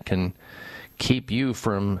things that can keep you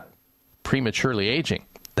from prematurely aging.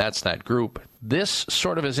 That's that group. This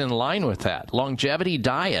sort of is in line with that. Longevity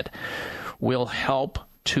Diet will help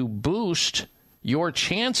to boost your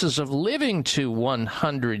chances of living to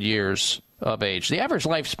 100 years of age. The average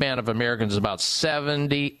lifespan of Americans is about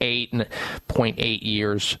 78.8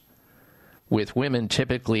 years, with women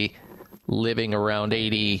typically living around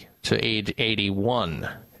 80 to age 81,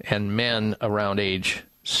 and men around age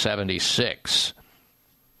 76.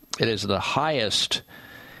 It is the highest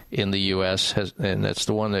in the U.S., and that's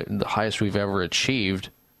the highest we've ever achieved.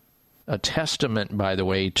 A testament, by the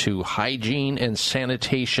way, to hygiene and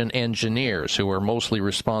sanitation engineers who are mostly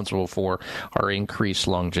responsible for our increased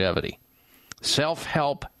longevity.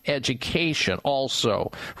 Self-help education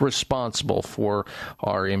also responsible for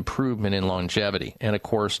our improvement in longevity and, of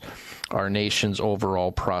course, our nation's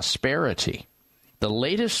overall prosperity. The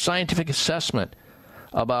latest scientific assessment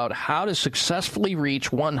about how to successfully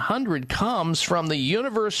reach 100 comes from the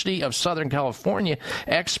University of Southern California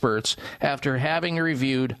experts after having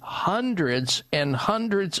reviewed hundreds and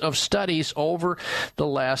hundreds of studies over the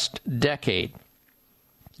last decade.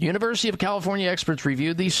 University of California experts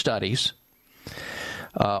reviewed these studies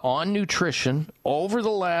on nutrition over the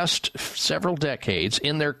last several decades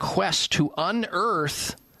in their quest to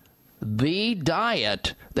unearth the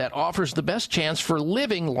diet that offers the best chance for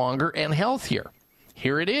living longer and healthier.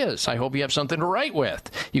 Here it is. I hope you have something to write with.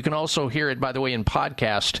 You can also hear it, by the way, in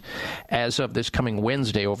podcast as of this coming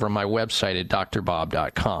Wednesday over on my website at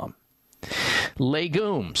drbob.com.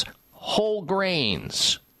 Legumes, whole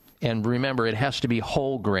grains. And remember, it has to be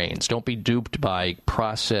whole grains. Don't be duped by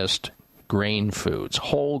processed grain foods,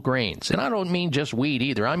 whole grains. And I don't mean just wheat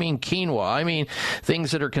either. I mean quinoa. I mean things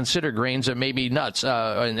that are considered grains that may be nuts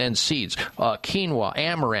and seeds. Quinoa,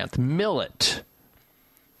 amaranth, millet.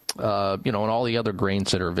 And all the other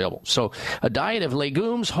grains that are available. So a diet of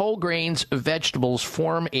legumes, whole grains, vegetables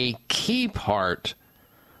form a key part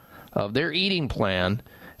of their eating plan,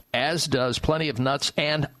 as does plenty of nuts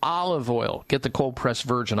and olive oil. Get the cold-pressed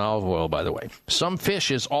virgin olive oil, by the way. Some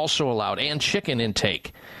fish is also allowed, and chicken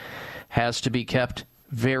intake has to be kept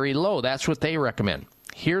very low. That's what they recommend.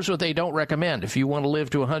 Here's what they don't recommend if you want to live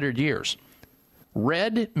to 100 years.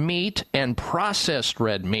 Red meat and processed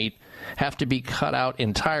red meat have to be cut out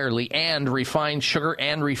entirely, and refined sugar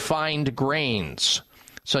and refined grains,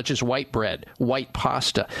 such as white bread, white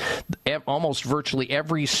pasta. Almost virtually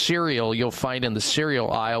every cereal you'll find in the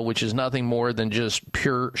cereal aisle, which is nothing more than just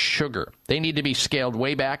pure sugar. They need to be scaled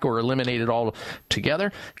way back or eliminated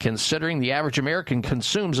altogether. Considering the average American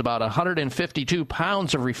consumes about 152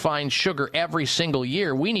 pounds of refined sugar every single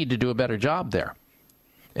year, we need to do a better job there.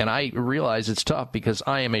 And I realize it's tough because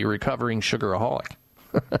I am a recovering sugaraholic.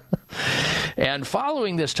 And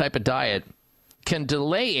following this type of diet can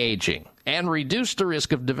delay aging and reduce the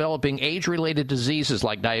risk of developing age-related diseases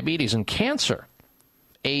like diabetes and cancer.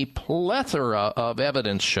 A plethora of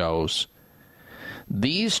evidence shows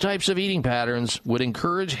these types of eating patterns would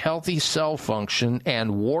encourage healthy cell function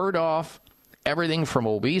and ward off everything from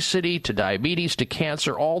obesity to diabetes to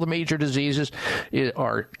cancer. All the major diseases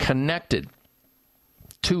are connected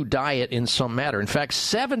to diet in some manner. In fact,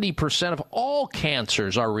 70% of all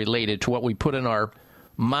cancers are related to what we put in our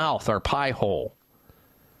mouth, our pie hole.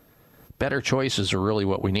 Better choices are really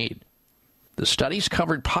what we need. The studies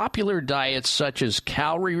covered popular diets such as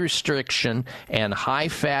calorie restriction and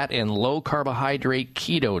high-fat and low-carbohydrate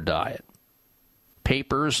keto diet.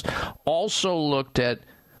 Papers also looked at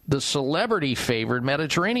the celebrity-favored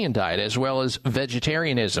Mediterranean diet, as well as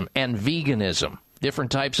vegetarianism and veganism.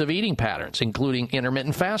 Different types of eating patterns, including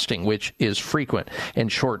intermittent fasting, which is frequent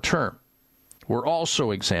and short-term, were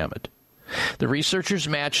also examined. The researchers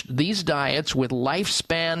matched these diets with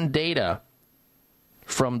lifespan data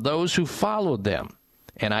from those who followed them.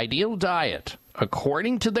 An ideal diet,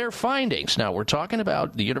 according to their findings. Now, we're talking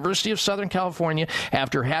about the University of Southern California,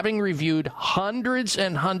 after having reviewed hundreds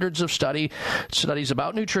and hundreds of studies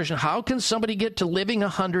about nutrition. How can somebody get to living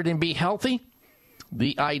 100 and be healthy?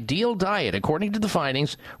 The ideal diet, according to the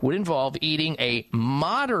findings, would involve eating a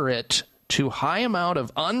moderate to high amount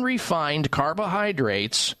of unrefined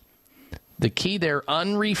carbohydrates. The key there,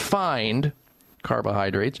 unrefined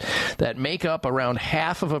carbohydrates, that make up around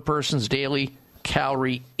half of a person's daily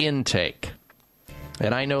calorie intake.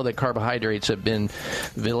 And I know that carbohydrates have been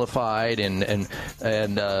vilified and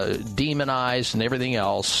demonized and everything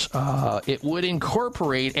else. It would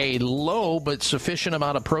incorporate a low but sufficient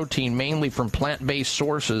amount of protein, mainly from plant-based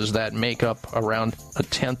sources that make up around a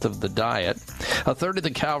tenth of the diet. A third of the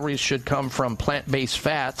calories should come from plant-based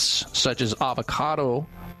fats, such as avocado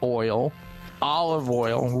oil, olive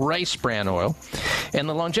oil, rice bran oil. And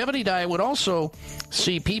the longevity diet would also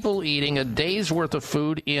see people eating a day's worth of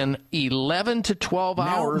food in 11 to 12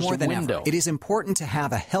 hours more than window. Ever, it is important to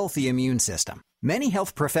have a healthy immune system. Many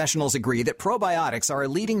health professionals agree that probiotics are a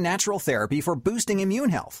leading natural therapy for boosting immune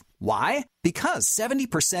health. Why? Because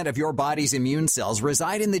 70% of your body's immune cells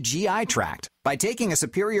reside in the GI tract. By taking a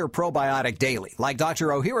superior probiotic daily, like Dr.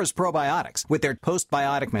 Ohhira's probiotics, with their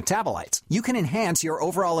postbiotic metabolites, you can enhance your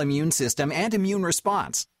overall immune system and immune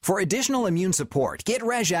response. For additional immune support, get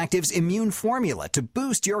RegActive's Immune Formula to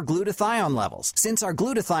boost your glutathione levels, since our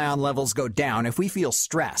glutathione levels go down if we feel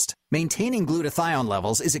stressed. Maintaining glutathione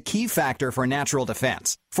levels is a key factor for natural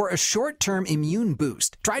defense. For a short-term immune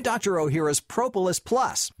boost, try Dr. Ohhira's Propolis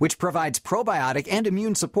Plus, which provides probiotic and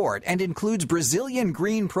immune support and includes Brazilian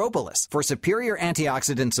green propolis for superior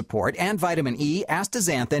antioxidant support and vitamin E,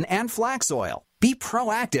 astaxanthin, and flax oil. Be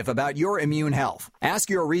proactive about your immune health. Ask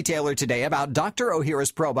your retailer today about Dr.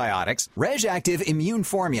 Ohhira's probiotics, RegActive Immune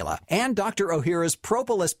Formula, and Dr. Ohhira's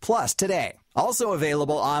Propolis Plus today. Also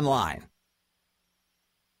available online.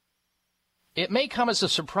 It may come as a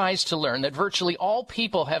surprise to learn that virtually all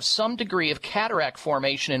people have some degree of cataract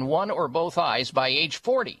formation in one or both eyes by age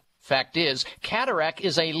 40. Fact is, cataract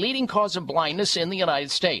is a leading cause of blindness in the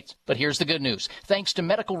United States. But here's the good news. Thanks to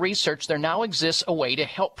medical research, there now exists a way to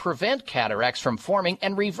help prevent cataracts from forming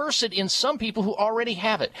and reverse it in some people who already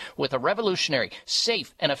have it with a revolutionary,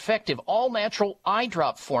 safe, and effective all-natural eye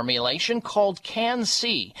drop formulation called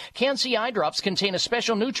Can-C. Can-C eye drops contain a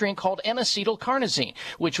special nutrient called N-acetylcarnosine,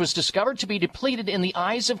 which was discovered to be depleted in the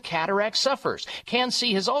eyes of cataract sufferers.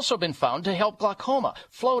 Can-C has also been found to help glaucoma,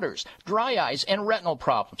 floaters, dry eyes, and retinal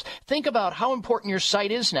problems. Think about how important your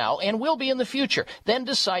sight is now and will be in the future. Then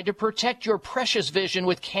decide to protect your precious vision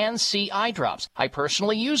with Can-C eye drops. I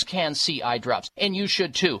personally use Can-C eye drops, and you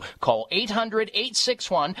should too. Call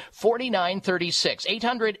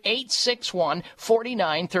 800-861-4936.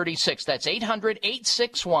 800-861-4936. That's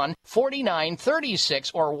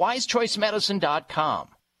 800-861-4936 or wisechoicemedicine.com.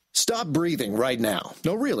 Stop breathing right now.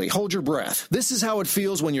 No, really, hold your breath. This is how it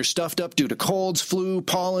feels when you're stuffed up due to colds, flu,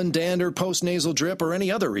 pollen, dander, postnasal drip, or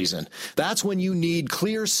any other reason. That's when you need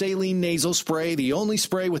Clear Saline Nasal Spray, the only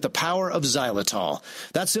spray with the power of xylitol.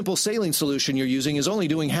 That simple saline solution you're using is only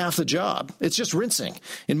doing half the job. It's just rinsing.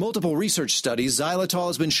 In multiple research studies, xylitol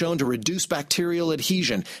has been shown to reduce bacterial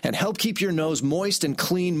adhesion and help keep your nose moist and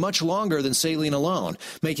clean much longer than saline alone,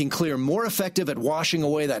 making Clear more effective at washing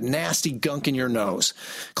away that nasty gunk in your nose.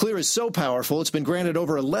 Clear is so powerful, it's been granted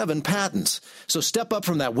over 11 patents. So step up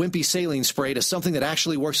from that wimpy saline spray to something that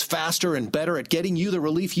actually works faster and better at getting you the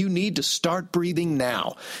relief you need to start breathing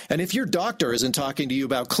now. And if your doctor isn't talking to you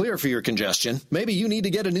about Clear for your congestion, maybe you need to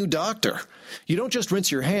get a new doctor. You don't just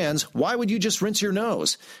rinse your hands. Why would you just rinse your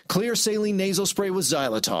nose? Clear Saline Nasal Spray with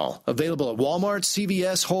xylitol. Available at Walmart,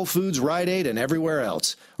 CVS, Whole Foods, Rite Aid, and everywhere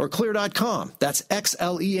else. Or Clear.com. That's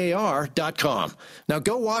XLEAR.com. Now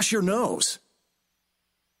go wash your nose.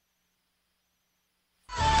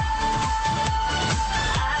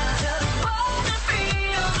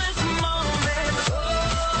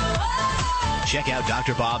 Check out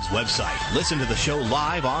Dr. Bob's website. Listen to the show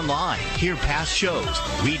live online. Hear past shows.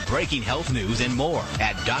 Read breaking health news and more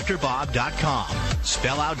at drbob.com.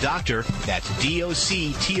 Spell out doctor. That's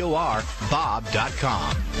DOCTOR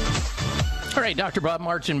Bob.com. All right, Dr. Bob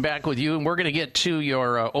Martin back with you, and we're going to get to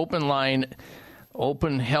your open line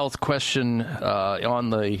open health question on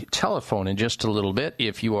the telephone in just a little bit.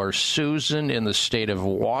 If you are Susan in the state of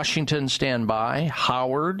Washington, stand by.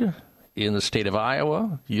 Howard in the state of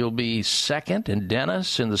Iowa, you'll be second. And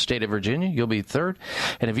Dennis in the state of Virginia, you'll be third.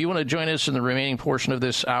 And if you want to join us in the remaining portion of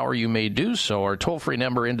this hour, you may do so. Our toll-free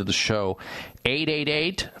number into the show,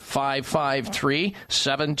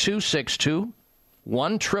 888-553-7262,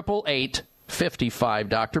 1-888-55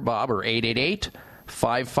 Dr. Bob, or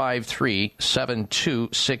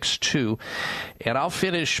 888-553-7262. And I'll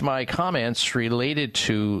finish my comments related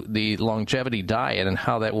to the longevity diet and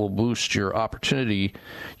how that will boost your opportunity,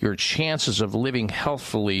 your chances of living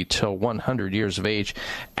healthfully till 100 years of age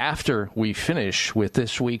after we finish with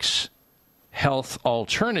this week's Health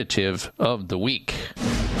Alternative of the Week.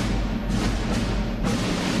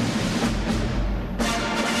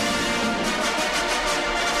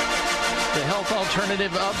 The Health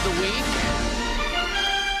Alternative of the Week.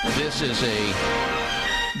 This is a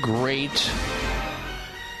great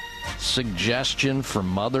suggestion for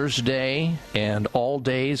Mother's Day and all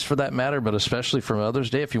days for that matter, but especially for Mother's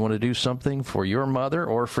Day. If you want to do something for your mother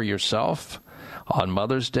or for yourself on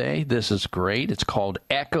Mother's Day, this is great. It's called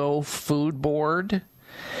Echo Food Board.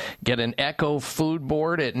 Get an Echo Food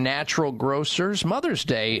Board at Natural Grocers. Mother's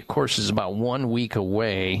Day, of course, is about 1 week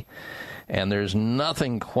away, and there's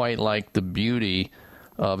nothing quite like the beauty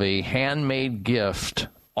of a handmade gift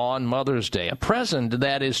on Mother's Day. A present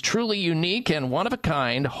that is truly unique and one of a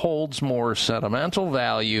kind, holds more sentimental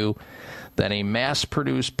value than a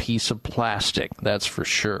mass-produced piece of plastic, that's for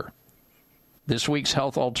sure. This week's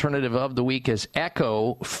health alternative of the week is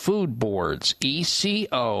Eco Food Boards,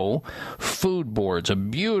 ECO Food Boards, a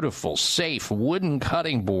beautiful, safe wooden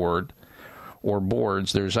cutting board or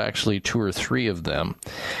boards. There's actually 2 or 3 of them,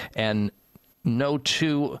 and no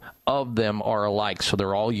 2 of them are alike, so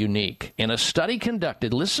they're all unique. In a study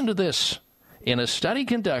conducted, listen to this, in a study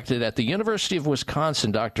conducted at the University of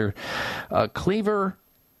Wisconsin, Dr. Cleaver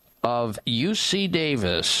of UC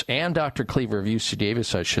Davis and Dr. Cleaver of UC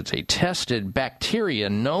Davis, I should say, tested bacteria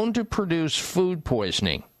known to produce food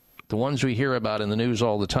poisoning. The ones we hear about in the news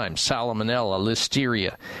all the time, Salmonella,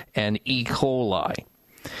 Listeria, and E. coli.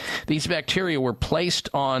 These bacteria were placed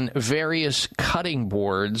on various cutting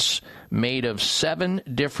boards made of 7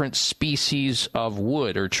 different species of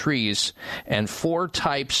wood or trees and 4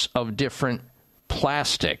 types of different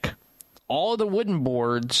plastic. All of the wooden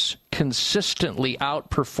boards consistently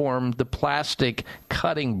outperformed the plastic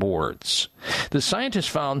cutting boards. The scientists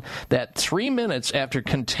found that 3 minutes after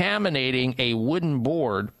contaminating a wooden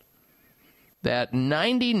board, that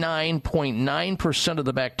 99.9% of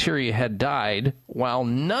the bacteria had died, while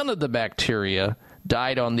none of the bacteria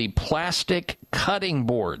died on the plastic cutting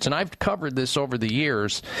boards. And I've covered this over the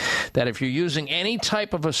years, that if you're using any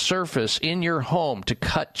type of a surface in your home to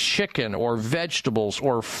cut chicken or vegetables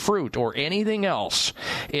or fruit or anything else,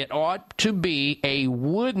 it ought to be a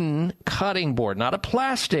wooden cutting board, not a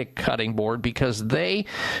plastic cutting board, because they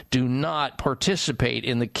do not participate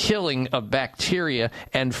in the killing of bacteria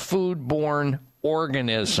and foodborne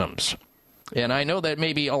organisms. And I know that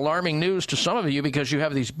may be alarming news to some of you because you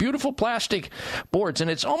have these beautiful plastic boards,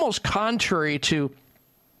 and it's almost contrary to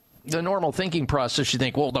the normal thinking process. You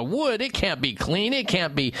think, well, the wood, it can't be clean. It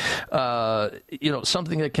can't be,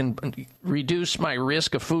 something that can reduce my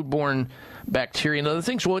risk of foodborne bacteria and other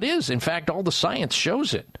things. Well, it is. In fact, all the science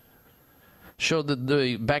shows it. Show that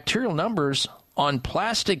the bacterial numbers on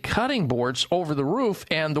plastic cutting boards over the roof,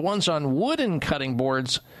 and the ones on wooden cutting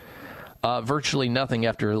boards virtually nothing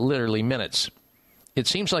after literally minutes. It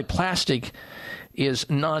seems like plastic is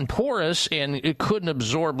non-porous and it couldn't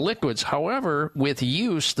absorb liquids. However, with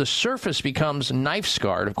use, the surface becomes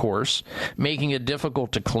knife-scarred, of course, making it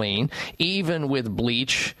difficult to clean, even with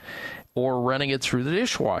bleach or running it through the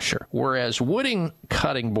dishwasher. Whereas wooden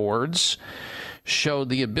cutting boards show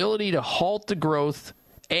the ability to halt the growth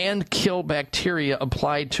and kill bacteria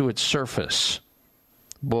applied to its surface.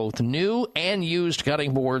 Both new and used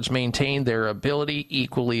cutting boards maintain their ability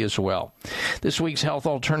equally as well. This week's health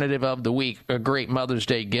alternative of the week, a great Mother's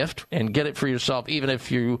Day gift, and get it for yourself even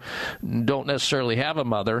if you don't necessarily have a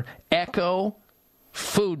mother, Eco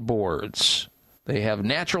Food Boards. They have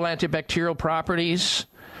natural antibacterial properties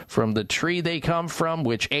from the tree they come from,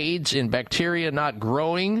 which aids in bacteria not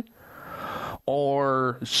growing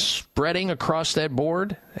or spreading across that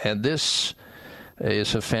board. And this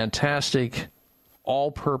is a fantastic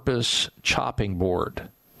all-purpose chopping board.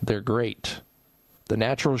 They're great. The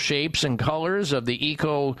natural shapes and colors of the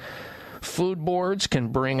Eco Food Boards can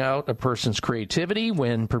bring out a person's creativity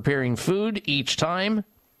when preparing food each time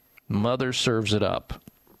Mother serves it up.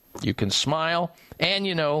 You can smile, and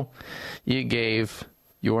you gave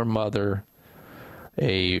your mother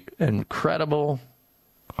an incredible,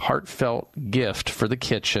 heartfelt gift for the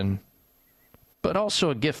kitchen, but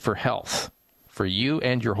also a gift for health for you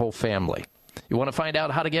and your whole family. You want to find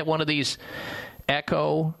out how to get one of these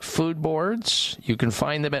Eco Food Boards? You can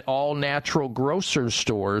find them at all natural grocers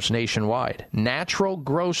stores nationwide. Natural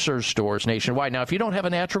grocer stores nationwide. Now, if you don't have a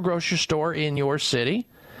natural grocery store in your city,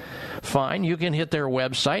 fine. You can hit their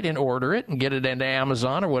website and order it and get it into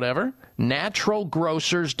Amazon or whatever.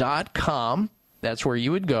 Naturalgrocers.com. That's where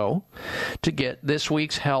you would go to get this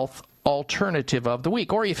week's health alternative of the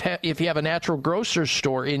week. Or if you have a natural grocery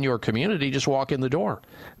store in your community, just walk in the door.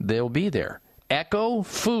 They'll be there. Eco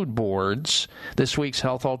Food Boards, this week's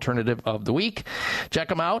health alternative of the week. Check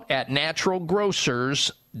them out at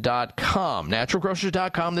naturalgrocers.com.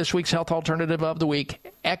 Naturalgrocers.com, this week's health alternative of the week.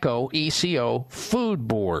 Eco, ECO, Food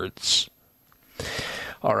Boards.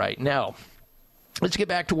 All right, now, let's get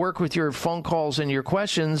back to work with your phone calls and your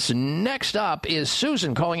questions. Next up is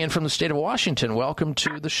Susan calling in from the state of Washington. Welcome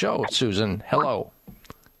to the show, Susan. Hello.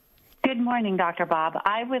 Good morning, Dr. Bob.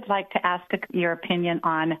 I would like to ask your opinion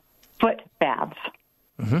on foot baths.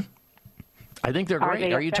 Mm-hmm. I think they're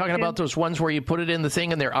great. Are you talking about those ones where you put it in the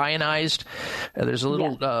thing and they're ionized? There's a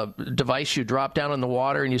little device you drop down in the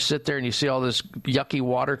water and you sit there and you see all this yucky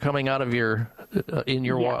water coming out of your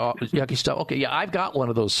yucky stuff. Okay, yeah, I've got one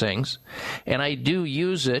of those things, and I do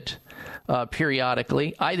use it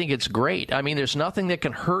periodically. I think it's great. I mean, there's nothing that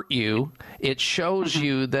can hurt you. It shows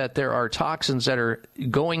you that there are toxins that are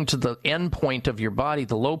going to the end point of your body,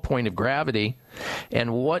 the low point of gravity,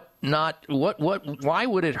 and why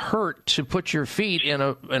would it hurt to put your feet in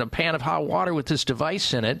a pan of hot water with this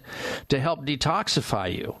device in it to help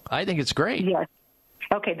detoxify you? I think it's great. Yes.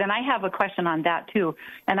 Okay, then I have a question on that too.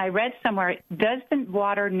 And I read somewhere, does the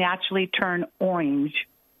water naturally turn orange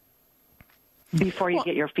before you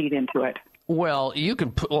get your feet into it? Well, you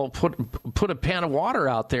can put a pan of water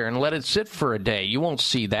out there and let it sit for a day. You won't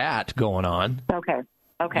see that going on. Okay.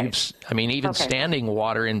 Even standing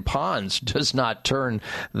water in ponds does not turn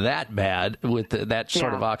that bad with that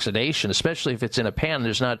sort of oxidation, especially if it's in a pan.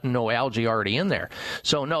 There's no algae already in there.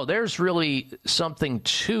 So, no, there's really something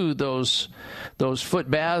to those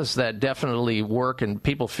foot baths that definitely work, and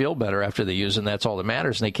people feel better after they use them. That's all that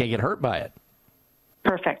matters, and they can't get hurt by it.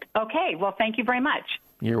 Perfect. Okay. Well, thank you very much.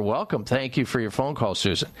 You're welcome. Thank you for your phone call,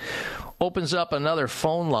 Susan. Opens up another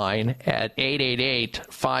phone line at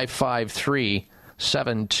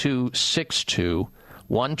 888-553-7262,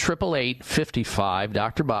 1-888-55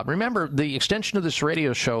 Dr. Bob. Remember, the extension of this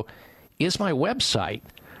radio show is my website,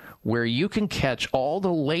 where you can catch all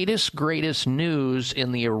the latest, greatest news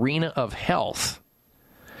in the arena of health.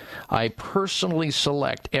 I personally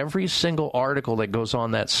select every single article that goes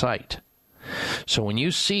on that site. So when you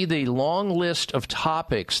see the long list of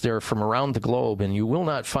topics, they're from around the globe, and you will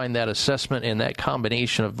not find that assessment and that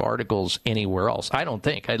combination of articles anywhere else. I don't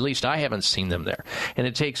think. At least I haven't seen them there. And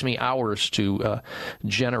it takes me hours to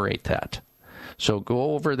generate that. So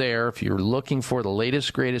go over there. If you're looking for the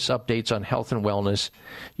latest, greatest updates on health and wellness,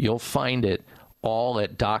 you'll find it all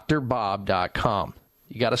at drbob.com.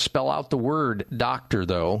 You got to spell out the word doctor,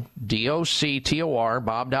 though, D-O-C-T-O-R,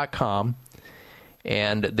 bob.com.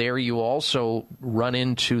 And there you also run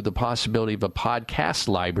into the possibility of a podcast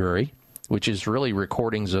library, which is really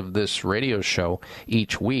recordings of this radio show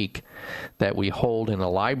each week that we hold in a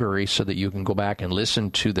library so that you can go back and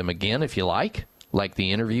listen to them again if you like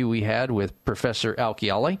the interview we had with Professor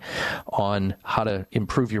Alchiali on how to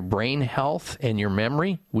improve your brain health and your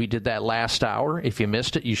memory. We did that last hour. If you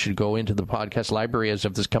missed it, you should go into the podcast library as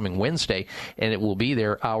of this coming Wednesday, and it will be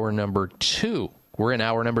there hour number 2. We're in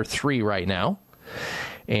hour number 3 right now.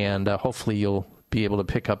 And hopefully you'll be able to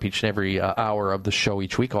pick up each and every hour of the show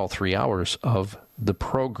each week, all 3 hours of the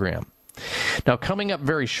program. Now, coming up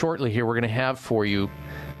very shortly here, we're going to have for you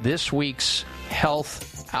this week's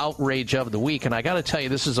Health Outrage of the Week. And I got to tell you,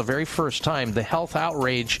 this is the very first time the health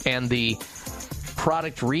outrage and the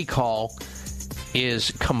product recall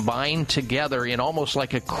is combined together in almost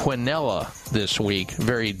like a quinella this week.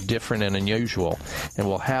 Very different and unusual. And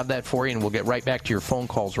we'll have that for you, and we'll get right back to your phone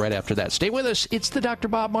calls right after that. Stay with us. It's the Dr.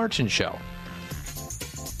 Bob Martin Show.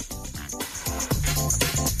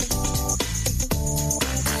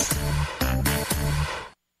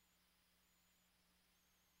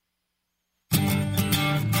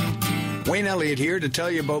 Wayne Elliott here to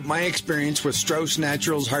tell you about my experience with Strauss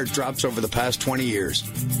Naturals Heart Drops over the past 20 years.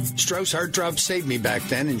 Strauss Heart Drops saved me back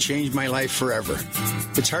then and changed my life forever.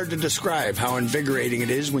 It's hard to describe how invigorating it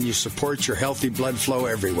is when you support your healthy blood flow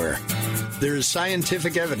everywhere. There is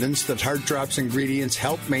scientific evidence that Heart Drops ingredients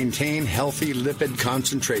help maintain healthy lipid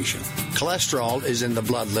concentration. Cholesterol is in the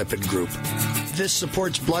blood lipid group. This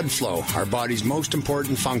supports blood flow, our body's most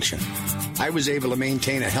important function. I was able to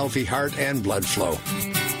maintain a healthy heart and blood flow.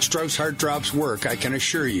 Strauss Heart Drops work, I can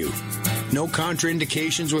assure you. No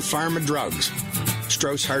contraindications with pharma drugs.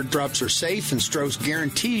 Strauss Heart Drops are safe, and Strauss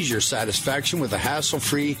guarantees your satisfaction with a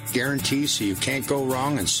hassle-free guarantee, so you can't go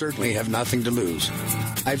wrong and certainly have nothing to lose.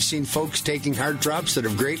 I've seen folks taking Heart Drops that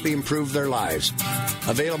have greatly improved their lives.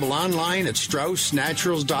 Available online at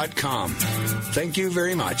StraussNaturals.com. Thank you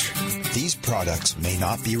very much. These products may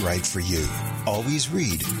not be right for you. Always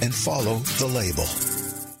read and follow the label.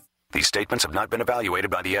 These statements have not been evaluated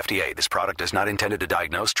by the FDA. This product is not intended to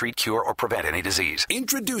diagnose, treat, cure, or prevent any disease.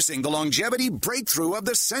 Introducing the longevity breakthrough of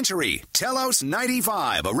the century, Telos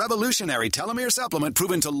 95, a revolutionary telomere supplement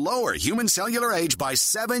proven to lower human cellular age by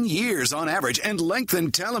 7 years on average and lengthen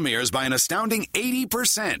telomeres by an astounding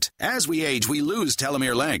 80%. As we age, we lose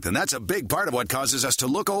telomere length, and that's a big part of what causes us to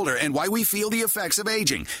look older and why we feel the effects of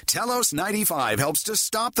aging. Telos 95 helps to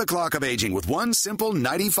stop the clock of aging with one simple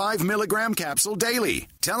 95 milligram capsule daily.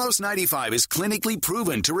 Telos 95 95 is clinically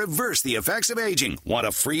proven to reverse the effects of aging. Want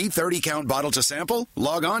a free 30-count bottle to sample?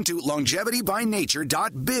 Log on to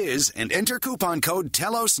longevitybynature.biz and enter coupon code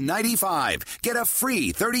TELOS95. Get a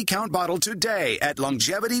free 30-count bottle today at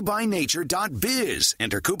longevitybynature.biz.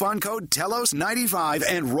 Enter coupon code TELOS95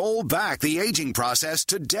 and roll back the aging process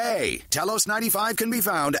today. TELOS95 can be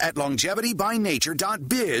found at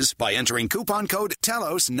longevitybynature.biz by entering coupon code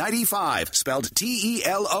TELOS95, spelled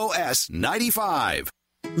TELOS 95.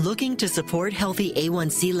 Looking to support healthy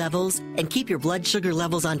A1C levels and keep your blood sugar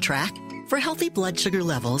levels on track? For healthy blood sugar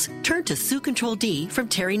levels, turn to Sucontrol D from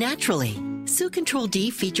Terry Naturally. Sucontrol D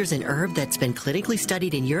features an herb that's been clinically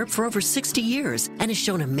studied in Europe for over 60 years and has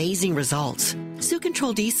shown amazing results.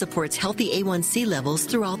 Sucontrol D supports healthy A1C levels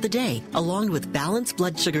throughout the day, along with balanced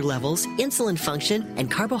blood sugar levels, insulin function, and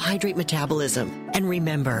carbohydrate metabolism. And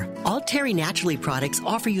remember, all Terry Naturally products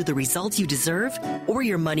offer you the results you deserve or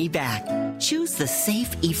your money back. Choose the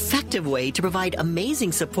safe, effective way to provide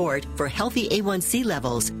amazing support for healthy A1C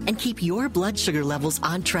levels and keep your blood sugar levels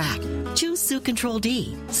on track. Choose Sucontrol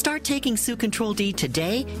D. Start taking Sucontrol D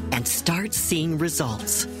today and start seeing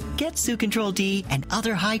results. Get Sucontrol D and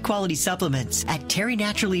other high-quality supplements at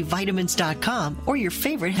terrynaturallyvitamins.com or your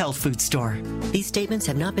favorite health food store. These statements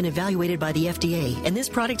have not been evaluated by the FDA, and this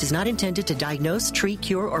product is not intended to diagnose, treat,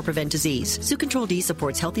 cure, or prevent disease. Sucontrol D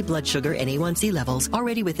supports healthy blood sugar and A1C levels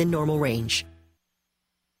already within normal range.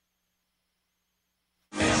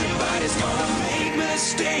 Everybody's gonna make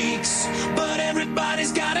mistakes, but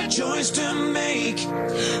everybody's got a choice to make.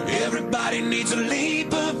 Everybody needs a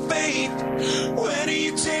leap of faith. When are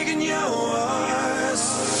you taking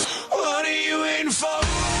yours? What are you waiting for?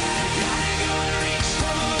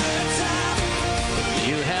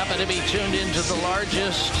 You happen to be tuned into the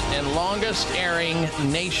largest and longest airing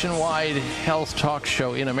nationwide health talk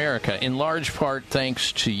show in America, in large part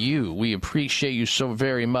thanks to you. We appreciate you so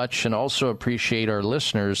very much, and also appreciate our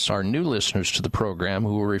listeners, our new listeners to the program,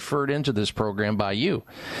 who were referred into this program by you.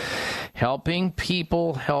 Helping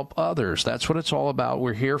people help others. That's what it's all about.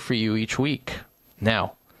 We're here for you each week.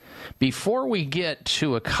 Now, before we get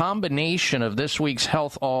to a combination of this week's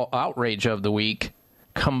health outrage of the week,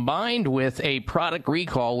 combined with a product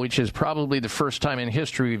recall, which is probably the first time in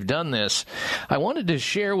history we've done this, I wanted to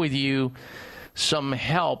share with you some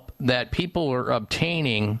help that people are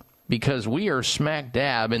obtaining because we are smack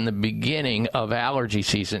dab in the beginning of allergy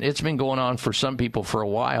season. It's been going on for some people for a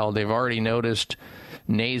while. They've already noticed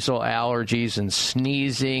nasal allergies and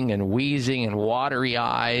sneezing and wheezing and watery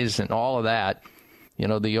eyes and all of that. You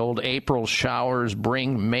know, the old April showers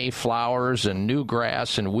bring May flowers and new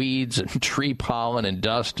grass and weeds and tree pollen and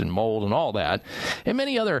dust and mold and all that, and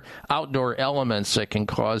many other outdoor elements that can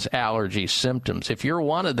cause allergy symptoms. If you're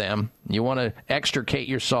one of them, you want to extricate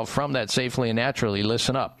yourself from that safely and naturally,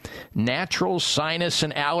 listen up. Natural sinus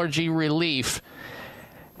and allergy relief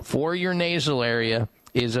for your nasal area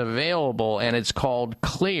is available, and it's called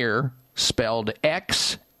Xlear, spelled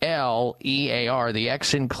Xlear. The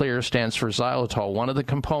X in Xlear stands for xylitol, one of the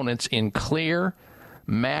components in Xlear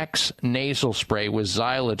Max nasal spray with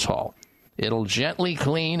xylitol. It'll gently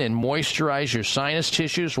clean and moisturize your sinus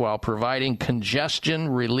tissues while providing congestion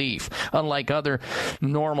relief. Unlike other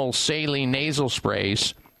normal saline nasal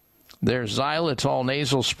sprays, their xylitol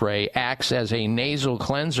nasal spray acts as a nasal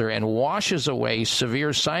cleanser and washes away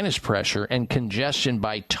severe sinus pressure and congestion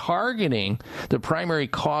by targeting the primary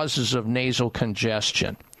causes of nasal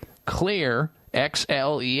congestion. Xlear,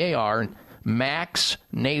 Xlear, Max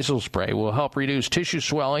nasal spray will help reduce tissue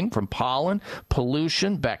swelling from pollen,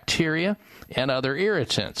 pollution, bacteria, and other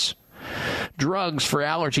irritants. Drugs for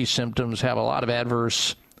allergy symptoms have a lot of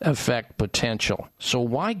adverse effect potential, so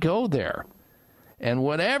why go there? And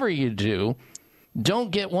whatever you do,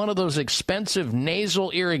 don't get one of those expensive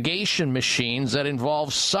nasal irrigation machines that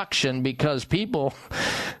involve suction, because people,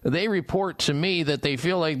 they report to me that they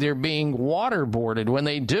feel like they're being waterboarded when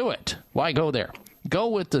they do it. Why go there? Go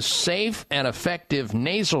with the safe and effective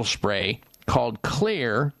nasal spray called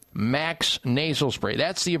Xlear Max nasal spray.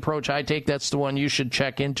 That's the approach I take. That's the one you should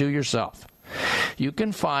check into yourself. You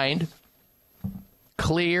can find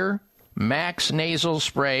Xlear Max nasal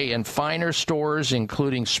spray in finer stores,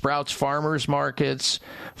 including Sprouts Farmers Markets,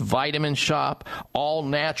 Vitamin Shop, all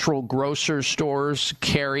natural grocer stores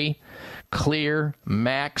carry Xlear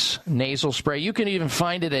Max nasal spray. You can even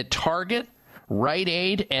find it at Target, Rite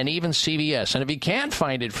Aid, and even CVS. And if you can't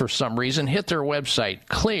find it for some reason, hit their website,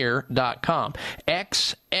 Xlear.com,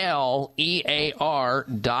 Xlear.com,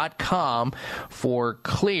 for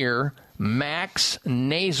Xlear Max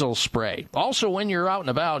Nasal Spray. Also, when you're out and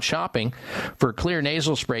about shopping for Xlear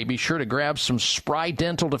nasal spray, be sure to grab some Spry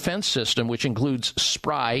Dental Defense System, which includes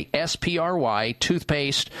Spry, S-P-R-Y,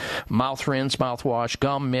 toothpaste, mouth rinse, mouthwash,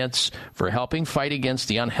 gum mints for helping fight against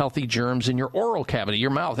the unhealthy germs in your oral cavity,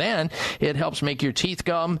 your mouth. And it helps make your teeth,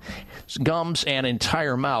 gums, and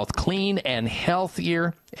entire mouth clean and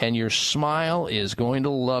healthier, and your smile is going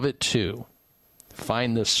to love it too.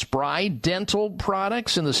 Find the Spry Dental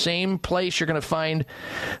products in the same place you're going to find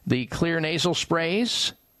the Xlear nasal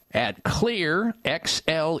sprays at Xlear,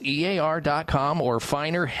 XLEAR.com, or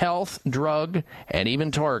Finer Health, Drug, and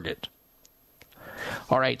even Target.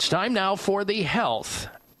 All right, it's time now for the health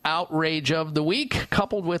outrage of the week,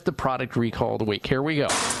 coupled with the product recall of the week. Here we go.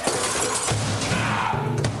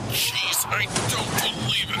 Jeez, I don't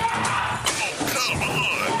believe it. Oh, come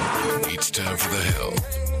on. It's time for the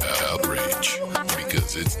health outrage,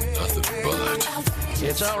 because it's nothing but.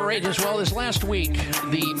 It's outrageous. Well, this last week,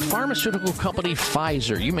 the pharmaceutical company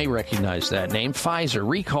Pfizer, you may recognize that name, Pfizer,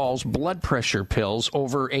 recalls blood pressure pills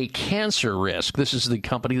over a cancer risk. This is the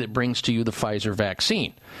company that brings to you the Pfizer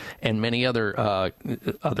vaccine and many other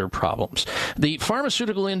problems. The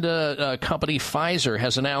pharmaceutical company Pfizer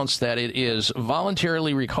has announced that it is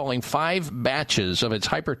voluntarily recalling 5 batches of its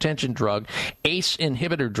hypertension drug, ACE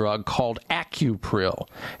inhibitor drug called Acupril,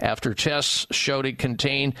 after tests showed it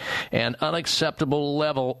contained an unacceptable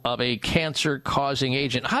level of a cancer-causing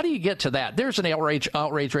agent. How do you get to that? There's an outrage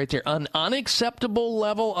right there. An unacceptable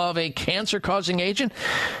level of a cancer-causing agent?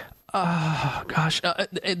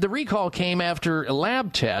 The recall came after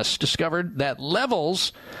lab tests discovered that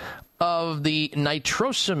levels of the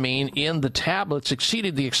nitrosamine in the tablets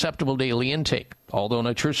exceeded the acceptable daily intake. Although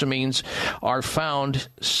nitrosamines are found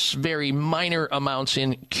very minor amounts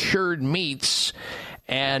in cured meats,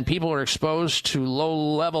 and people are exposed to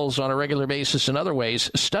low levels on a regular basis in other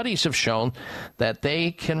ways, studies have shown that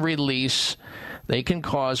they can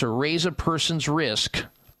cause or raise a person's risk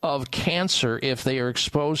of cancer if they are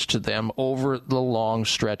exposed to them over the long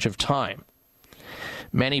stretch of time.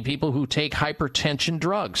 Many people who take hypertension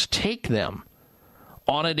drugs take them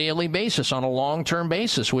on a daily basis, on a long-term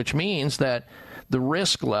basis, which means that the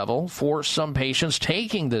risk level for some patients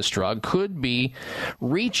taking this drug could be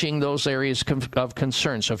reaching those areas of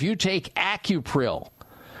concern. So if you take Acupril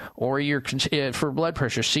or for blood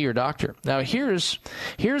pressure, see your doctor. Now, here's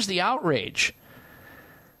the outrage.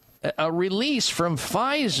 A release from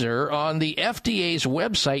Pfizer on the FDA's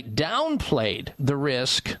website downplayed the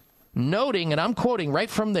risk, noting, and I'm quoting right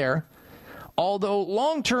from there, although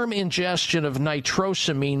long-term ingestion of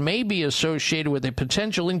nitrosamine may be associated with a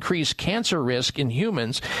potential increased cancer risk in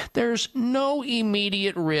humans, there's no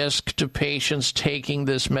immediate risk to patients taking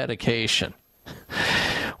this medication.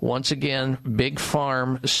 Once again, Big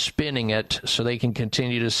Pharma spinning it so they can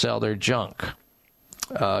continue to sell their junk.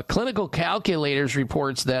 Clinical Calculators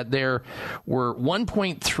reports that there were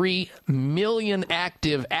 1.3 million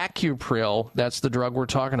active Acupril, that's the drug we're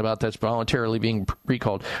talking about that's voluntarily being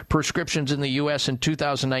recalled, prescriptions in the U.S. in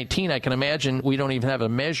 2019. I can imagine we don't even have a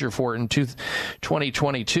measure for it in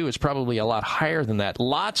 2022. It's probably a lot higher than that.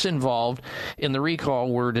 Lots involved in the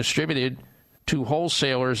recall were distributed to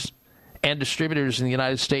wholesalers and distributors in the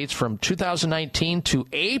United States from 2019 to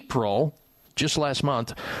April, just last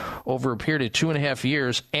month, over a period of 2.5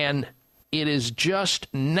 years, and it is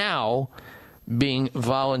just now being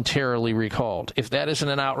voluntarily recalled. If that isn't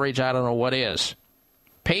an outrage, I don't know what is.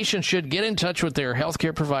 Patients should get in touch with their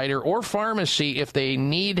healthcare provider or pharmacy if they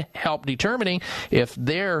need help determining if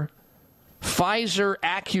their Pfizer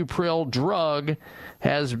Acupril drug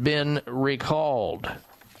has been recalled.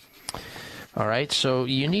 All right, so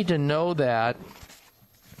you need to know that.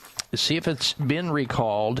 See if it's been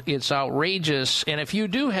recalled. It's outrageous. And if you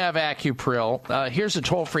do have Acupril, here's a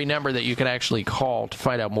toll-free number that you can actually call to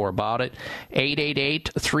find out more about it.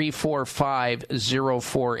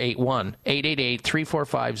 888-345-0481.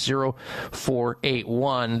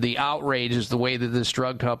 888-345-0481. The outrage is the way that this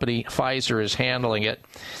drug company, Pfizer, is handling it.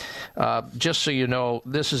 Just so you know,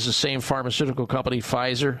 this is the same pharmaceutical company,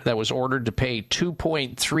 Pfizer, that was ordered to pay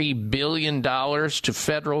 $2.3 billion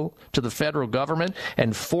to the federal government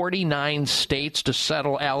and 49 states to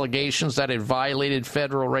settle allegations that it violated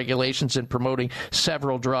federal regulations in promoting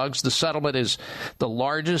several drugs. The settlement is the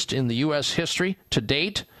largest in the U.S. history to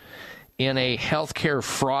date in a healthcare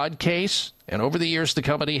fraud case. And over the years, the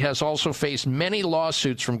company has also faced many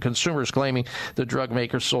lawsuits from consumers claiming the drug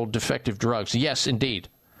maker sold defective drugs. Yes, indeed.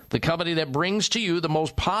 The company that brings to you the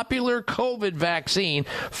most popular COVID vaccine,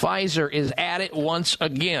 Pfizer, is at it once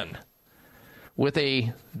again with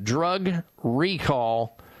a drug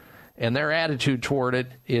recall, and their attitude toward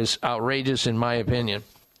it is outrageous in my opinion.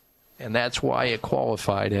 And that's why it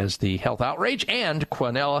qualified as the health outrage and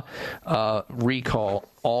Quinella recall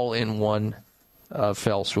all in one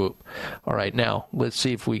fell swoop. All right, now let's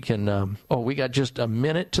see if we can. We got just a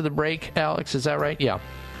minute to the break, Alex. Is that right? Yeah.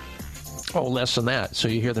 Oh, less than that. So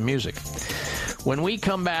you hear the music. When we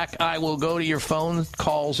come back, I will go to your phone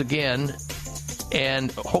calls again.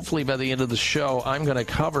 And hopefully by the end of the show, I'm going to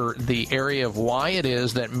cover the area of why it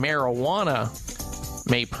is that marijuana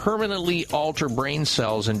may permanently alter brain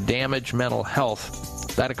cells and damage mental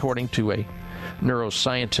health. That according to a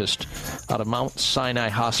neuroscientist out of Mount Sinai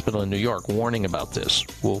Hospital in New York warning about this.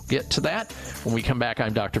 We'll get to that when we come back.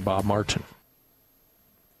 I'm Dr. Bob Martin.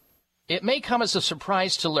 It may come as a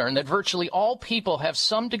surprise to learn that virtually all people have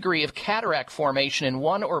some degree of cataract formation in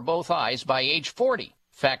one or both eyes by age 40.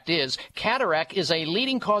 Fact is, cataract is a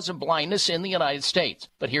leading cause of blindness in the United States.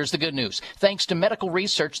 But here's the good news. Thanks to medical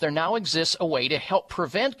research, there now exists a way to help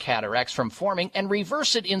prevent cataracts from forming and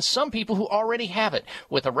reverse it in some people who already have it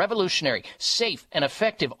with a revolutionary, safe, and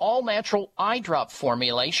effective all-natural eye drop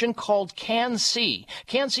formulation called Can-C.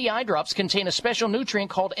 Can-C eye drops contain a special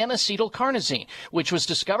nutrient called N-acetylcarnosine, which was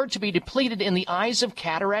discovered to be depleted in the eyes of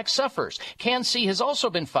cataract sufferers. Can-C has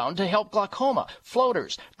also been found to help glaucoma,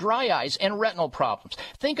 floaters, dry eyes, and retinal problems.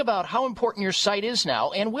 Think about how important your sight is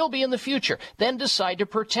now and will be in the future. Then decide to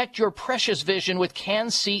protect your precious vision with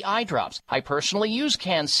Can-C eye drops. I personally use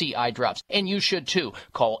Can-C eye drops, and you should too.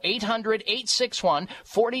 Call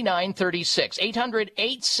 800-861-4936.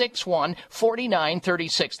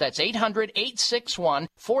 800-861-4936. That's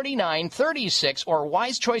 800-861-4936 or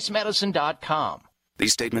wisechoicemedicine.com.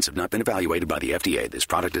 These statements have not been evaluated by the FDA. This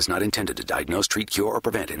product is not intended to diagnose, treat, cure, or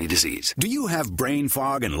prevent any disease. Do you have brain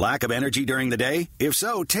fog and lack of energy during the day? If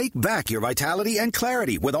so, take back your vitality and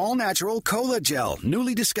clarity with all-natural Cola Gel,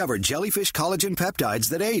 newly discovered jellyfish collagen peptides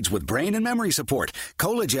that aids with brain and memory support.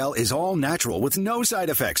 Cola Gel is all-natural with no side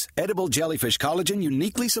effects. Edible jellyfish collagen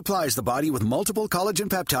uniquely supplies the body with multiple collagen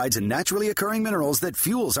peptides and naturally occurring minerals that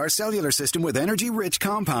fuels our cellular system with energy-rich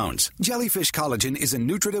compounds. Jellyfish collagen is a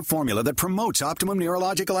nutritive formula that promotes optimum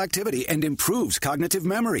neurological activity and improves cognitive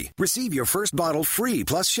memory. Receive your first bottle free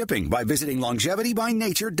plus shipping by visiting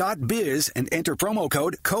longevitybynature.biz and enter promo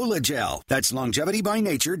code COLAGEL. That's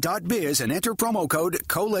longevitybynature.biz and enter promo code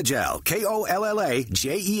COLAGEL.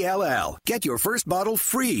 KOLLAGEL. Get your first bottle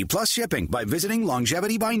free plus shipping by visiting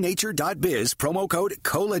longevitybynature.biz, promo code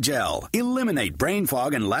COLAGEL. Eliminate brain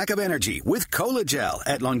fog and lack of energy with COLAGEL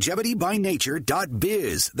at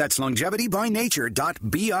longevitybynature.biz. That's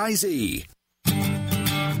longevitybynature.biz.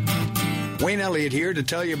 Wayne Elliott here to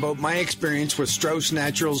tell you about my experience with Strauss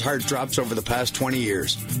Naturals Heart Drops over the past 20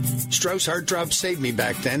 years. Strauss Heart Drops saved me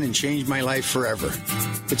back then and changed my life forever.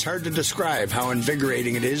 It's hard to describe how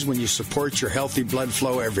invigorating it is when you support your healthy blood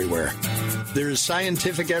flow everywhere. There is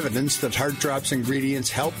scientific evidence that Heart Drops ingredients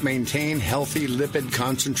help maintain healthy lipid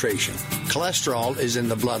concentration. Cholesterol is in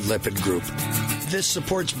the blood lipid group. This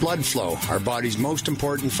supports blood flow, our body's most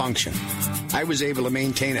important function. I was able to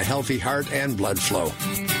maintain a healthy heart and blood flow.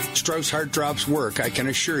 Strauss Heart Drops work, I can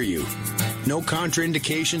assure you. No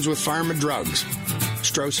contraindications with pharma drugs.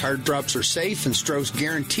 Strauss Heart Drops are safe, and Strauss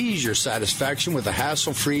guarantees your satisfaction with a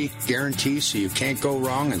hassle-free guarantee so you can't go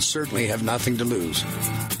wrong and certainly have nothing to lose.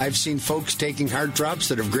 I've seen folks taking Heart Drops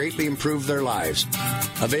that have greatly improved their lives.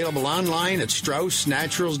 Available online at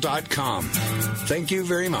StraussNaturals.com. Thank you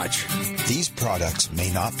very much. These products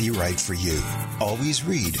may not be right for you. Always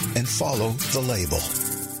read and follow the label.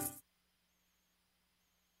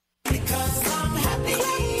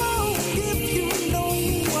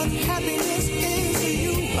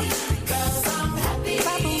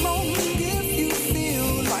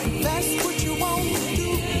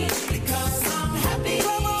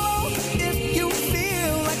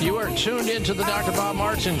 Tuned into the Dr. Bob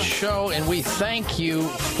Martin Show, and we thank you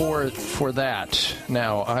for that.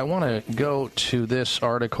 Now, I want to go to this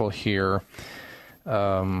article here.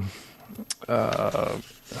 Let's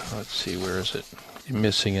see, where is it?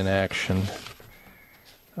 Missing in action.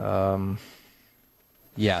 Yeah,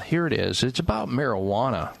 here it is. It's about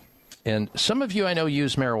marijuana. And some of you I know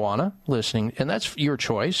use marijuana listening, and that's your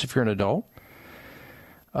choice if you're an adult.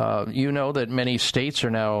 You know that many states are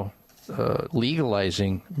now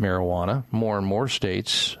legalizing marijuana. More and more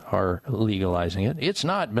states are legalizing it. It's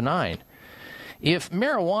not benign. If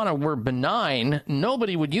marijuana were benign,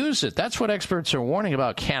 nobody would use it. That's what experts are warning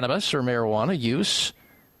about cannabis or marijuana use,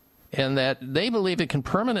 and that they believe it can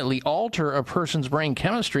permanently alter a person's brain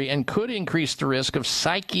chemistry and could increase the risk of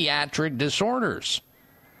psychiatric disorders.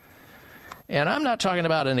 And I'm not talking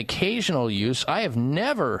about an occasional use. I have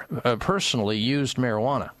never personally used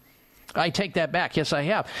marijuana. I take that back. Yes, I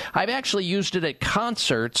have. I've actually used it at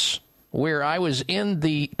concerts where I was in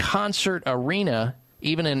the concert arena,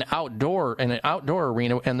 even in an outdoor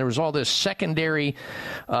arena, and there was all this secondary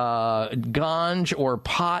ganj or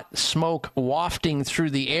pot smoke wafting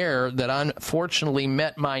through the air that unfortunately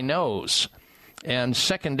met my nose. And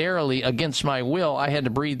secondarily, against my will, I had to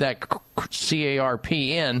breathe that CARP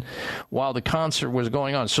in while the concert was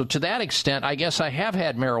going on. So to that extent, I guess I have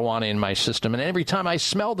had marijuana in my system. And every time I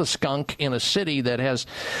smell the skunk in a city that has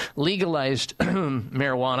legalized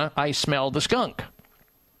marijuana, I smell the skunk.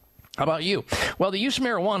 How about you? Well, the use of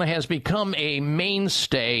marijuana has become a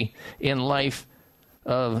mainstay in life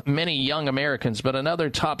of many young Americans, but another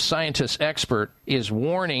top scientist expert is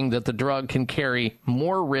warning that the drug can carry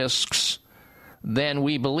more risks than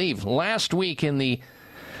we believe. Last week on the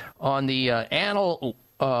annual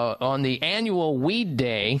Weed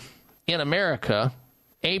Day in America,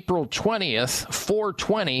 April 20th,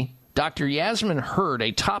 420, Dr. Yasmin Hurd,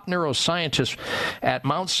 a top neuroscientist at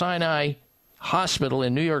Mount Sinai Hospital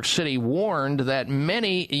in New York City, warned that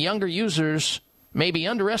many younger users may be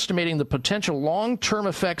underestimating the potential long-term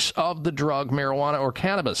effects of the drug marijuana or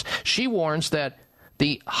cannabis. She warns that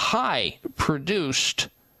the high produced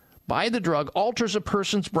by the drug alters a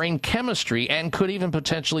person's brain chemistry and could even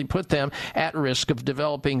potentially put them at risk of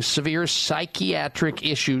developing severe psychiatric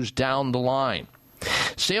issues down the line.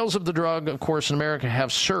 Sales of the drug, of course, in America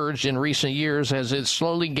have surged in recent years as it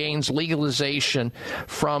slowly gains legalization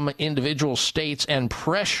from individual states and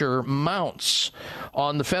pressure mounts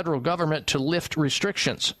on the federal government to lift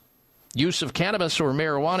restrictions. Use of cannabis or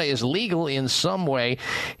marijuana is legal in some way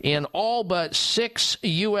in all but 6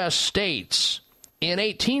 U.S. states. In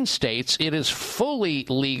 18 states, it is fully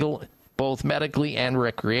legal both medically and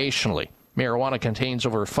recreationally. Marijuana contains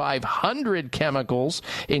over 500 chemicals,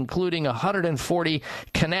 including 140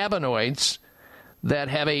 cannabinoids that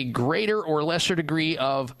have a greater or lesser degree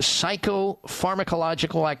of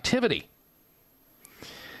psychopharmacological activity.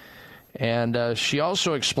 And she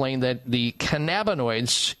also explained that the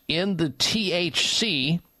cannabinoids in the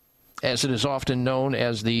THC, as it is often known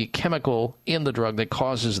as the chemical in the drug that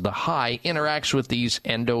causes the high, interacts with these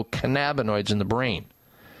endocannabinoids in the brain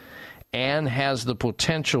and has the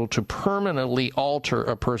potential to permanently alter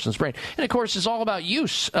a person's brain. And, of course, it's all about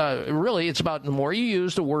use. Really, it's about the more you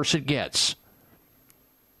use, the worse it gets.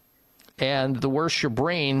 And the worse your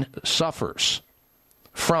brain suffers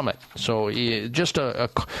from it. So just a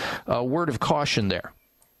word of caution there.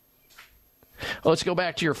 Let's go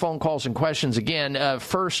back to your phone calls and questions again.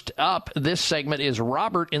 First up, this segment is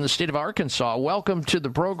Robert in the state of Arkansas. Welcome to the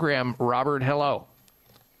program, Robert. Hello.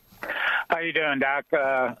 How you doing, Doc?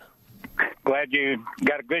 Glad you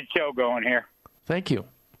got a good show going here. Thank you.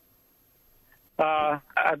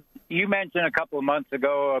 You mentioned a couple of months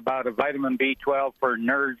ago about a vitamin B12 for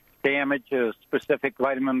nerve damage, a specific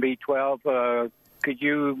vitamin B12. Could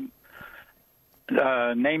you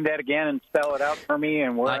name that again and spell it out for me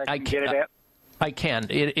and where I can get it at? I can.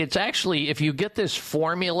 It's actually, if you get this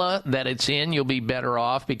formula that it's in, you'll be better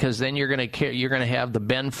off, because then you're going to have the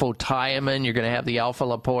benfotiamine, you're going to have the alpha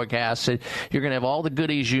lipoic acid, you're going to have all the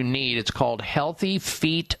goodies you need. It's called Healthy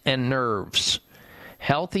Feet and Nerves.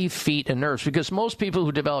 Healthy Feet and Nerves, because most people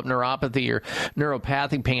who develop neuropathy or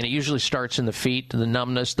neuropathic pain, it usually starts in the feet, the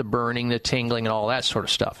numbness, the burning, the tingling, and all that sort of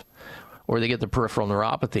stuff. Or they get the peripheral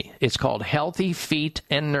neuropathy. It's called Healthy Feet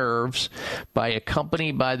and Nerves by a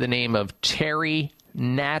company by the name of Terry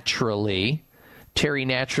Naturally. Terry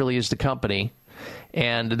Naturally is the company.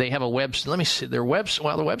 And they have a website. Let me see. Their website.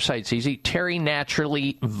 Well, the website's easy.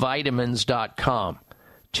 TerryNaturallyVitamins.com.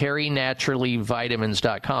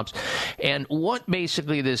 TerryNaturallyVitamins.com. And what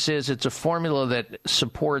basically this is, it's a formula that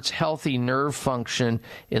supports healthy nerve function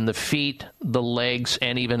in the feet, the legs,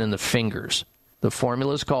 and even in the fingers. The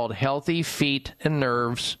formula is called Healthy Feet and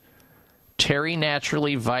Nerves,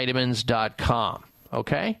 TerryNaturallyVitamins.com.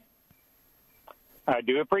 Okay? I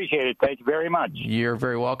do appreciate it. Thank you very much. You're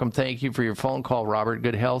very welcome. Thank you for your phone call, Robert.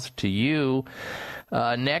 Good health to you.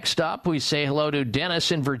 Next up, we say hello to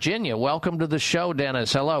Dennis in Virginia. Welcome to the show,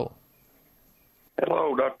 Dennis. Hello.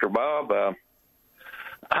 Hello, Dr. Bob.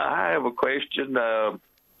 I have a question.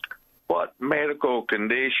 What medical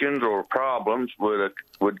conditions or problems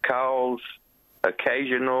would cause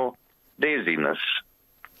occasional dizziness?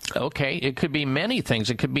 Okay, it could be many things.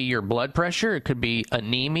 It could be your blood pressure. It could be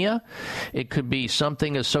anemia. It could be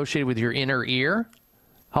something associated with your inner ear.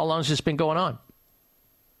 How long has this been going on?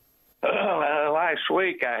 Last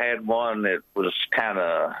week I had one that was kind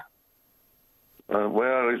of,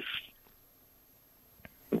 it's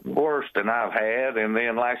worse than I've had. And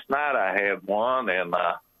then last night I had one, and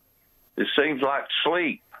it seems like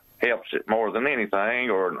sleep helps it more than anything,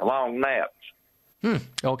 or long naps.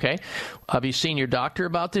 Okay. Have you seen your doctor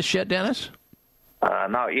about this yet, Dennis?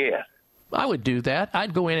 Not yet. I would do that.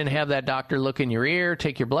 I'd go in and have that doctor look in your ear,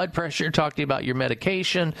 take your blood pressure, talk to you about your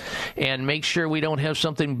medication, and make sure we don't have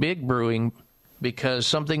something big brewing, because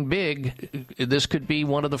something big, this could be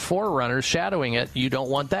one of the forerunners shadowing it. You don't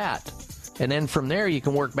want that. And then from there, you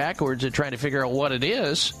can work backwards at trying to figure out what it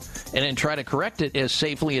is and then try to correct it as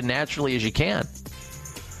safely and naturally as you can.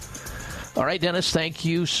 All right, Dennis, thank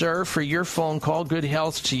you, sir, for your phone call. Good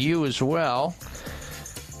health to you as well.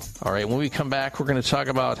 All right, when we come back, we're going to talk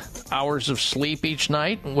about hours of sleep each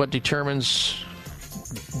night, what determines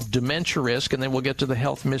dementia risk, and then we'll get to the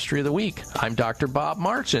health mystery of the week. I'm Dr. Bob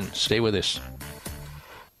Martin. Stay with us.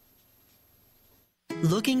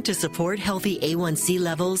 Looking to support healthy A1C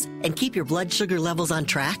levels and keep your blood sugar levels on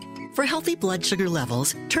track? For healthy blood sugar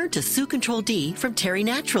levels, turn to Su Control D from Terry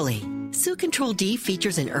Naturally. Su Control D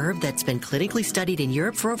features an herb that's been clinically studied in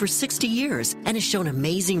Europe for over 60 years and has shown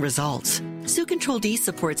amazing results. Su Control D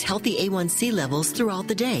supports healthy A1C levels throughout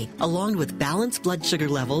the day, along with balanced blood sugar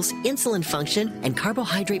levels, insulin function, and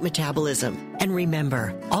carbohydrate metabolism. And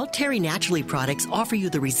remember, all Terry Naturally products offer you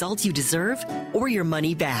the results you deserve or your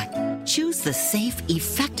money back. Choose the safe,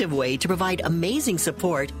 effective way to provide amazing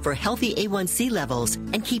support for healthy A1C levels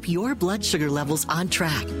and keep your blood sugar levels on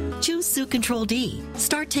track. Choose Su Control D.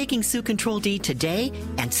 Start taking Su Control D today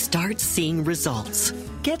and start seeing results.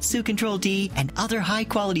 Get Su Control D and other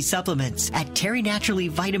high-quality supplements at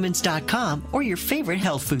TerryNaturallyVitamins.com or your favorite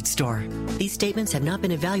health food store. These statements have not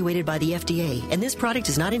been evaluated by the FDA, and this product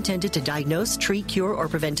is not intended to diagnose, treat, cure, or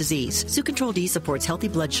prevent disease. Su Control D supports healthy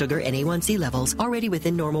blood sugar and A1C levels already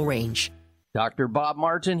within normal range. Dr. Bob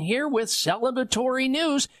Martin here with celebratory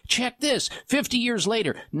news. Check this. 50 years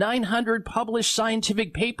later, 900 published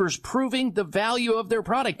scientific papers proving the value of their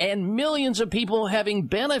product, and millions of people having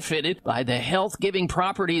benefited by the health-giving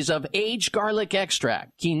properties of aged garlic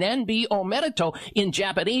extract. Kinenbi Omerito in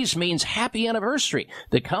Japanese means happy anniversary.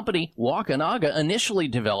 The company Wakanaga initially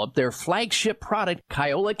developed their flagship product,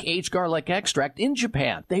 Kyolic aged garlic extract, in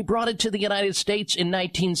Japan. They brought it to the United States in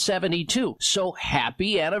 1972. So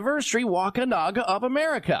happy anniversary, Wakanaga of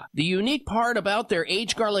America. The unique part about their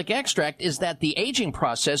aged garlic extract is that the aging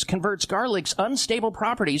process converts garlic's unstable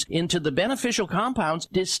properties into the beneficial compounds,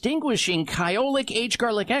 distinguishing Kyolic aged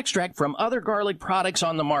garlic extract from other garlic products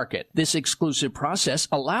on the market. This exclusive process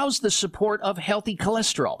allows the support of healthy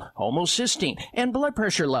cholesterol, homocysteine, and blood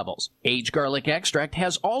pressure levels. Aged garlic extract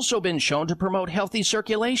has also been shown to promote healthy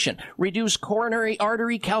circulation, reduce coronary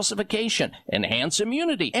artery calcification, enhance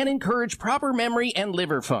immunity, and encourage proper memory and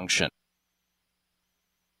liver function.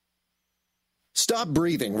 Stop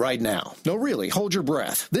breathing right now. No, really, hold your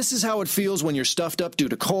breath. This is how it feels when you're stuffed up due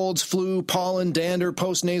to colds, flu, pollen, dander,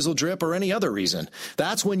 postnasal drip, or any other reason.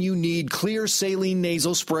 That's when you need Clear Saline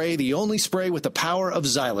Nasal Spray, the only spray with the power of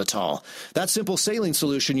xylitol. That simple saline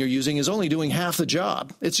solution you're using is only doing half the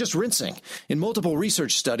job. It's just rinsing. In multiple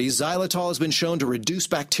research studies, xylitol has been shown to reduce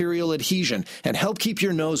bacterial adhesion and help keep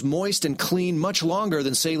your nose moist and clean much longer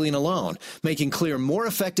than saline alone, making Clear more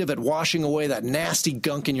effective at washing away that nasty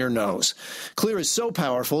gunk in your nose. Clear is so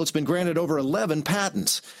powerful, it's been granted over 11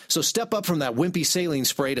 patents. So step up from that wimpy saline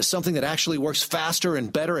spray to something that actually works faster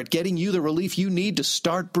and better at getting you the relief you need to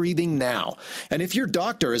start breathing now. And if your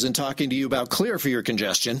doctor isn't talking to you about Clear for your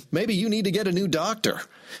congestion, maybe you need to get a new doctor.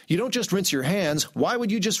 You don't just rinse your hands. Why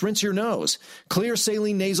would you just rinse your nose? Clear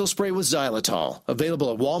Saline Nasal Spray with xylitol.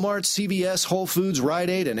 Available at Walmart, CVS, Whole Foods, Rite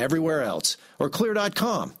Aid, and everywhere else. Or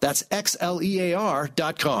Clear.com. That's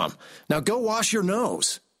XLEAR.com. Now go wash your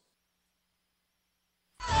nose.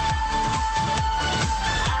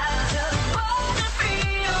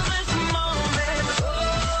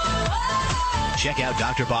 Check out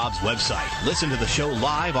Dr. Bob's website. Listen to the show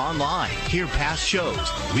live online. Hear past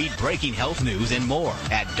shows. Read breaking health news and more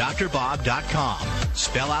at drbob.com.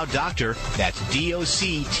 Spell out doctor. That's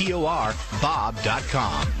DOCTOR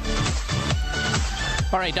Bob.com.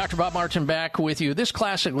 All right, Dr. Bob Martin back with you. This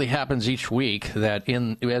classically happens each week, that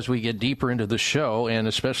as we get deeper into the show, and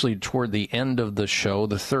especially toward the end of the show,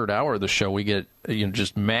 the third hour of the show, we get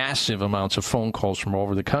just massive amounts of phone calls from all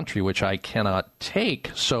over the country, which I cannot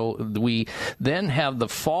take. So we then have the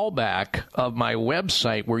fallback of my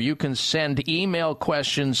website, where you can send email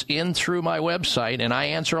questions in through my website, and I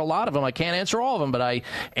answer a lot of them. I can't answer all of them, but I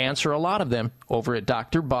answer a lot of them over at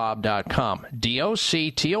drbob.com,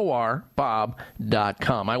 DOCTOR Bob.com.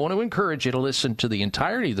 I want to encourage you to listen to the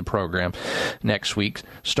entirety of the program next week,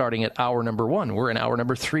 starting at hour number 1. We're in hour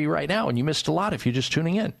number 3 right now, and you missed a lot if you're just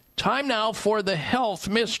tuning in. Time now for the health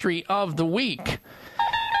mystery of the week.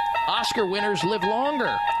 Oscar winners live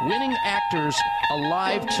longer. Winning actors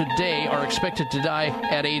alive today are expected to die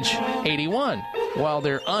at age 81, while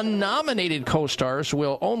their unnominated co-stars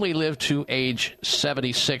will only live to age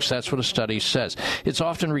 76. That's what a study says. It's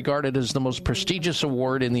often regarded as the most prestigious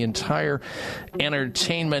award in the entire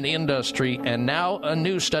entertainment industry, and now a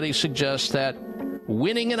new study suggests that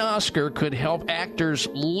winning an Oscar could help actors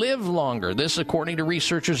live longer. This, according to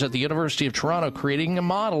researchers at the University of Toronto, creating a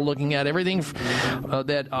model looking at everything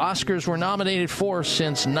that Oscars were nominated for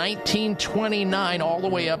since 1929 all the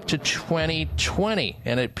way up to 2020.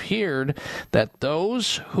 And it appeared that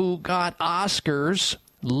those who got Oscars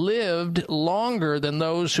lived longer than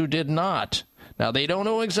those who did not. Now, they don't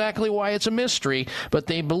know exactly why, it's a mystery, but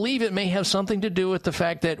they believe it may have something to do with the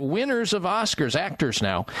fact that winners of Oscars, actors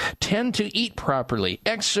now, tend to eat properly,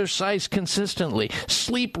 exercise consistently,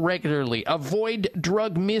 sleep regularly, avoid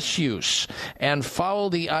drug misuse, and follow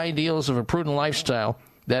the ideals of a prudent lifestyle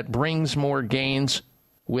that brings more gains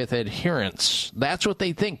with adherence. That's what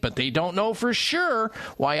they think, but they don't know for sure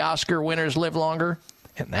why Oscar winners live longer,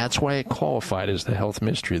 and that's why it qualified as the Health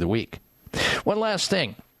Mystery of the Week. One last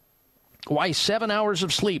thing. Why 7 hours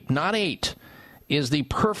of sleep, not 8, is the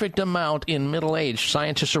perfect amount in middle age.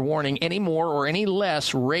 Scientists are warning any more or any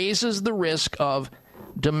less raises the risk of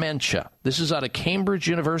dementia. This is out of Cambridge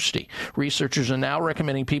University. Researchers are now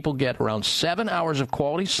recommending people get around 7 hours of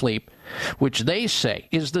quality sleep, which they say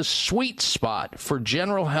is the sweet spot for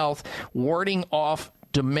general health, warding off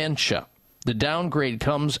dementia. The downgrade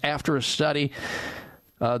comes after a study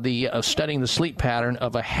studying the sleep pattern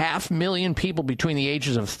of 500,000 people between the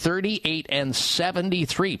ages of 38 and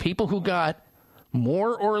 73. People who got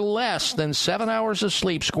more or less than 7 hours of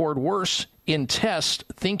sleep scored worse in tests,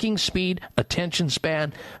 thinking speed, attention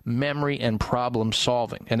span, memory, and problem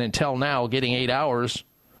solving. And until now, getting 8 hours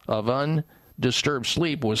of undisturbed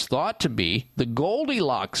sleep was thought to be the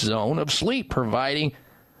Goldilocks zone of sleep, providing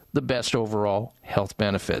the best overall health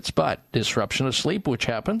benefits. But disruption of sleep, which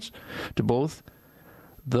happens to both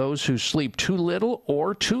those who sleep too little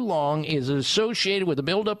or too long, is associated with a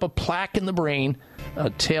buildup of plaque in the brain,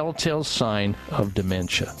 a telltale sign of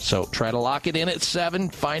dementia. So try to lock it in at 7.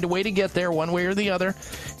 Find a way to get there one way or the other.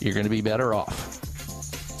 You're going to be better off.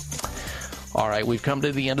 All right, we've come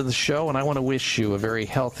to the end of the show, and I want to wish you a very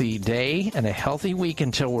healthy day and a healthy week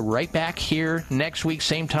until we're right back here next week,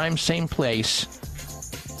 same time, same place.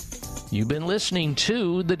 You've been listening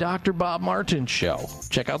to the Dr. Bob Martin Show.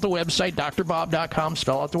 Check out the website, drbob.com.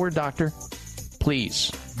 Spell out the word doctor.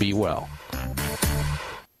 Please be well.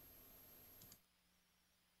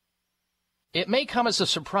 It may come as a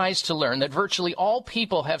surprise to learn that virtually all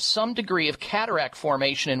people have some degree of cataract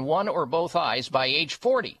formation in one or both eyes by age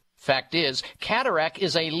 40. Fact is, cataract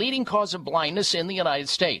is a leading cause of blindness in the United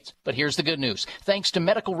States. But here's the good news. Thanks to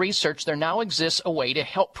medical research, there now exists a way to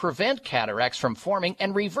help prevent cataracts from forming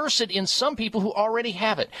and reverse it in some people who already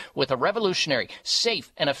have it with a revolutionary,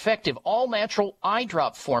 safe, and effective all-natural eye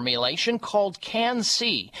drop formulation called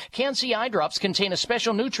Can-C. Can-C eye drops contain a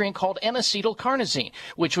special nutrient called N-acetylcarnosine,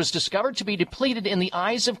 which was discovered to be depleted in the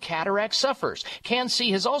eyes of cataract sufferers.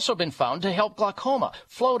 Can-C has also been found to help glaucoma,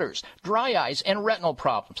 floaters, dry eyes, and retinal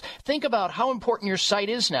problems. Think about how important your sight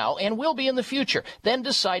is now and will be in the future. Then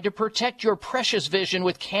decide to protect your precious vision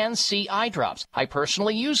with Can-C eye drops. I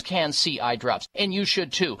personally use Can-C eye drops, and you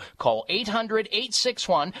should too. Call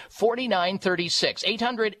 800-861-4936.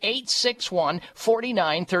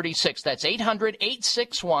 800-861-4936. That's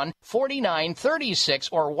 800-861-4936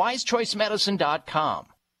 or wisechoicemedicine.com.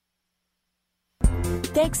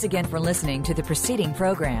 Thanks again for listening to the preceding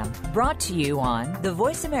program, brought to you on the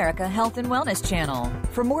Voice America Health and Wellness Channel.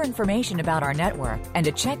 For more information about our network and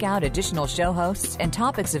to check out additional show hosts and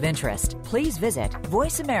topics of interest, please visit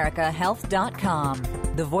voiceamericahealth.com.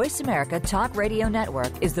 The Voice America Talk Radio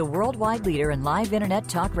Network is the worldwide leader in live Internet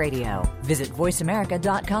talk radio. Visit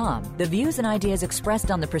voiceamerica.com. The views and ideas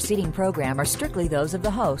expressed on the preceding program are strictly those of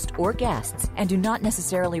the host or guests and do not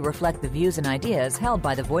necessarily reflect the views and ideas held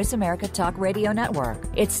by the Voice America Talk Radio Network,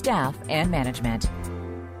 its staff, and management.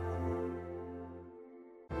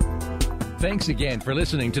 Thanks again for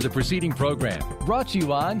listening to the preceding program, brought to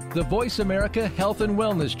you on the Voice America Health and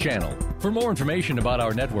Wellness Channel. For more information about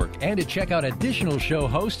our network and to check out additional show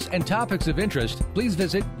hosts and topics of interest, please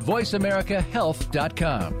visit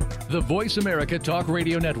voiceamericahealth.com. The Voice America Talk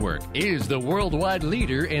Radio Network is the worldwide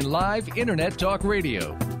leader in live Internet talk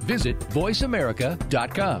radio. Visit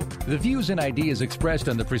voiceamerica.com. The views and ideas expressed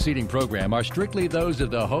on the preceding program are strictly those of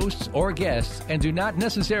the hosts or guests and do not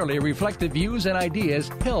necessarily reflect the views and ideas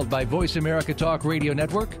held by Voice America Talk Radio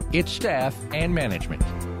Network, its staff, and management.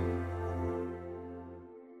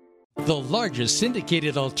 the largest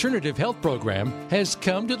syndicated alternative health program, has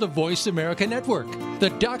come to the Voice America Network. The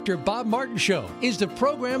Dr. Bob Martin Show is the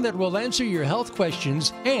program that will answer your health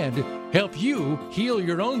questions and help you heal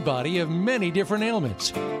your own body of many different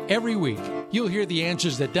ailments. Every week, you'll hear the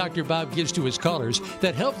answers that Dr. Bob gives to his callers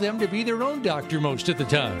that help them to be their own doctor most of the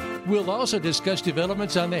time. We'll also discuss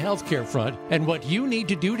developments on the healthcare front and what you need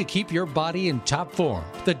to do to keep your body in top form.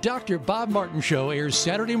 The Dr. Bob Martin Show airs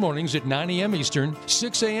Saturday mornings at 9 a.m. Eastern,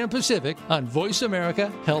 6 a.m. Pacific on Voice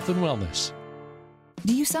America Health and Wellness.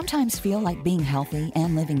 Do you sometimes feel like being healthy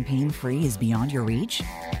and living pain-free is beyond your reach?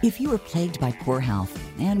 If you are plagued by poor health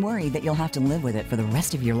and worry that you'll have to live with it for the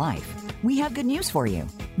rest of your life, we have good news for you.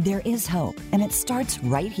 There is hope, and it starts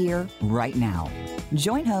right here, right now.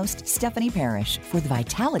 Join host Stephanie Parrish for the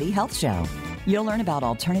Vitality Health Show. You'll learn about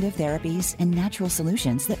alternative therapies and natural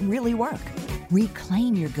solutions that really work.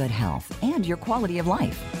 Reclaim your good health and your quality of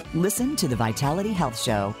life. Listen to the Vitality Health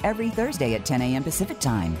Show every Thursday at 10 a.m. Pacific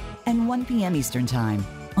Time and 1 p.m. Eastern Time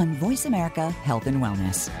on Voice America Health and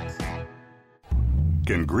Wellness.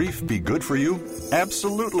 Can grief be good for you?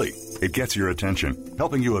 Absolutely. It gets your attention,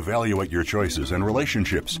 helping you evaluate your choices and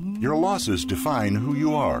relationships. Your losses define who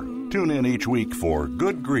you are. Tune in each week for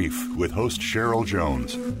Good Grief with host Cheryl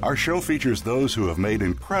Jones. Our show features those who have made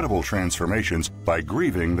incredible transformations by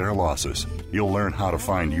grieving their losses. You'll learn how to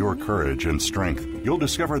find your courage and strength. You'll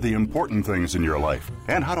discover the important things in your life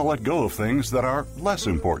and how to let go of things that are less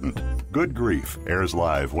important. Good Grief airs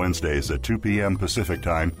live Wednesdays at 2 p.m. Pacific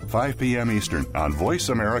Time, 5 p.m. Eastern on Voice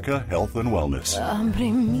America Health and Wellness.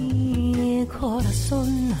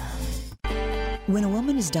 When a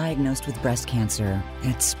woman is diagnosed with breast cancer,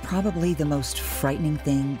 it's probably the most frightening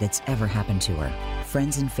thing that's ever happened to her.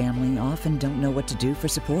 Friends and family often don't know what to do for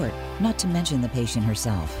support, not to mention the patient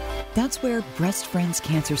herself. That's where Breast Friends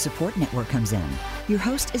Cancer Support Network comes in. Your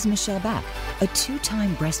host is Michelle Beck, a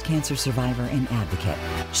 2-time breast cancer survivor and advocate.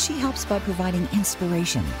 She helps by providing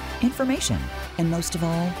inspiration, information, and most of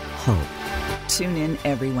all, hope. Tune in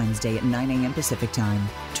every Wednesday at 9 a.m. Pacific Time,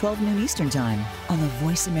 12 noon Eastern Time on the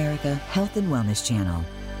Voice America Health and Wellness channel.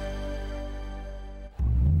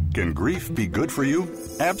 Can grief be good for you?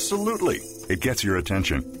 Absolutely. It gets your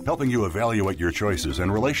attention, helping you evaluate your choices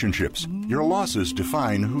and relationships. Your losses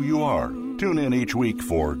define who you are. Tune in each week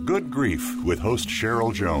for Good Grief with host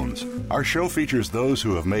Cheryl Jones. Our show features those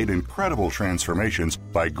who have made incredible transformations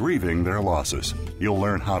by grieving their losses. You'll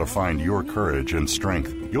learn how to find your courage and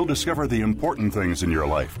strength. You'll discover the important things in your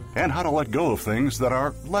life and how to let go of things that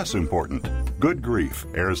are less important. Good Grief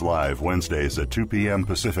airs live Wednesdays at 2 p.m.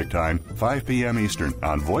 Pacific Time, 5 p.m. Eastern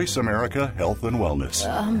on Voice America Health and Wellness.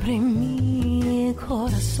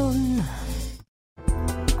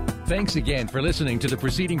 Thanks again for listening to the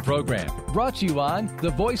preceding program, brought to you on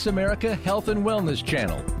the Voice America Health and Wellness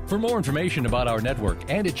channel. For more information about our network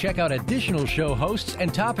and to check out additional show hosts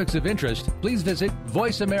and topics of interest, please visit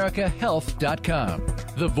voiceamericahealth.com.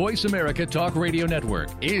 The Voice America Talk Radio Network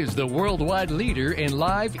is the worldwide leader in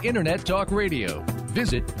live Internet talk radio.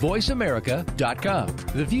 Visit voiceamerica.com.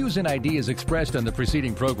 The views and ideas expressed on the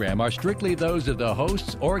preceding program are strictly those of the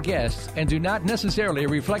hosts or guests and do not necessarily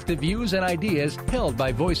reflect the views and ideas held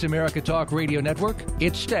by Voice America Talk Radio Network,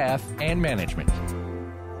 its staff, and management.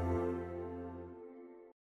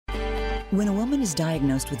 When a woman is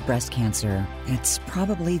diagnosed with breast cancer, it's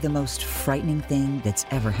probably the most frightening thing that's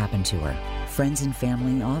ever happened to her. Friends and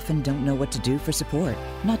family often don't know what to do for support,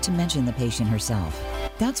 not to mention the patient herself.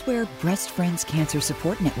 That's where Breast Friends Cancer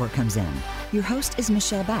Support Network comes in. Your host is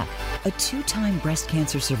Michelle Beck, a 2-time breast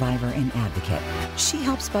cancer survivor and advocate. She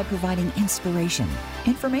helps by providing inspiration,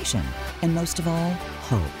 information, and most of all,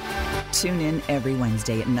 hope. Tune in every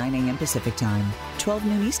Wednesday at 9 a.m. Pacific Time, 12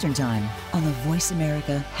 noon Eastern Time on the Voice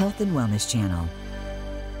America Health and Wellness channel.